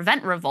masses and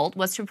prevent revolt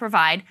was to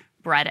provide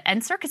bread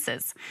and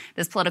circuses.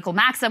 This political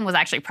maxim was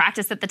actually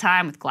practiced at the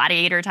time with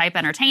gladiator-type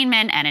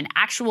entertainment and an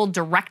actual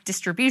direct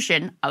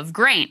distribution of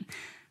grain.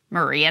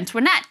 Marie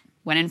Antoinette,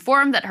 when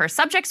informed that her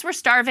subjects were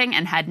starving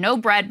and had no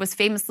bread, was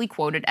famously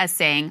quoted as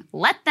saying,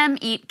 "Let them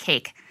eat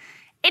cake."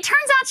 It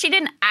turns out she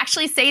didn't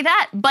actually say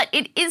that, but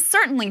it is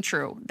certainly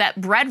true that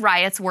bread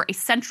riots were a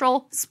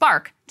central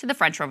spark to the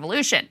French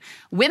Revolution.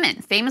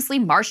 Women famously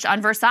marched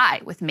on Versailles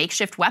with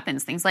makeshift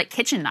weapons, things like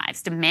kitchen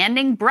knives,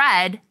 demanding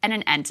bread and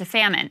an end to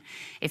famine.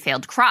 A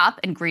failed crop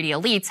and greedy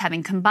elites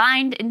having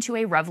combined into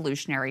a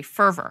revolutionary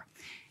fervor.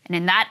 And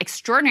in that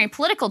extraordinary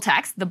political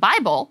text, the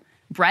Bible,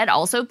 bread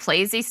also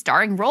plays a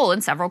starring role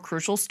in several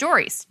crucial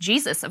stories.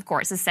 Jesus, of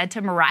course, is said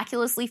to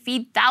miraculously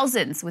feed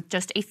thousands with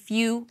just a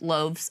few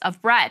loaves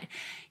of bread.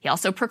 He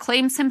also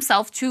proclaims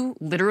himself to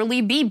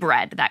literally be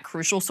bread, that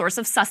crucial source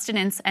of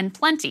sustenance and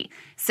plenty,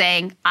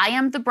 saying, "I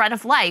am the bread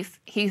of life.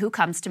 He who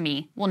comes to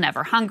me will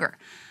never hunger."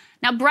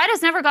 Now, bread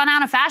has never gone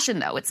out of fashion,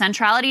 though. Its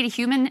centrality to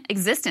human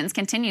existence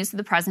continues to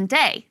the present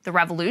day. The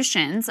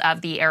revolutions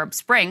of the Arab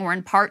Spring were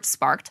in part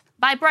sparked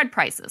by bread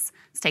prices.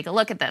 Let's take a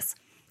look at this.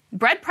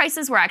 Bread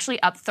prices were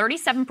actually up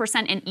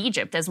 37% in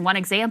Egypt, as one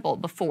example,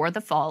 before the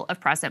fall of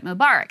President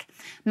Mubarak.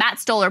 Matt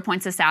Stoller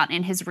points this out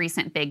in his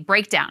recent Big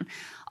Breakdown.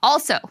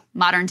 Also,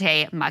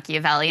 modern-day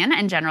Machiavellian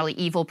and generally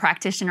evil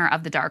practitioner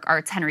of the dark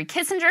arts Henry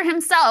Kissinger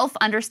himself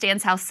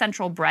understands how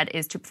central bread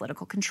is to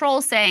political control,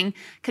 saying,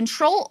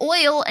 "Control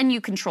oil and you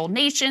control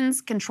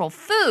nations, control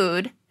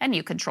food and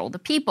you control the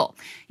people."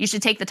 You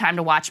should take the time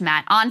to watch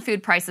Matt on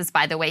food prices,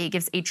 by the way. He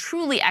gives a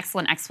truly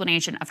excellent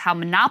explanation of how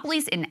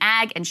monopolies in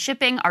ag and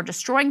shipping are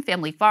destroying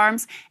family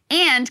farms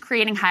and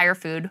creating higher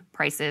food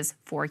prices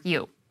for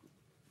you.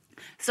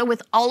 So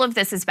with all of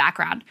this as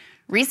background,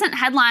 recent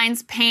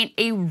headlines paint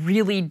a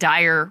really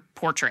dire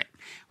portrait.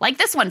 Like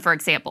this one, for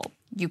example.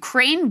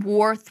 Ukraine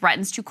war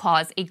threatens to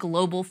cause a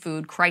global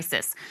food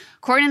crisis.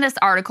 According to this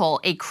article,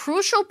 a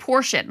crucial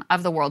portion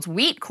of the world's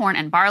wheat, corn,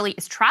 and barley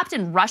is trapped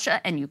in Russia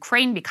and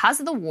Ukraine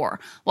because of the war,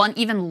 while an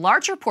even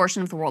larger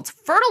portion of the world's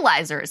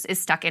fertilizers is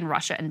stuck in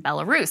Russia and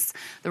Belarus.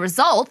 The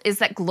result is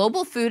that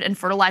global food and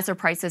fertilizer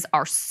prices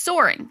are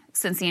soaring.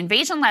 Since the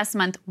invasion last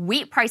month,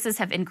 wheat prices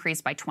have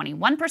increased by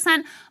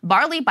 21%,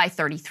 barley by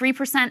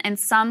 33%, and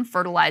some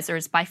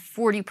fertilizers by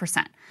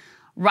 40%.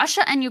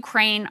 Russia and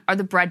Ukraine are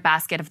the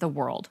breadbasket of the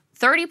world.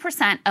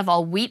 30% of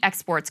all wheat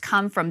exports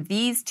come from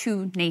these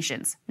two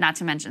nations, not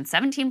to mention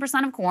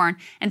 17% of corn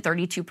and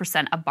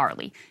 32% of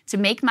barley. To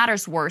make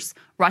matters worse,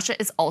 Russia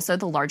is also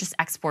the largest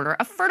exporter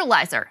of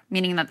fertilizer,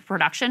 meaning that the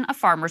production of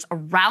farmers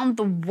around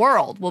the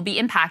world will be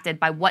impacted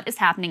by what is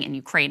happening in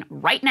Ukraine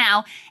right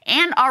now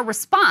and our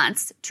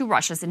response to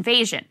Russia's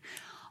invasion.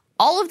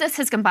 All of this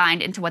has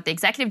combined into what the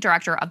executive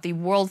director of the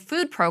World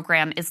Food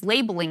Program is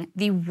labeling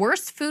the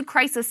worst food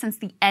crisis since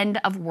the end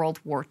of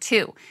World War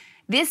II.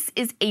 This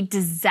is a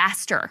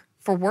disaster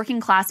for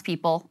working-class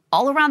people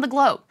all around the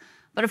globe.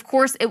 But of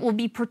course, it will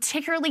be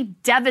particularly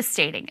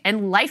devastating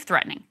and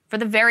life-threatening for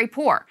the very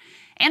poor,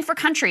 and for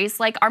countries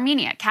like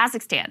Armenia,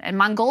 Kazakhstan, and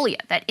Mongolia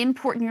that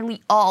import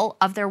nearly all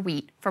of their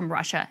wheat from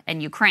Russia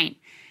and Ukraine.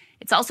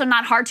 It's also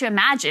not hard to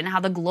imagine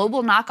how the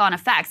global knock-on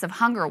effects of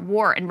hunger,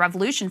 war, and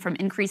revolution from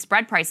increased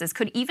bread prices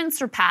could even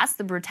surpass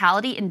the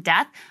brutality and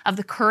death of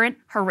the current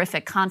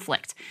horrific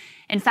conflict.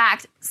 In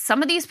fact,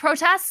 some of these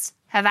protests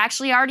have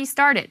actually already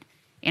started.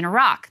 In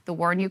Iraq, the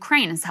war in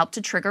Ukraine has helped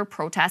to trigger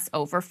protests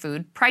over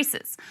food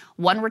prices.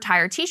 One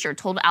retired teacher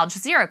told Al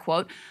Jazeera,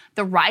 quote,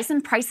 "The rise in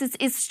prices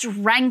is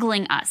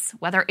strangling us,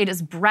 whether it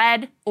is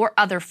bread or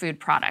other food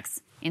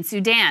products." In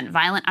Sudan,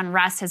 violent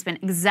unrest has been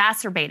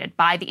exacerbated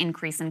by the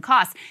increase in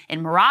costs.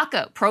 In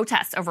Morocco,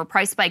 protests over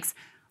price spikes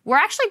were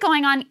actually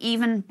going on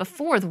even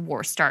before the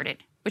war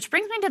started. Which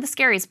brings me to the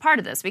scariest part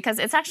of this, because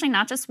it's actually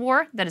not just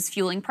war that is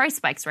fueling price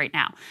spikes right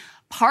now.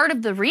 Part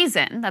of the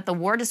reason that the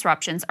war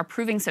disruptions are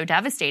proving so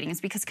devastating is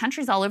because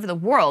countries all over the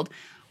world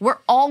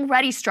were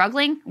already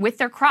struggling with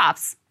their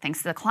crops thanks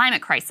to the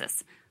climate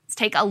crisis. Let's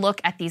take a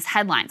look at these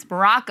headlines.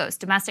 Morocco's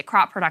domestic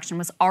crop production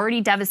was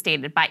already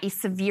devastated by a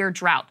severe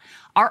drought.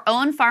 Our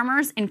own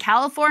farmers in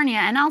California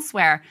and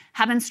elsewhere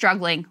have been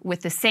struggling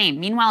with the same.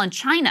 Meanwhile, in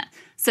China,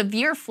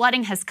 severe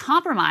flooding has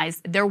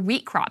compromised their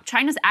wheat crop.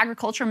 China's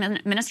agriculture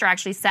minister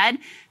actually said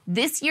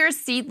this year's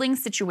seedling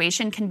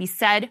situation can be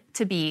said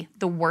to be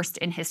the worst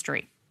in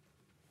history.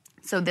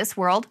 So this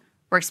world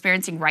we're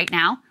experiencing right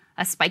now,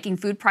 as spiking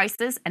food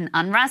prices and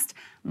unrest,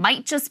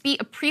 might just be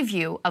a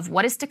preview of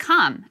what is to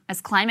come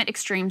as climate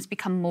extremes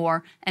become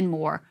more and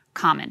more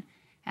common.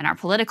 And our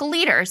political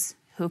leaders,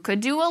 who could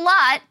do a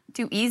lot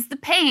to ease the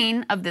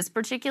pain of this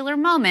particular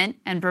moment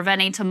and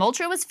prevent a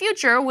tumultuous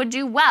future, would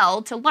do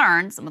well to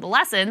learn some of the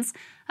lessons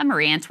of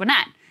Marie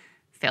Antoinette.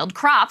 Failed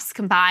crops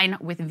combined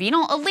with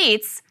venal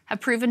elites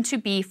have proven to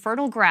be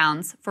fertile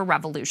grounds for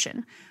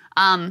revolution.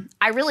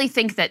 I really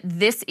think that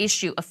this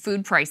issue of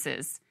food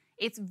prices,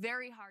 it's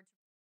very hard.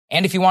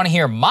 And if you want to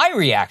hear my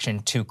reaction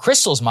to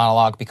Crystal's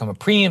monologue, become a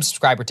premium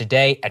subscriber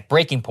today at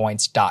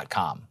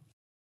breakingpoints.com.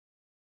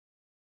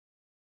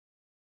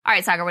 All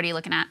right, Sagar, what are you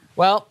looking at?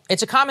 Well,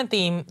 it's a common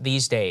theme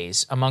these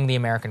days among the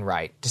American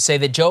right to say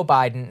that Joe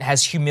Biden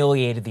has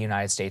humiliated the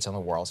United States on the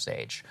world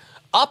stage.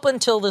 Up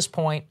until this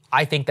point,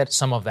 I think that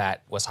some of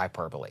that was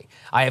hyperbole.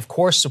 I, of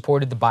course,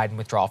 supported the Biden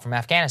withdrawal from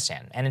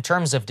Afghanistan. And in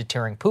terms of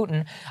deterring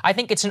Putin, I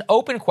think it's an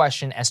open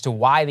question as to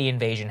why the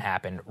invasion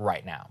happened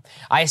right now.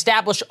 I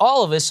establish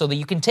all of this so that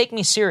you can take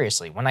me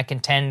seriously when I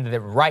contend that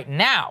right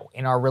now,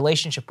 in our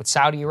relationship with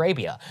Saudi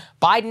Arabia,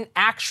 Biden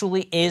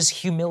actually is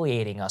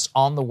humiliating us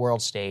on the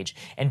world stage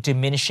and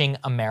diminishing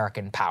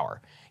American power.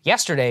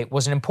 Yesterday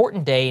was an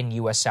important day in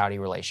U.S.-Saudi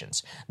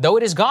relations, though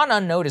it has gone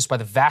unnoticed by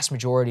the vast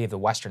majority of the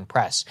Western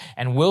press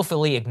and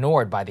willfully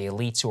ignored by the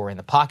elites who are in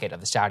the pocket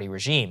of the Saudi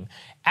regime.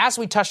 As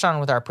we touched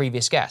on with our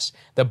previous guest,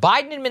 the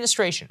Biden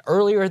administration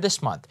earlier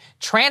this month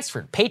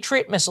transferred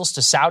Patriot missiles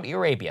to Saudi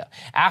Arabia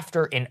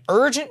after an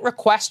urgent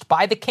request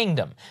by the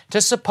kingdom to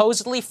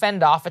supposedly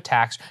fend off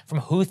attacks from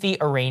Houthi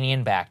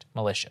Iranian-backed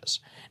militias.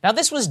 Now,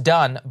 this was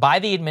done by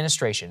the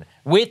administration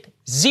with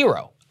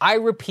zero, I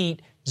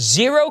repeat,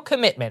 zero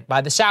commitment by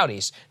the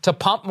Saudis to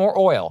pump more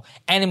oil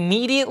and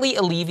immediately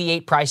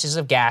alleviate prices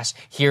of gas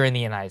here in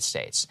the United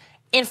States.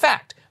 In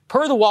fact,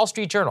 per the Wall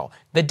Street Journal,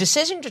 the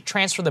decision to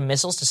transfer the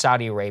missiles to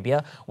Saudi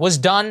Arabia was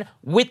done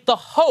with the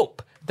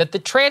hope that the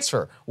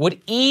transfer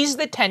would ease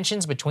the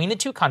tensions between the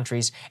two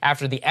countries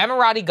after the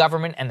Emirati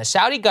government and the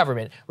Saudi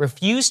government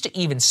refused to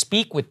even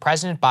speak with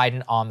President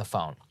Biden on the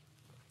phone.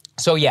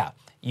 So yeah,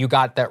 you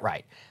got that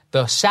right.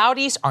 The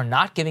Saudis are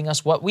not giving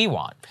us what we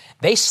want.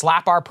 They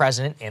slap our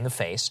president in the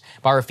face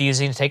by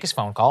refusing to take his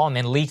phone call and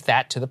then leak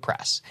that to the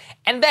press.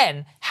 And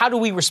then, how do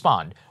we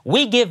respond?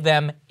 We give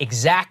them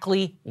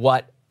exactly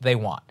what they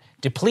want,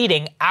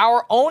 depleting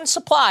our own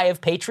supply of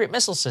Patriot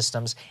missile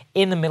systems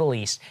in the Middle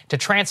East to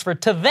transfer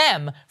to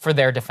them for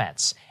their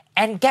defense.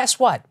 And guess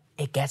what?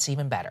 It gets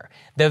even better.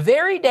 The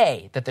very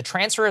day that the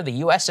transfer of the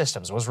U.S.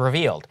 systems was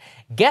revealed,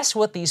 guess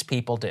what these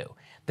people do?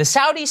 The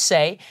Saudis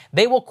say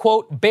they will,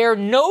 quote, bear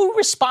no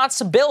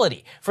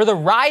responsibility for the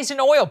rise in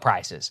oil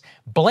prices,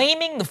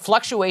 blaming the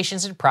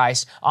fluctuations in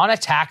price on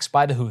attacks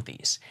by the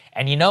Houthis.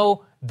 And you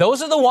know,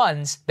 those are the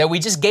ones that we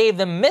just gave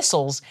them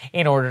missiles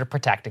in order to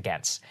protect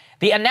against.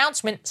 The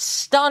announcement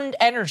stunned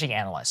energy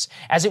analysts,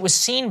 as it was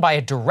seen by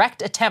a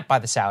direct attempt by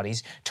the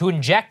Saudis to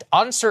inject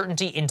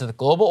uncertainty into the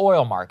global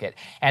oil market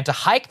and to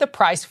hike the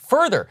price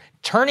further,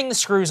 turning the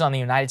screws on the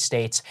United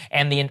States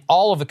and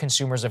all of the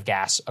consumers of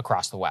gas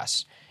across the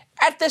West.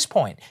 At this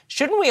point,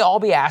 shouldn't we all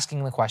be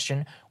asking the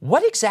question,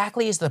 what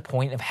exactly is the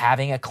point of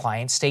having a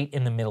client state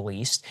in the Middle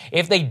East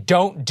if they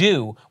don't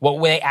do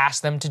what they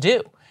ask them to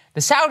do?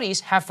 The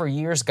Saudis have for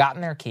years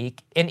gotten their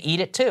cake and eat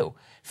it too.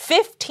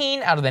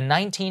 15 out of the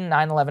 19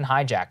 9/11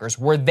 hijackers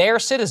were their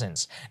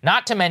citizens,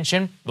 not to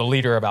mention the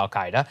leader of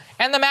al-Qaeda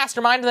and the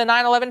mastermind of the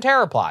 9/11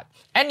 terror plot.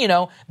 And,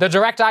 the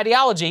direct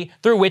ideology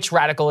through which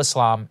radical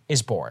Islam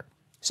is born.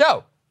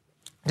 So,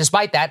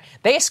 despite that,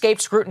 they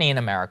escaped scrutiny in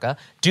America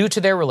due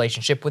to their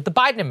relationship with the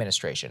Biden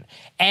administration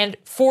and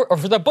for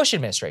the Bush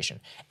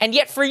administration. And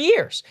yet for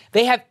years,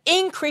 they have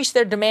increased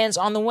their demands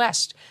on the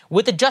West.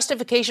 With the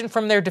justification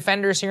from their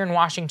defenders here in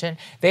Washington,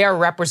 they are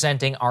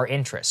representing our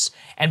interests.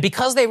 And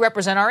because they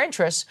represent our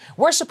interests,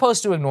 we're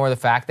supposed to ignore the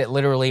fact that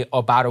literally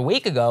about a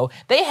week ago,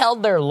 they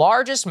held their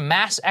largest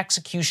mass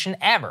execution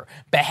ever,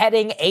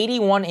 beheading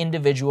 81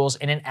 individuals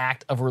in an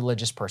act of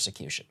religious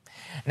persecution.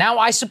 Now,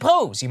 I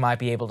suppose you might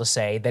be able to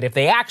say that if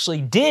they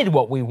actually did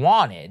what we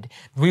wanted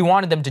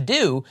them to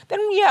do, then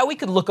yeah, we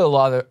could look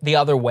the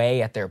other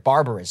way at their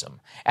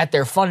barbarism, at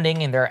their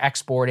funding and their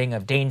exporting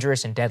of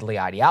dangerous and deadly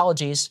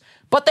ideologies.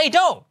 But they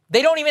don't.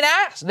 They don't even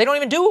ask. They don't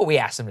even do what we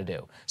ask them to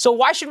do. So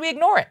why should we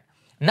ignore it?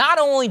 Not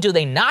only do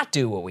they not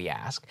do what we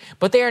ask,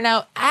 but they are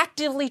now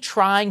actively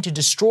trying to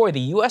destroy the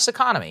U.S.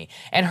 economy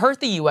and hurt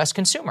the U.S.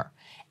 consumer.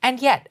 And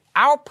yet,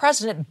 our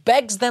president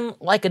begs them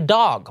like a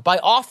dog by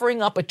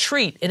offering up a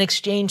treat in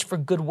exchange for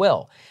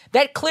goodwill.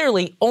 That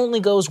clearly only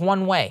goes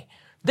one way.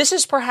 This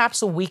is perhaps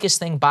the weakest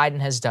thing Biden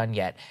has done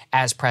yet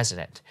as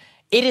president.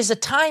 It is a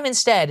time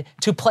instead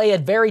to play a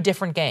very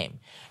different game.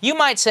 You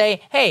might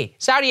say, hey,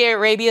 Saudi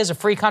Arabia is a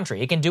free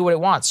country. It can do what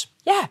it wants.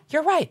 Yeah,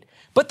 you're right.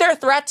 But their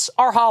threats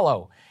are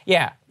hollow.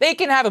 Yeah, they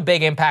can have a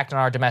big impact on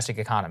our domestic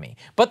economy,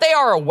 but they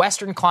are a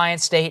Western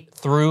client state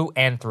through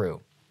and through.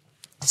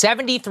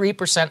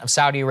 73% of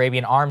Saudi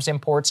Arabian arms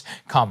imports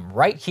come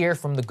right here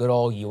from the good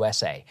old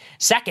USA.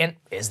 Second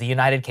is the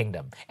United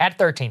Kingdom at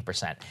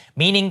 13%,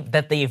 meaning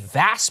that the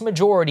vast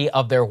majority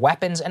of their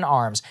weapons and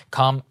arms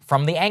come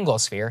from the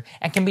Anglosphere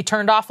and can be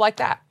turned off like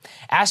that.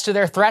 As to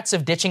their threats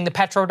of ditching the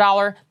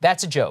petrodollar,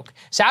 that's a joke.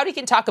 Saudi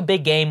can talk a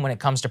big game when it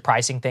comes to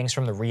pricing things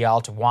from the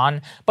rial to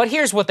yuan, but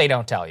here's what they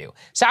don't tell you.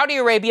 Saudi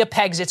Arabia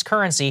pegs its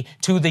currency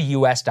to the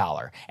US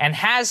dollar and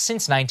has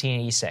since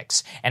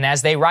 1986. And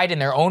as they write in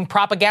their own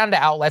propaganda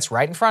outlets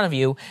right in front of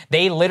you,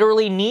 they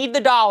literally need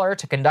the dollar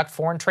to conduct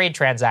foreign trade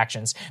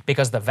transactions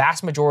because the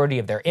vast majority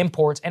of their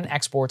imports and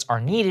exports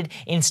are needed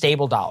in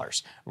stable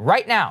dollars.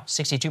 Right now,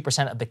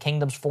 62% of the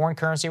kingdom's foreign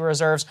currency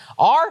reserves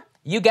are,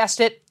 you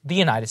guessed it, the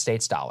United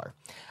States dollar.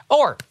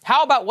 Or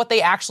how about what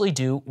they actually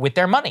do with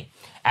their money?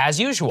 As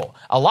usual,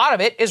 a lot of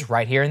it is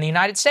right here in the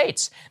United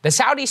States. The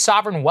Saudi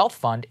Sovereign Wealth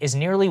Fund is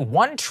nearly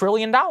 $1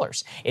 trillion.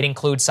 It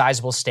includes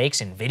sizable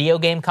stakes in video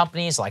game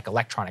companies like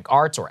Electronic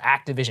Arts or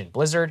Activision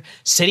Blizzard,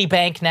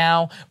 Citibank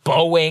now,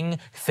 Boeing,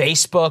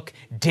 Facebook,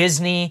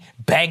 Disney,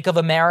 Bank of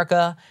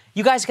America.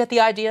 You guys get the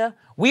idea?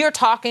 We are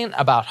talking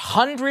about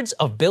hundreds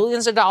of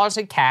billions of dollars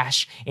in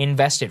cash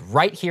invested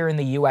right here in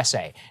the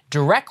USA,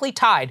 directly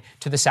tied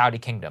to the Saudi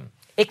kingdom.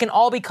 It can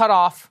all be cut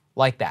off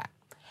like that.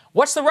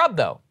 What's the rub,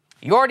 though?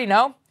 You already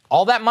know,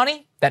 all that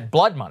money, that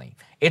blood money,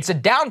 it's a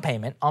down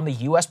payment on the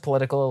U.S.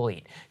 political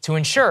elite to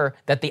ensure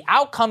that the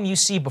outcome you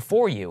see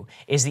before you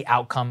is the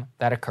outcome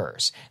that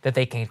occurs, that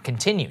they can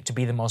continue to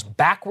be the most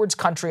backwards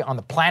country on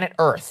the planet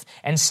Earth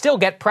and still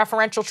get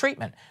preferential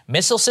treatment.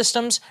 Missile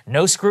systems,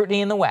 no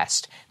scrutiny in the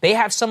West. They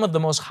have some of the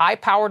most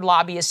high-powered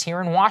lobbyists here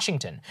in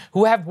Washington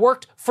who have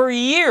worked for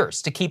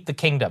years to keep the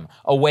kingdom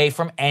away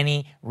from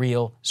any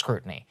real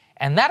scrutiny.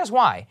 And that is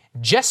why,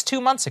 just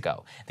 2 months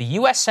ago, the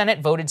U.S.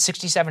 Senate voted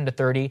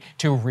 67-30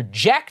 to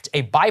reject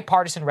a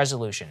bipartisan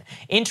resolution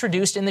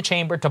introduced in the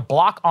chamber to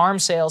block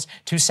arms sales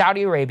to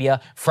Saudi Arabia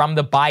from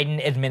the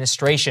Biden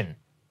administration.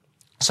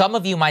 Some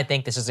of you might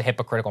think this is a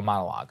hypocritical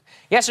monologue.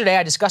 Yesterday,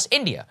 I discussed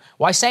India,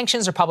 why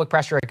sanctions or public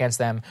pressure against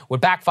them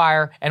would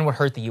backfire and would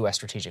hurt the U.S.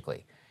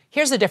 strategically.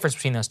 Here's the difference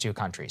between those two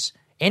countries.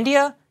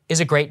 India is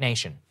a great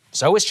nation.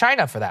 So is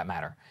China, for that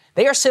matter.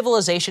 They are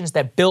civilizations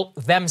that built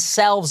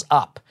themselves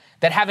up,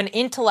 that have an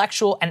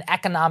intellectual and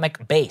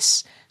economic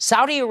base.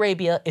 Saudi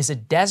Arabia is a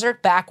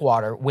desert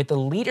backwater with a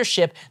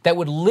leadership that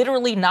would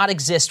literally not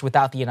exist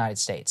without the United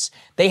States.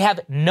 They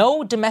have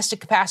no domestic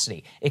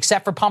capacity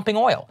except for pumping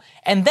oil.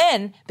 And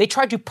then they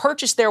tried to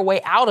purchase their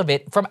way out of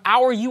it from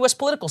our U.S.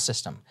 political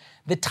system.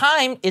 The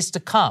time is to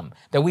come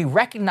that we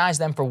recognize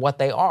them for what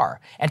they are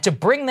and to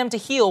bring them to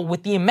heel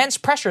with the immense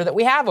pressure that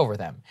we have over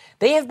them.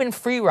 They have been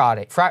free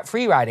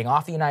riding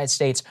off the United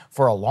States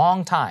for a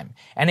long time.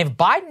 And if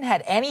Biden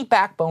had any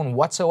backbone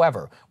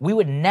whatsoever, we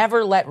would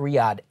never let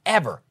Riyadh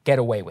ever get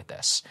away with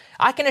this.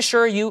 I can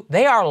assure you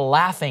they are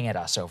laughing at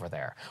us over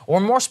there, or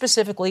more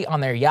specifically on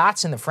their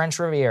yachts in the French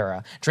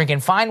Riviera, drinking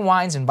fine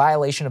wines in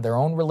violation of their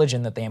own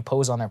religion that they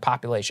impose on their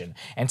population,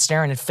 and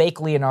staring at fake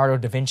Leonardo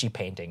da Vinci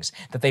paintings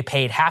that they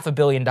paid $500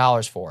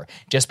 million for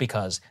just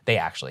because they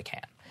actually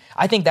can.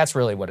 I think that's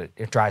really what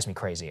it drives me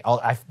crazy.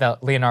 The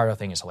Leonardo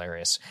thing is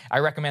hilarious. I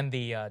recommend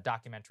the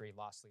documentary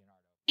Lost Leonardo.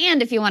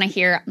 And if you want to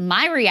hear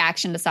my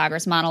reaction to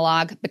Sagar's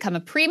monologue, become a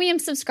premium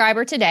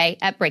subscriber today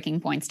at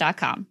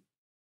breakingpoints.com.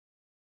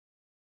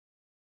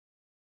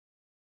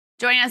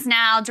 Joining us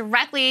now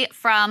directly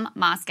from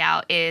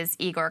Moscow is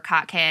Igor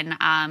Kotkin.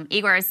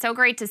 Igor, it's so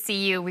great to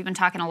see you. We've been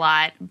talking a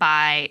lot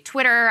by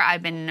Twitter.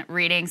 I've been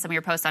reading some of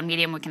your posts on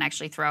Medium. We can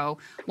actually throw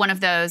one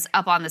of those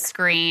up on the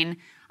screen.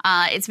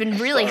 It's been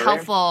really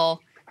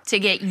helpful to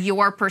get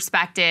your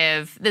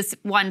perspective. This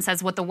one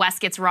says what the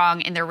West gets wrong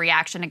in their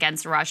reaction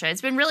against Russia.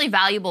 It's been really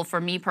valuable for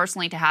me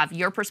personally to have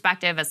your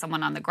perspective as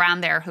someone on the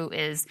ground there who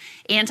is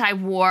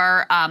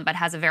anti-war, but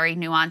has a very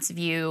nuanced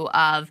view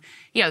of,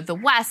 the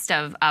West,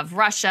 of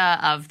Russia,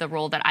 of the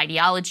role that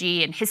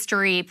ideology and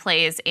history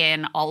plays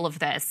in all of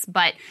this.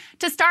 But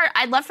to start,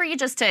 I'd love for you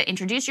just to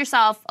introduce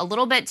yourself a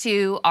little bit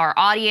to our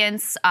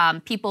audience,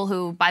 people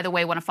who, by the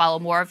way, want to follow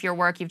more of your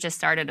work. You've just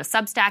started a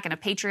Substack and a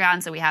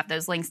Patreon, so we have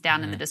those links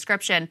down in the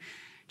description.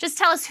 Just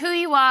tell us who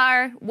you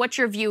are, what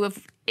your view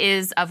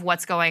is of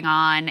what's going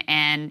on,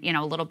 and,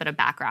 a little bit of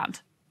background.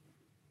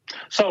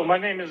 So my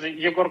name is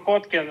Igor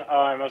Kotkin.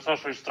 I'm a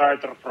socialist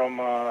writer from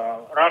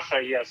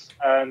Russia, yes.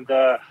 And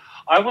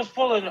I was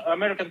following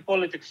American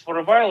politics for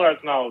a while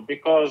right now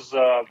because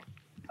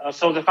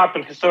so that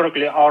happened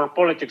historically, our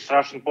politics,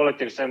 Russian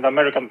politics and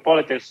American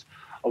politics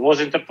was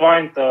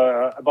intertwined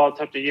about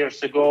 30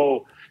 years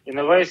ago in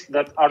ways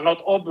that are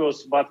not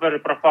obvious but very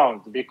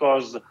profound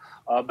because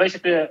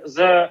basically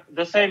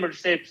the same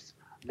receipts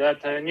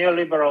that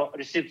neoliberal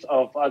receipts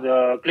of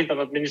the Clinton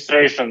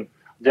administration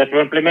that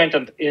were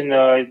implemented in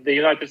the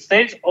United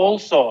States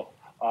also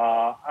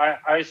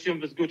I assume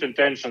with good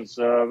intentions,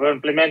 were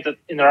implemented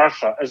in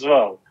Russia as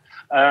well.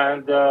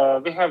 And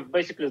we have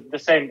basically the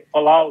same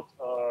fallout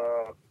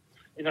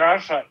in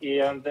Russia.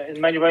 And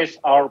in many ways,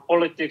 our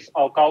politics,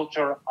 our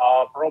culture,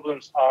 our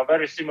problems are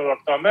very similar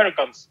to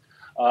Americans.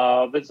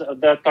 With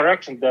that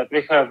correction that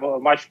we have a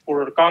much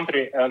poorer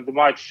country and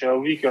much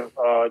weaker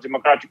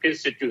democratic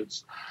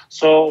institutes.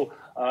 So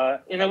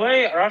in a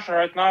way, Russia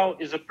right now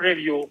is a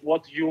preview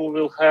what you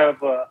will have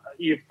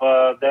if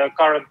the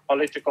current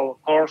political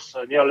course,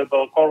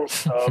 neoliberal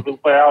course, will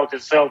play out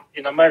itself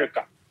in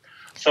America.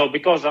 So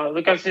because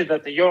we can see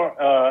that your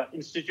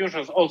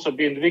institutions also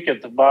being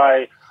weakened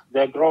by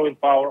the growing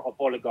power of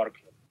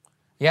oligarchy.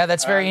 Yeah,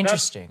 that's very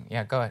interesting.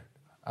 Yeah, go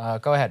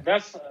ahead. Go ahead.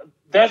 That's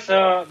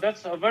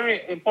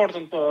very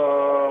important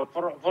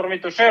for me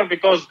to share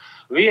because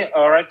we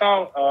are right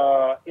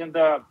now in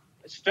the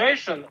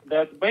situation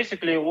that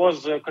basically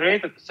was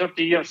created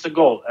 30 years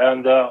ago.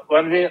 And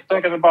when we're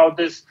talking about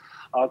this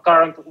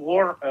current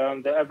war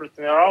and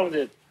everything around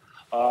it,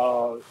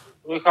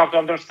 we have to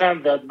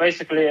understand that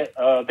basically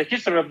the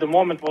history of the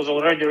moment was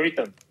already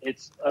written.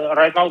 It's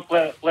right now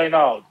playing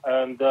out.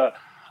 And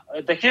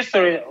the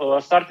history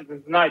started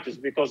in the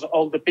 90s because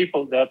all the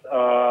people that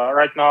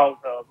right now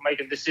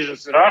making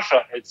decisions in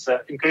Russia, it's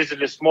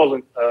increasingly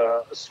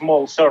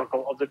small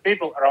circle of the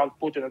people around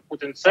Putin and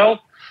Putin himself.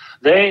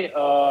 They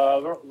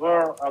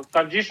were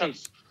conditioned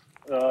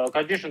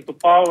to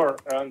power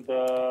and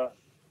to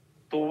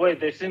the way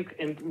they think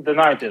in the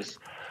 90s.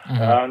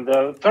 Mm-hmm.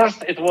 And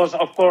first it was,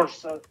 of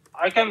course,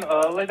 I can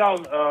lay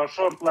down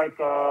short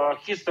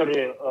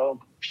history,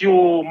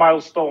 few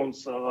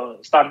milestones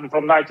starting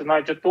from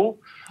 1992.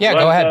 Yeah,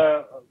 go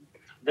ahead.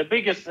 The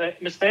biggest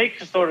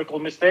historical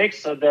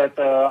mistakes that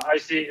I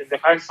see in the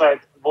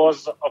hindsight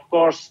was, of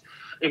course,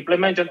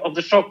 implementation of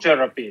the shock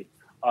therapy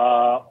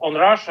on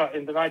Russia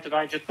in the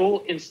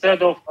 1992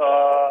 instead of,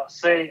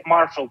 say,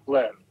 Marshall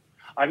Plan.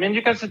 I mean,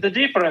 you can see the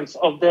difference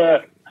of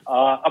the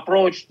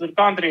approach to the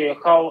country,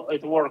 how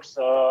it works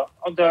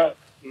on the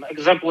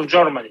example of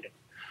Germany.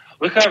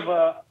 We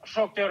have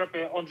shock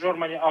therapy on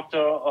Germany after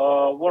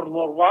World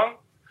War I.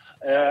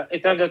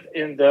 It ended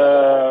in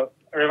the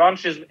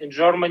revanchism in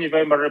Germany,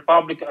 Weimar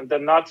Republic, and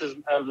then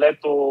Nazism, and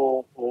led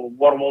to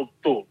World War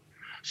II.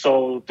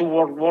 So 2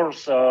 world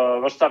wars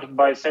were started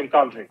by the same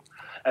country.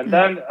 And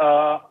then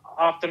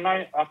after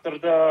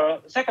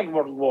the Second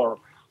World War,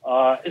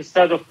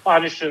 instead of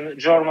punishing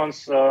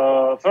Germans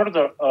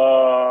further,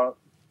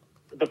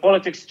 the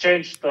politics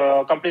changed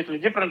completely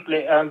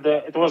differently, and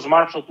it was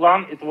Marshall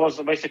Plan. It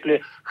was basically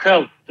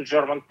help to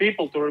German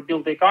people to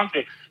rebuild their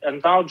country,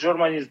 and now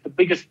Germany is the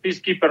biggest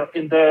peacekeeper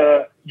in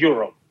the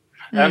Europe,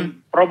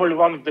 and probably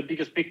one of the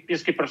biggest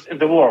peacekeepers in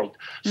the world.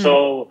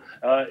 So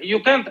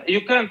you can't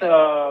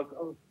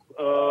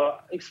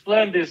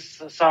explain this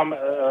some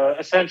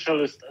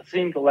essentialist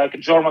thing like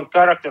German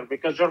character,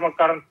 because German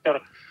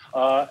character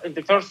in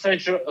the first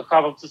century,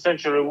 half of the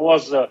century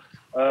was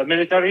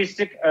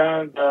militaristic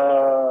and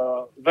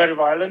very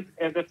violent.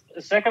 And the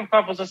second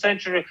half of the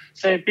century,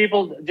 same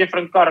people,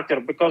 different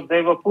character, because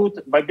they were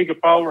put by bigger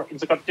power in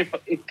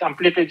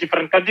completely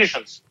different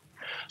conditions.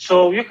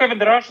 So you have in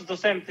Russia the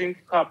same thing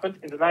happened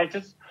in the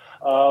 90s,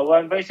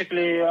 when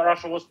basically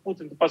Russia was put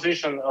into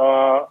position,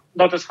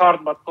 not as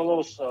hard, but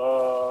close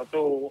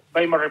to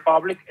Weimar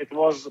Republic. It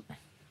was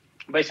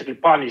basically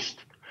punished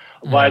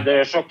by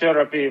the shock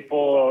therapy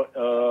for,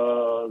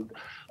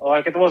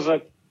 it was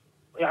a,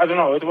 I don't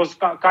know, it was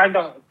kind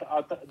of,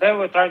 they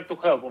were trying to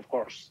help, of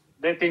course.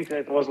 They think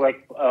it was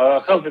like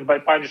helping by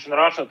punishing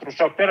Russia through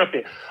shock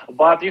therapy.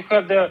 But you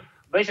have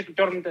basically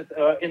turned it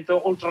into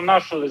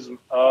ultranationalism.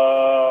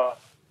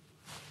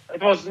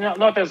 It was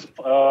not as,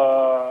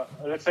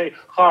 let's say,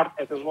 hard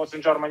as it was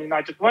in Germany in the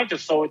 1920s,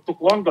 so it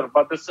took longer,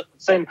 but the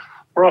same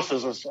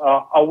processes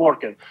are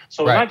working.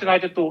 So in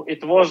 1992,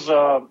 it was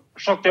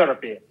shock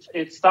therapy.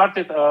 It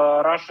started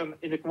Russian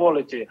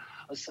inequality,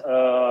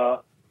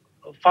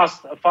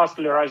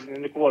 fastly rising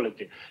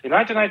inequality. In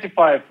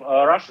 1995,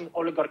 Russian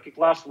oligarchy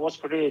class was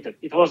created.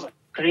 It was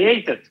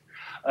created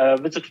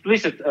with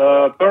explicit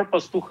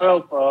purpose to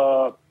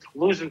help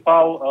losing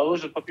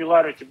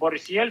popularity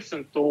Boris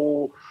Yeltsin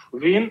to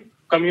win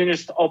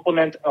communist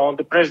opponent on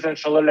the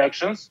presidential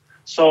elections.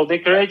 So they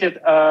created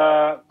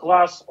a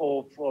class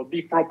of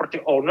big property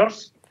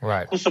owners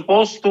who's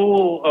supposed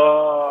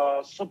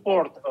to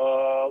support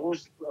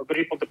lose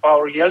grip of the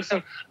power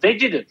Yeltsin. They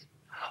did it.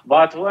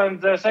 But when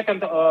the second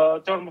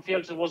term of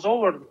Yeltsin was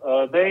over,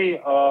 they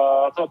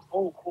thought,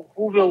 who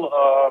will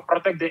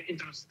protect the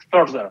interests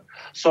further?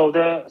 So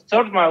the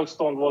third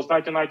milestone was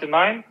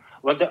 1999,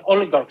 when the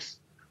oligarchs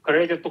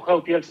created to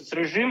help Yeltsin's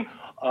regime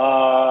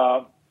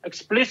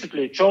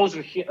explicitly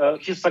chosen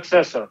his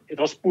successor. It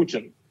was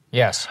Putin.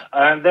 Yes.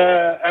 And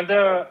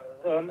the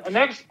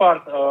next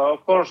part,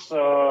 of course,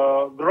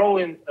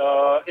 growing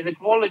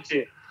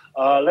inequality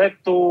led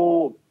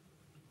to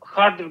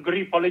harder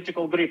grip,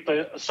 political grip.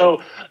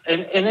 So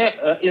in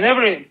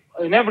every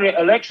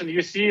election,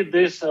 you see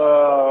this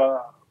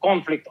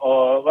conflict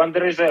when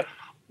there is a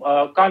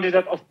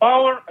candidate of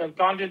power and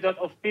candidate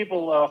of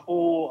people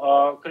who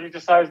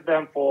criticize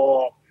them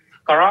for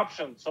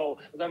corruption. So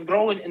then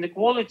growing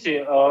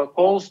inequality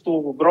calls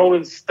to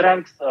growing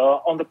strength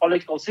on the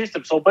political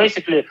system. So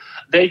basically,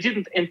 they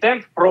didn't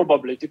intend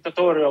probably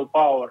dictatorial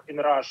power in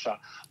Russia,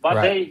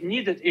 but they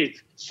needed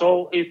it.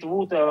 So it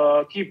would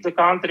keep the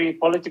country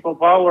political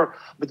power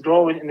with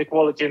growing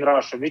inequality in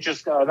Russia, which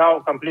is now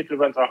completely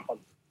went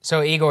rampant.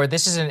 So Igor,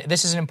 this is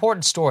an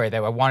important story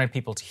that I wanted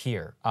people to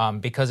hear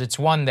because it's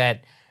one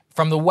that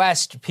from the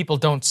West, people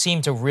don't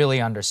seem to really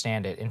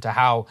understand it into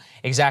how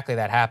exactly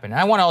that happened. And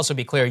I want to also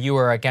be clear, you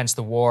were against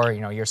the war. You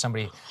know, you're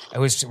somebody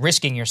who's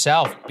risking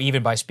yourself,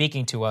 even by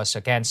speaking to us,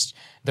 against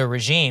the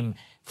regime.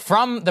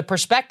 From the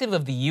perspective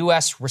of the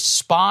U.S.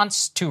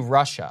 response to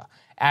Russia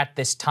at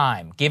this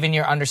time, given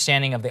your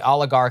understanding of the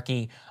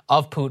oligarchy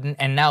of Putin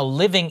and now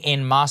living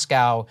in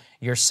Moscow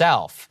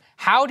yourself,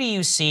 how do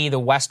you see the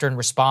Western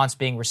response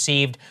being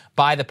received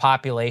by the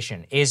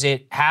population? Is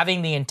it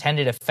having the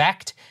intended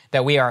effect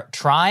that we are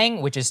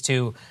trying, which is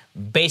to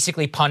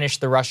basically punish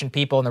the Russian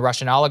people and the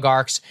Russian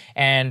oligarchs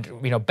and,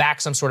 back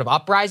some sort of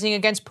uprising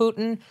against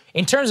Putin?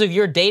 In terms of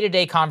your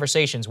day-to-day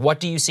conversations, what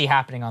do you see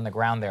happening on the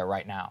ground there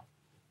right now?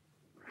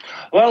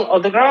 Well,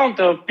 on the ground,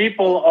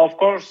 people, of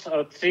course,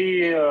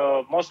 see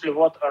mostly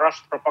what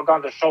Russian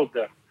propaganda showed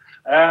them.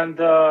 And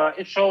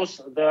it shows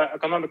the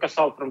economic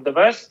assault from the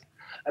West.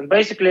 And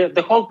basically,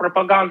 the whole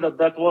propaganda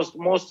that was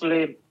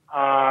mostly,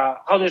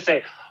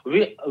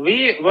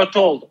 we were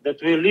told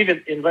that we live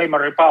in Weimar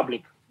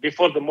Republic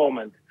before the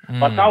moment.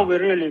 But now we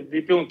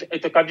built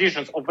the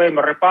conditions of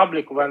Weimar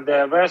Republic when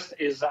the West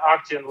is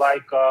acting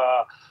like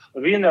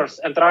winners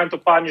and trying to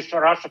punish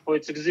Russia for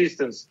its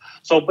existence.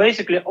 So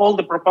basically, all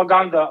the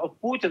propaganda of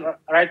Putin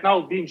right now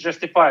being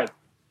justified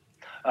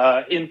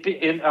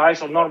in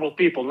eyes of normal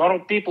people. Normal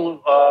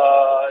people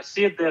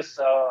see this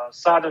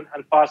sudden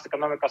and fast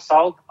economic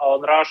assault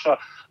on Russia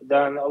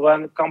then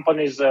when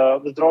companies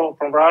withdraw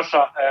from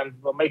Russia and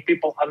make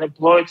people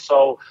unemployed.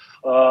 So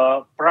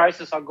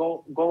prices are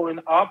going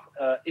up.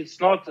 It's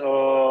not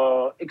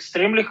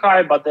extremely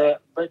high, but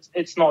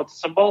it's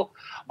noticeable.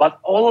 But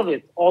all of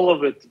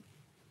it,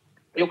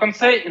 you can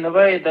say in a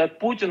way that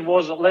Putin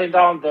was laying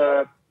down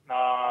the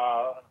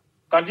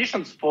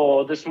conditions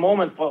for this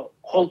moment for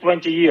whole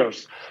 20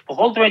 years. For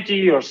whole 20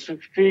 years,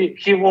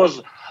 he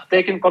was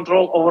taking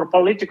control over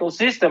political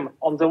system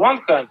on the one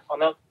hand,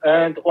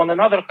 and on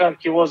another hand,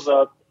 he was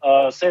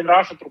saying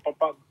Russia through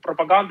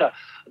propaganda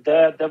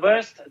that the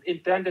West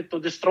intended to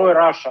destroy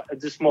Russia at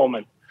this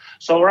moment.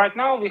 So right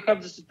now we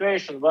have the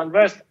situation when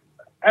West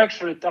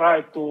actually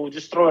tried to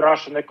destroy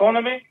Russian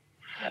economy,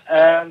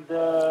 and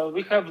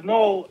we have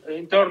no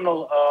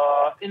internal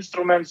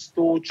instruments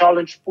to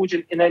challenge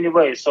Putin in any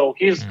way. So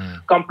he's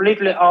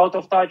completely out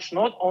of touch,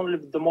 not only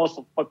with the most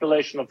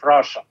population of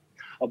Russia,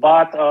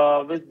 but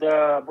with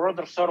the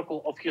broader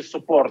circle of his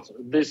support.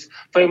 This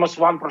famous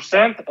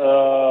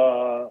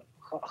 1%,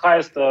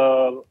 highest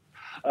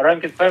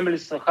ranking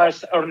families,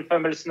 highest earning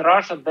families in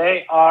Russia,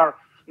 they are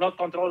not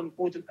controlling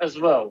Putin as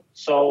well.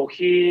 So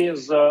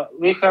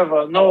we have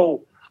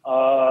no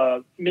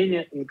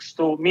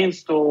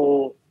means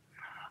to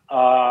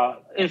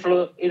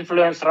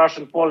influence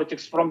Russian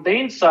politics from the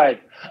inside,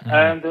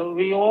 and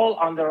we all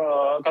under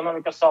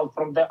economic assault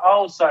from the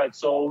outside.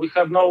 So we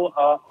have no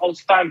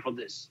time for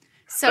this.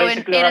 So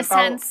in a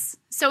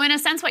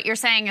sense, what you're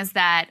saying is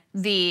that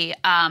the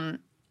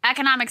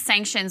economic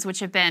sanctions which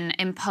have been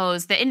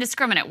imposed, the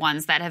indiscriminate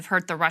ones that have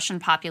hurt the Russian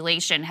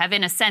population, have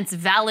in a sense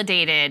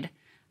validated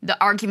the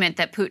argument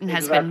that Putin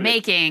has been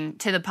making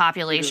to the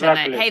population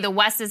that, hey, the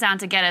West is out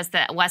to get us,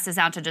 the West is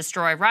out to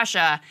destroy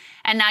Russia.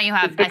 And now you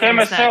have...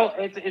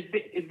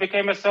 It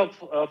became a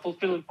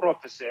self-fulfilling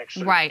prophecy,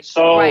 actually. Right.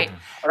 So, right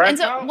and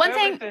so now, one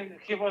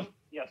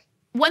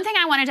thing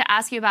I wanted to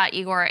ask you about,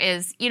 Igor,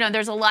 is,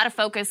 there's a lot of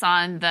focus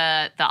on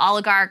the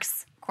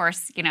oligarchs. Of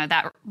course,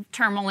 that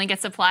term only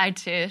gets applied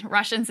to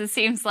Russians, it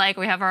seems like.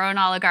 We have our own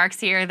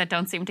oligarchs here that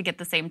don't seem to get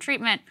the same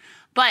treatment.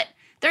 But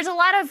there's a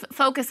lot of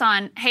focus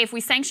on, hey, if we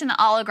sanction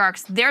the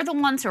oligarchs, they're the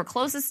ones who are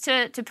closest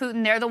to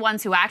Putin. They're the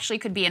ones who actually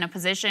could be in a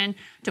position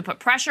to put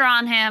pressure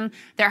on him.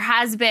 There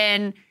has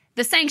been...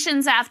 The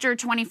sanctions after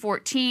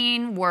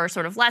 2014 were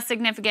sort of less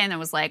significant. It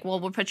was like, well,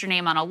 we'll put your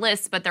name on a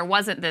list, but there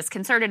wasn't this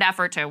concerted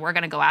effort to, we're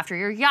going to go after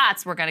your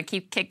yachts. We're going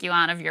to kick you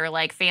out of your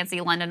fancy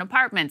London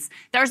apartments.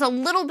 There's a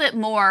little bit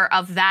more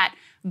of that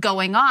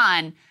going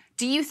on.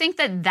 Do you think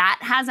that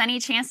has any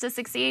chance to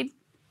succeed?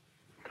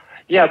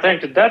 Yeah,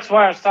 thank you. That's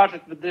why I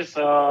started with this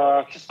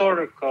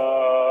historic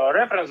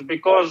reference,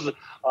 because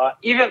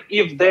even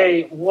if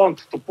they want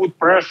to put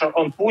pressure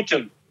on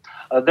Putin,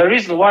 the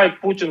reason why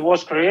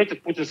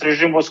Putin's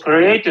regime was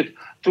created,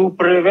 to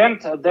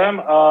prevent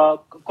them,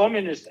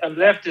 communists and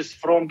leftists,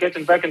 from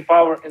getting back in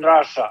power in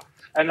Russia.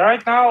 And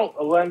right now,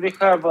 when we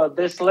have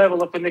this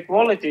level of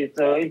inequality,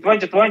 in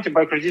 2020,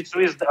 by Credit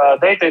Suisse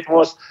data, it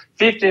was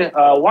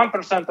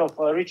 51% of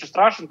richest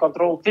Russian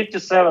control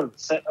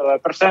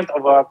 57%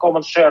 of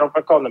common share of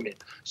economy.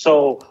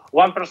 So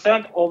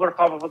 1% over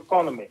half of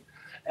economy.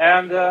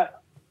 And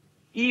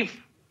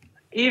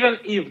even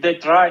if they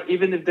try,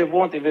 even if they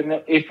want,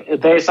 even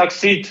if they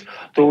succeed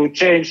to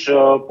change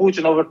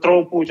Putin,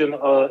 overthrow Putin,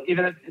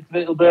 even if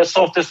it will be the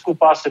softest coup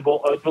possible,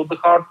 or it will be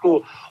hard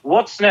coup,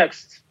 what's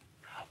next?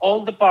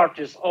 All the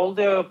parties, all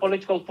the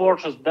political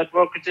forces that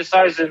were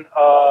criticizing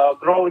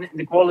growing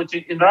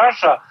inequality in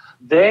Russia,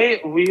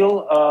 they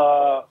will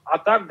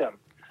attack them.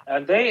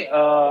 And they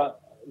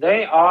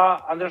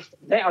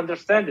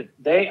understand it.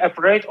 They're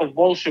afraid of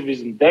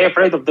Bolshevism. They're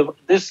afraid of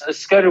this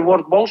scary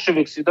word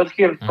Bolsheviks. You don't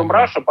hear it from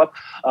Russia, but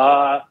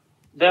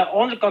the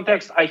only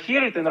context I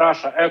hear it in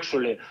Russia,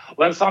 actually,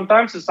 when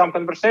sometimes in some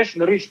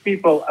conversation rich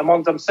people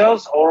among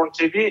themselves or on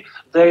TV,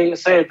 they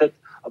say that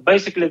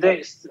basically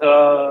they're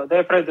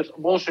afraid that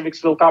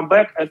Bolsheviks will come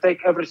back and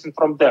take everything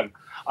from them.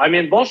 I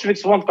mean,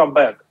 Bolsheviks won't come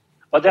back,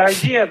 but the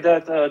idea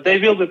that they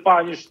will be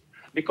punished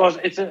because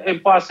it's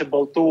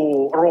impossible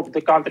to rob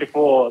the country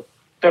for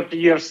 30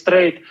 years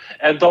straight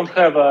and don't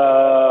have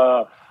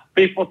a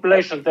big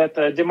population that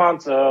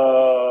demands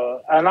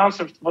an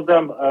answer for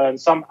them and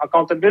some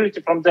accountability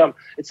from them,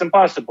 it's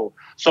impossible.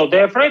 So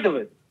they're afraid of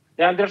it.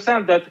 They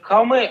understand that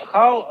how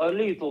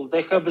little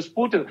they have with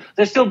Putin,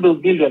 they still be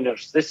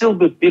billionaires. They still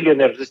be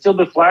billionaires. They still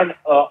be flying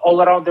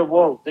all around the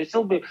world. They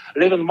still be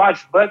living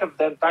much better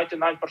than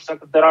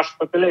 99% of the Russian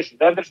population.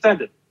 They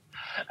understand it.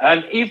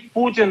 And if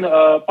Putin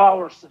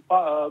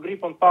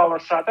grip on power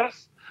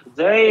shatters,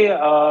 they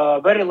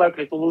are very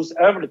likely to lose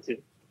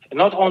everything.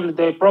 Not only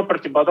their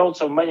property, but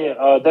also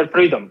their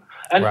freedom.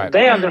 And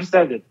they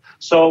understand it.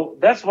 So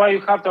that's why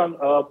you have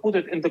to put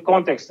it in the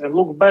context and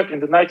look back in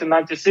the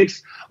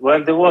 1996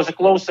 when there was a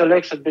close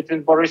election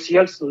between Boris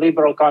Yeltsin,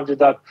 liberal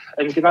candidate,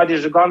 and Gennady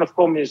Zyuganov,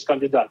 communist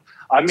candidate.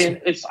 I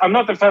mean, I'm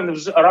not a fan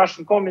of the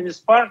Russian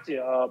Communist Party,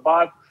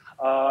 but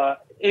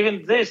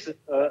even them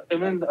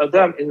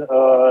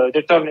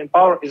returning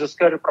power is a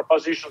scary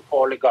proposition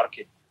for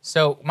oligarchy.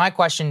 So my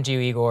question to you,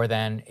 Igor,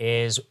 then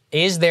is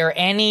there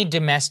any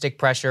domestic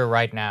pressure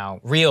right now,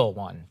 real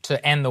one,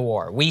 to end the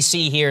war? We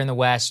see here in the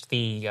West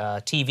the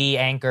TV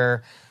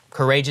anchor,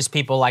 courageous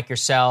people like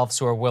yourselves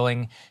who are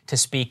willing to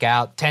speak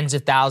out, tens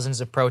of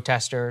thousands of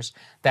protesters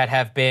that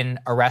have been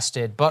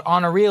arrested. But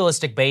on a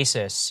realistic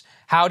basis,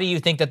 how do you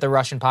think that the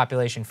Russian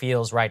population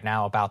feels right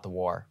now about the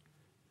war?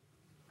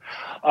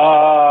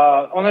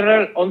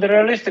 On the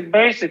realistic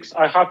basics,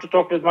 I have to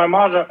talk with my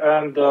mother,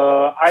 and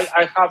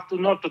I have to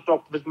not to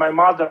talk with my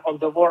mother on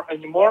the war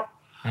anymore,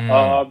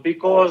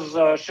 because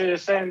she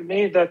is saying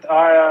me that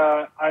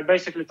I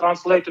basically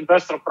translate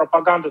Western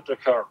propaganda to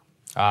her.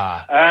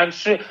 And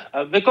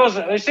because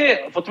you see,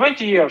 for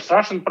 20 years,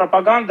 Russian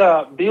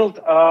propaganda built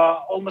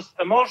almost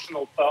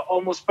emotional,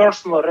 almost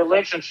personal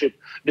relationship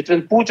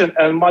between Putin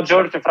and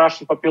majority of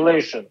Russian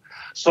population.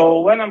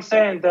 So when I'm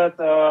saying that,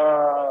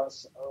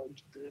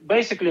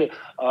 basically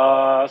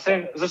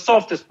saying the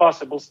softest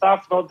possible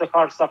stuff, not the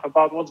hard stuff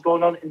about what's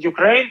going on in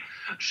Ukraine,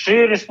 she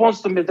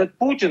responds to me that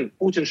Putin,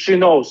 she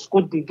knows,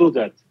 couldn't do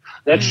that.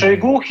 That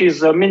Shoigu,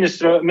 his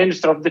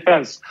minister of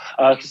defense,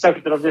 his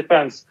secretary of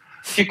defense,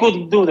 he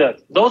couldn't do that.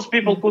 Those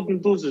people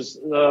couldn't do this.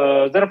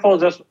 Therefore,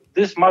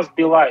 this must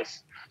be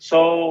lies.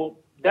 So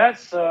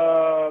that's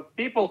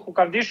people who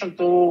conditioned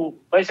to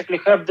basically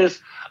have this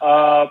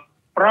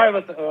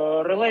private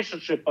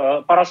relationship,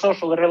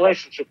 parasocial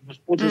relationship with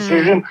Putin's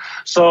regime.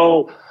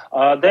 So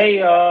they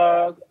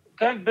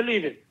can't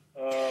believe it.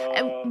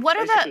 And what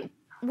are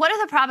what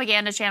are the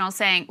propaganda channels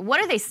saying? What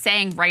are they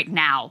saying right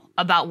now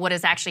about what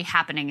is actually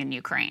happening in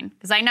Ukraine?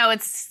 Because I know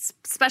it's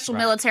special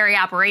military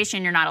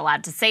operation. You're not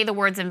allowed to say the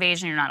words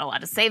invasion. You're not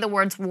allowed to say the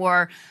words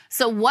war.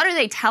 So what are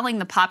they telling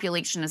the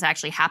population is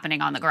actually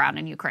happening on the ground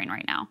in Ukraine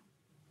right now?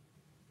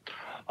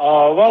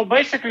 Well,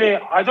 basically,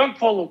 I don't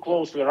follow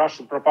closely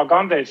Russian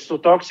propaganda. It's too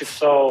toxic.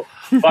 So,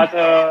 but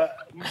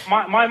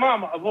my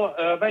mom,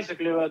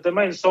 basically, the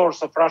main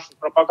source of Russian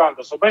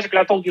propaganda. So basically,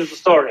 I told you the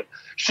story.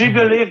 She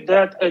believed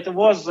that it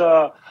was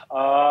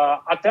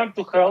attempt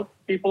to help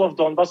people of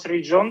Donbas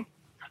region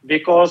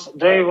because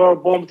they were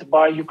bombed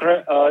by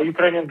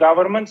Ukrainian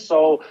government.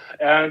 So,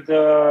 and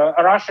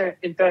Russia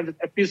intended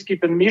a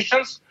peacekeeping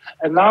missions,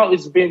 and now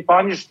it's being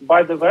punished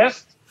by the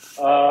West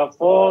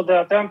for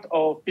the attempt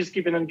of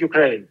peacekeeping in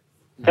Ukraine.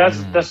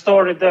 That's the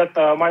story that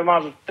my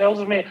mother tells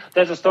me.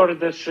 That's a story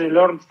that she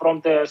learned from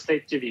the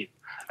state TV.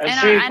 And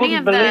she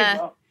couldn't believe...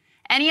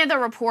 Any of the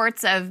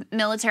reports of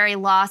military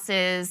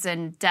losses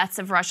and deaths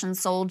of Russian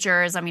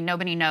soldiers, I mean,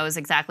 nobody knows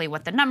exactly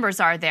what the numbers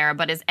are there,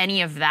 but is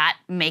any of that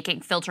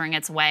filtering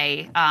its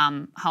way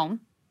home?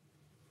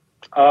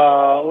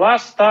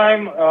 Last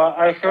time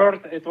I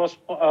heard it was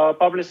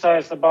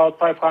publicized about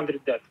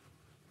 500 dead.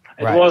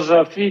 It was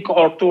a week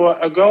or two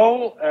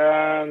ago,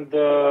 and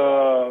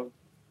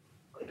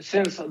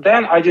since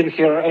then I didn't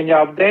hear any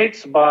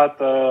updates, but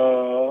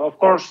of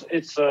course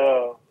it's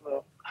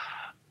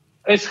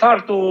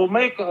hard to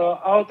make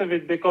out of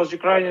it because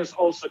Ukrainians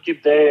also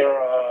keep their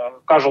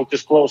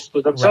casualties close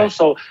to themselves.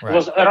 So it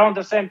was around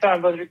the same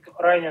time when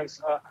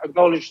Ukrainians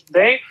acknowledged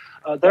their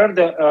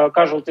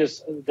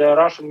casualties. The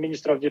Russian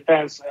Minister of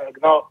Defense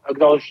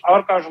acknowledged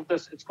our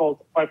casualties. It's called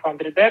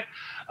 500 dead.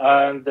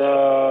 And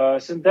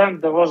since then,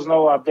 there was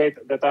no update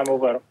that I'm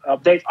aware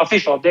of.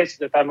 Official updates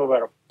that I'm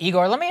aware of.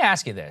 Igor, let me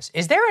ask you this.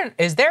 Is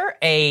there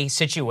a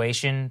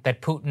situation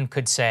that Putin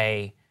could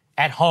say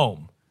at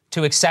home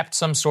to accept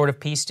some sort of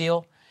peace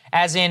deal?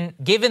 As in,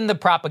 given the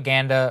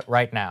propaganda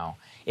right now,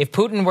 if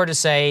Putin were to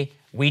say,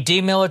 we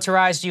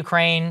demilitarized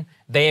Ukraine,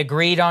 they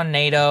agreed on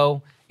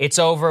NATO, it's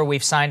over,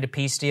 we've signed a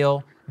peace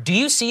deal, do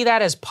you see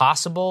that as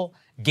possible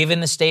given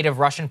the state of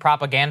Russian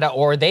propaganda,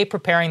 or are they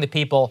preparing the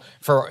people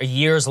for a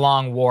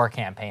years-long war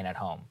campaign at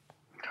home?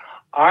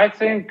 I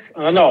think,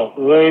 no,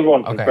 they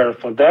won't prepare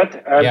for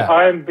that. And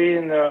I'm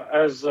being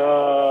as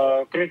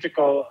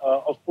critical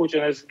of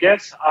Putin as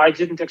gets. I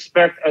didn't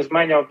expect as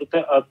many of the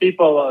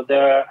people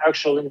the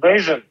actual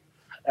invasion.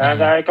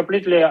 And I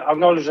completely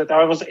acknowledge that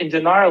I was in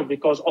denial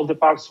because all the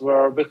facts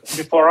were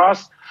before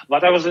us.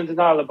 But I was in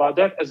denial about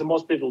that, as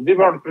most people. We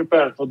weren't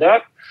prepared for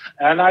that.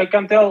 And I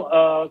can tell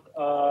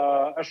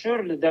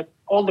assuredly that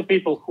all the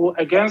people who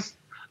against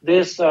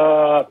this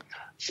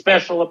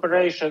special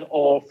operation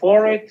or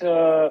for it,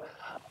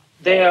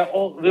 they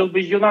all will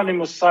be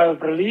unanimous sigh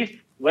of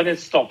relief when it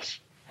stops.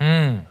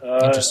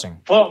 Interesting.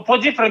 For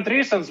different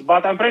reasons,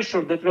 but I'm pretty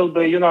sure that will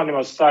be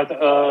unanimous sigh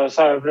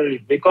of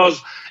relief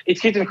because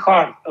it's hitting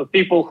hard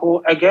people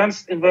who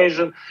against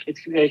invasion. It's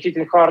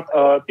hitting hard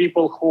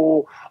people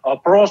who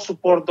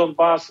pro-support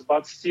Donbass,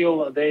 but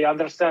still they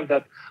understand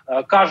that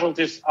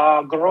casualties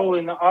are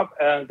growing up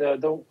and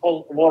the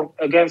whole war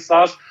against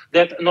us.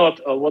 That's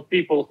not what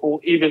people who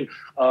even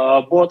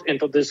bought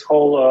into this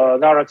whole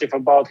narrative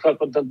about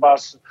helping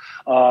Donbass.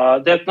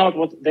 That's not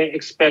what they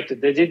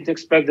expected. They didn't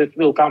expect that it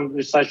will come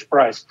with such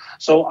price.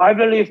 So I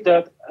believe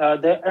that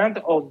the end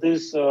of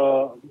this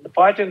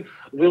fighting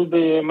will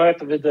be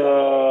met with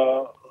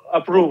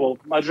approval,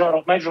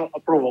 major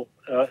approval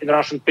in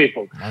Russian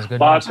people. That's good.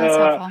 But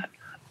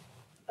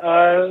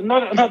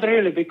not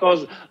really,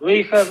 because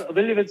we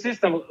live in a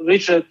system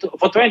which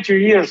for 20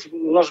 years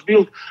was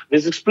built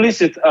with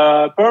explicit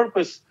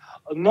purpose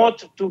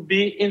not to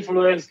be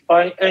influenced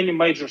by any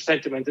major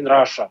sentiment in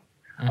Russia.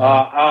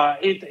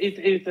 It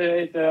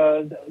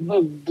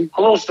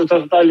close to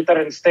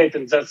totalitarian state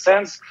in that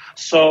sense.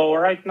 So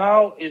right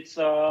now it's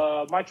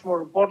much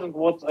more important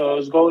what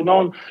is going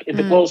on in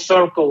the close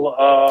circle.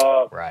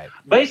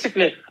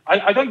 Basically,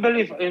 I don't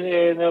believe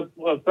in a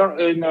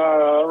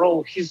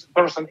role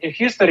person in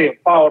history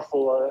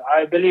powerful.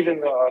 I believe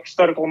in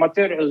historical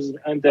materials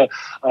and that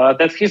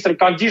history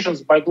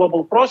conditions by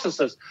global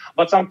processes.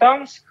 But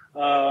sometimes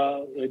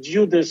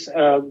due to these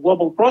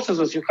global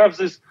processes, you have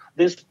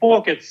these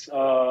pockets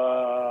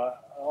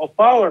of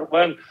power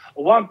when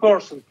one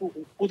person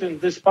put in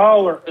this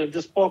power in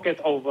this pocket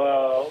of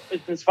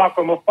this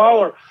vacuum of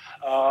power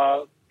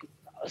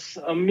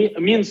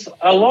means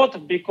a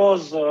lot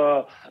because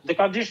the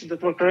conditions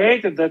that were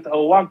created that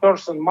one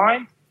person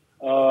mind,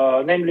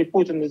 namely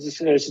Putin in this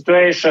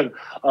situation,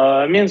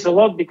 means a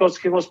lot because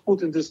he was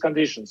put in these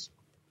conditions.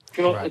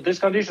 These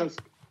conditions.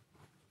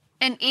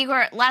 And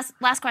Igor,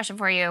 last question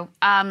for you.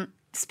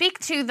 Speak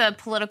to the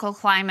political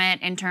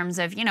climate in terms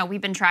of, we've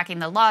been tracking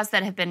the laws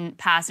that have been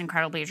passed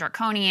incredibly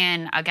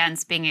draconian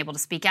against being able to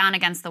speak out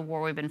against the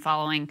war. We've been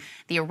following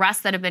the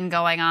arrests that have been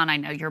going on. I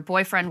know your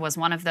boyfriend was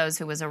one of those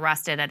who was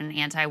arrested at an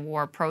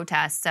anti-war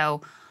protest.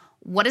 So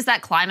what is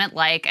that climate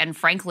like? And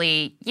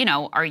frankly,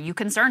 are you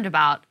concerned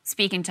about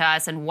speaking to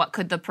us and what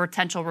could the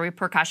potential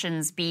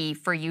repercussions be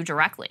for you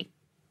directly?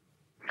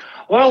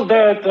 Well,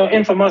 that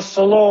infamous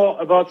law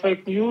about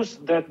fake news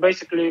that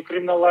basically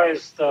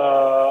criminalized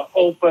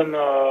open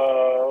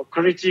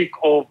critique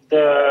of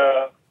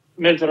the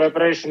military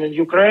operation in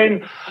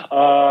Ukraine.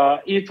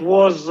 It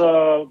was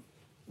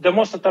the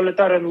most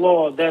totalitarian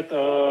law that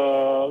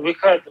we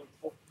had,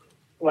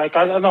 like,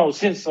 I don't know,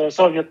 since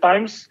Soviet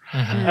times.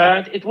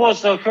 And it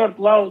was heard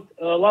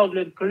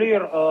loudly and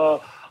clear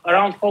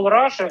around whole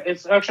Russia.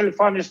 It's actually a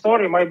funny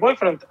story. My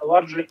boyfriend,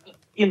 largely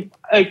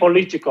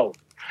apolitical,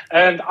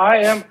 and I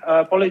am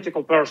a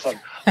political person.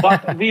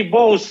 But we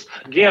both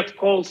get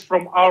calls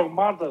from our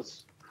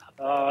mothers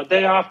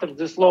day after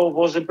this law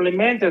was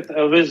implemented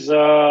with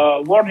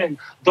warning,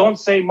 don't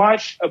say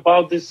much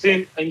about this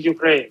thing in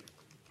Ukraine.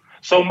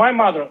 So my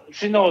mother,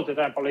 she knows that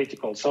I'm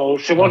political, so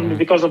she warned me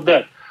because of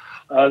that.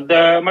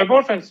 My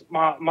boyfriend's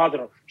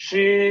mother,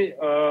 she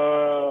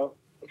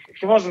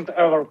wasn't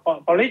ever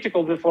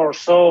political before,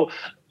 so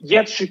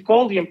yet she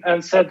called him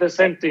and said the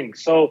same thing.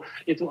 So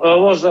it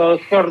was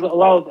heard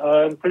loud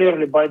and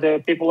clearly by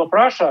the people of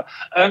Russia,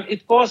 and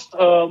it caused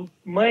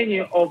many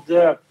of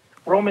the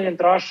prominent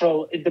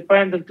Russian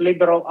independent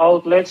liberal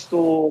outlets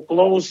to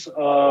close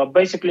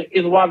basically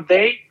in one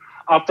day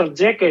after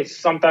decades,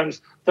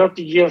 sometimes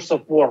 30 years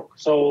of work.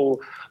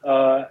 So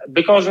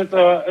because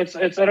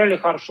it's a really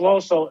harsh law.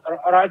 So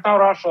right now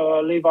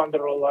Russia live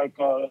under like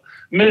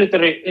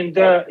military, in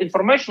the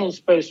informational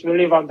space, we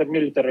live under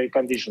military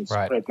conditions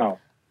right now.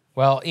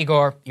 Well,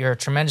 Igor, you're a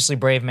tremendously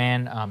brave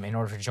man in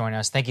order to join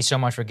us. Thank you so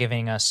much for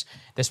giving us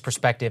this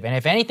perspective. And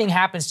if anything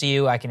happens to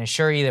you, I can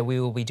assure you that we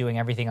will be doing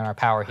everything in our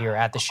power here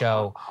at the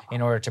show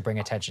in order to bring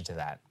attention to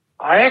that.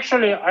 I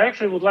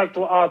actually would like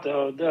to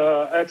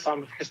add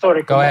some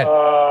historical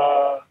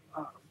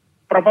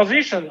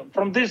proposition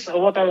from this,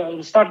 what I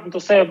was starting to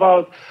say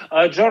about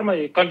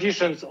Germany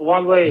conditions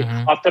one way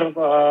after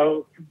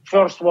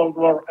First World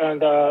War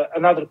and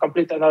another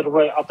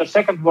way after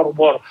Second World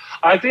War.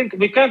 I think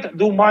we can't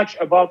do much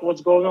about what's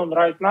going on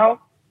right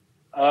now.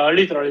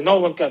 Literally, no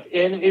one can.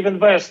 Even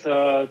West,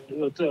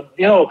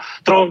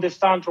 throwing this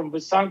tantrum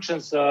with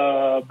sanctions,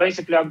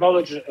 basically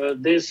acknowledge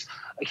this.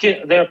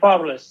 They're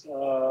powerless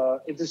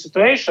in this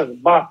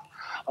situation, but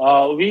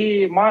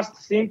we must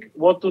think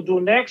what to do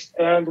next,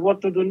 and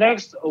what to do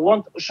next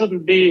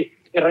shouldn't be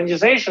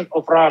Iranization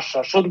of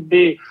Russia, shouldn't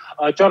be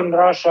turn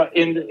Russia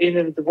in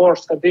the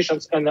worst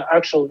conditions in the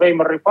actual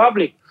Weimar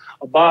Republic,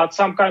 but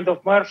some kind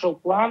of Marshall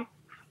Plan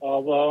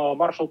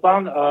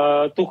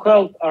to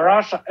help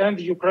Russia and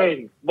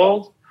Ukraine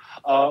both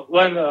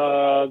when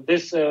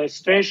this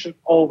situation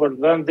over,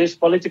 when this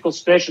political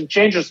situation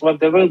changes, when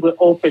there will be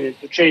opening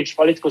to change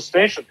political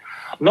situation,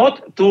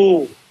 not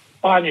to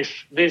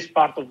punish this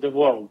part of the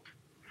world,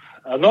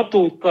 not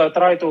to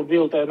try to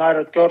build an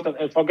iron curtain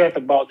and forget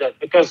about that,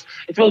 because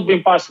it will be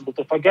impossible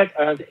to forget.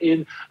 And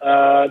in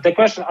the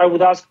question I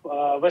would ask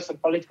Western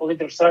political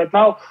leaders right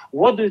now,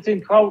 what do you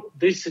think how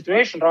this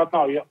situation right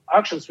now, your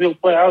actions will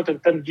play out in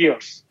 10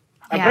 years?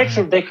 I'm pretty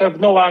sure they have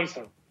no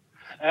answer.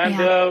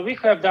 And we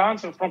have the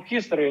answer from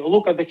history.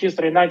 Look at the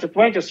history in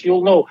 1920s,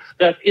 you'll know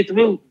that it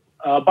will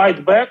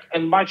bite back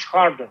and much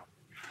harder.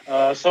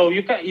 So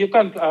you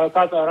can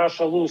cut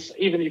Russia loose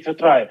even if you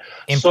try.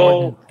 When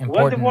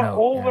the war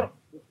over,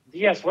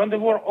 when the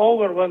war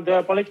over, when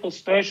the political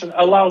situation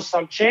allows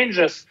some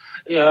changes,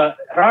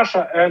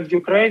 Russia and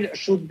Ukraine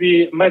should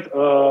be met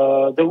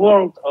the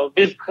world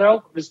with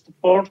help, with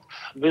support,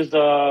 with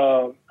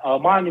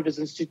money, with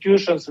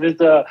institutions,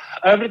 with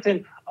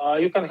everything.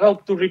 You can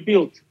help to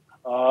rebuild.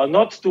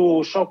 Not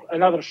to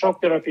another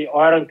shock therapy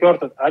or iron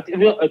curtain.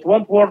 It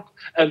won't work,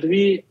 and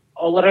we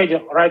already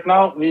right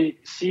now we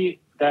see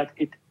that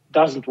it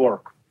doesn't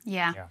work.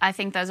 Yeah, I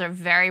think those are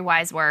very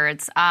wise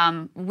words.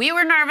 We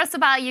were nervous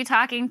about you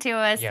talking to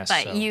us,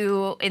 but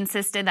you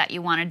insisted that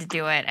you wanted to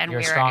do it, and we're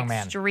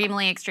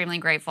extremely, extremely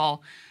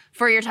grateful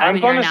for your time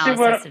and your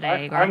analysis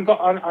today, Igor.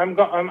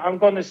 I'm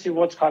going to see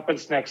what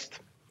happens next.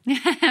 We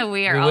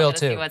are all going to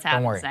see what's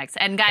happening next.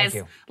 And guys,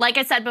 like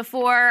I said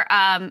before,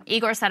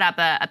 Igor set up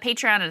a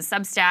Patreon and a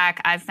Substack.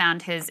 I've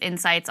found his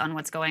insights on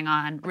what's going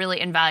on really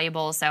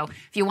invaluable. So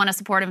if you want to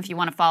support him, if you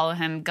want to follow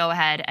him, go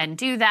ahead and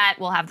do that.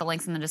 We'll have the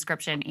links in the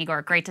description.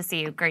 Igor, great to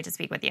see you. Great to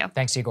speak with you.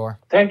 Thanks, Igor.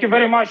 Thank you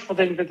very much for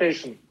the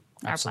invitation.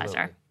 Our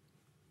pleasure.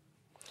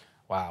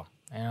 Wow.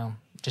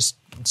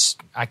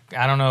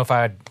 I don't know if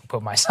I would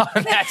put myself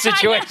in that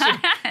situation,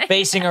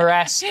 facing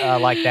arrest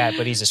like that,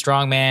 but he's a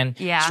strong man,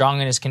 strong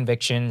in his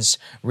convictions,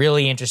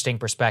 really interesting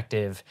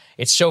perspective.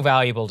 It's so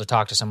valuable to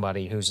talk to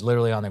somebody who's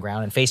literally on the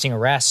ground and facing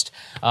arrest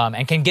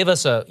and can give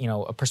us a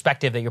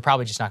perspective that you're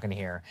probably just not going to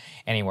hear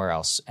anywhere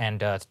else.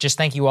 And just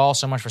thank you all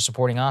so much for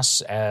supporting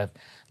us.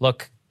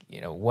 Look,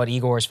 what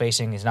Igor is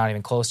facing is not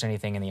even close to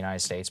anything in the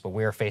United States, but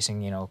we're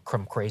facing,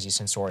 crazy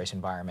censorious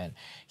environment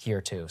here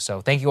too. So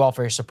thank you all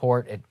for your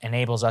support. It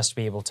enables us to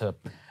be able to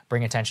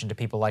bring attention to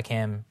people like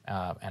him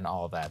and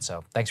all of that.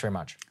 So thanks very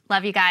much.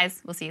 Love you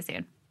guys. We'll see you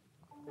soon.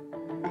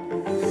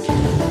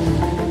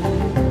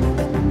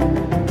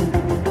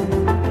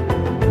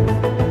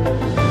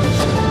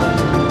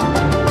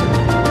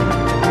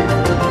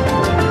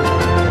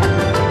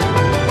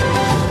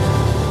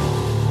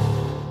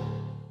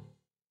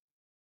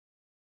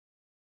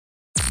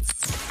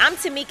 I'm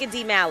Tamika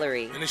D.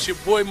 Mallory. And it's your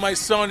boy, my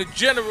son, the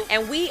General.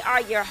 And we are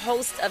your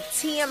hosts of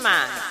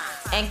TMI.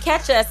 And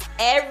catch us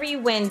every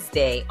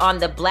Wednesday on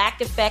the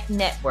Black Effect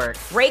Network,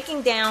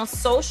 breaking down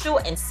social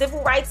and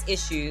civil rights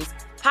issues,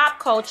 pop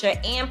culture,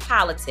 and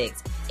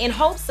politics in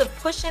hopes of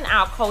pushing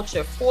our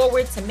culture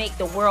forward to make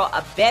the world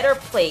a better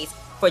place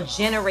for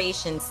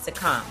generations to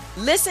come.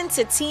 Listen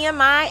to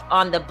TMI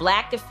on the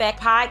Black Effect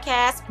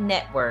Podcast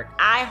Network,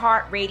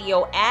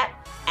 iHeartRadio app,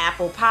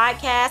 Apple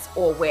Podcasts,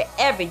 or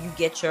wherever you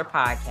get your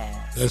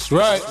podcasts. That's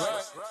right.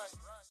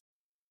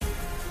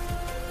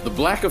 The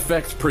Black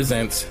Effect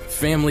presents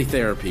Family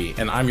Therapy,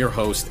 and I'm your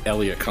host,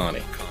 Elliot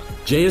Connie.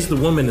 Jay is the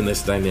woman in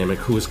this dynamic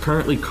who is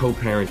currently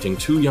co-parenting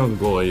 2 young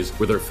boys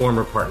with her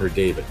former partner,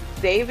 David.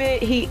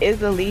 David, he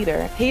is a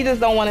leader. He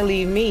just don't want to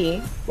leave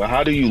me. But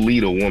how do you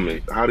lead a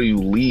woman? How do you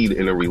lead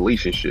in a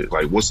relationship?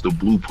 Like, what's the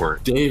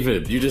blueprint?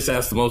 David, you just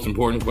asked the most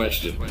important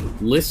question.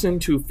 Listen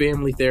to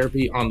Family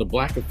Therapy on the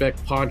Black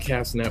Effect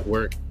Podcast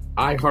Network,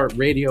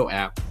 iHeartRadio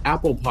app,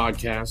 Apple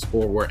Podcasts,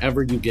 or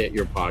wherever you get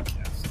your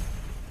podcasts.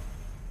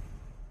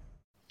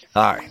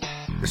 Hi,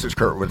 this is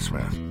Kurtwood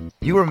Smith.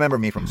 You remember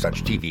me from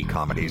such TV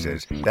comedies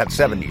as That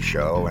 70s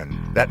Show and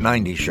That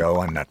 90s Show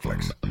on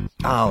Netflix.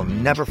 I'll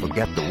never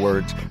forget the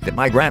words that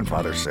my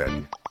grandfather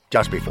said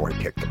just before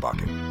he kicked the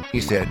bucket. He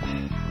said,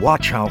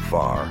 "Watch how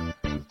far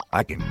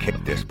I can kick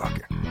this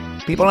bucket."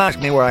 People ask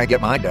me where I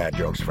get my dad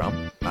jokes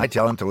from. I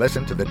tell them to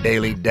listen to the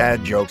Daily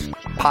Dad Jokes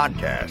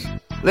podcast.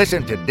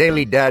 Listen to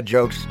Daily Dad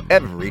Jokes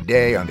every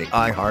day on the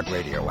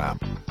iHeartRadio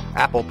app,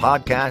 Apple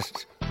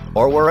Podcasts,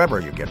 or wherever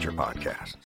you get your podcasts.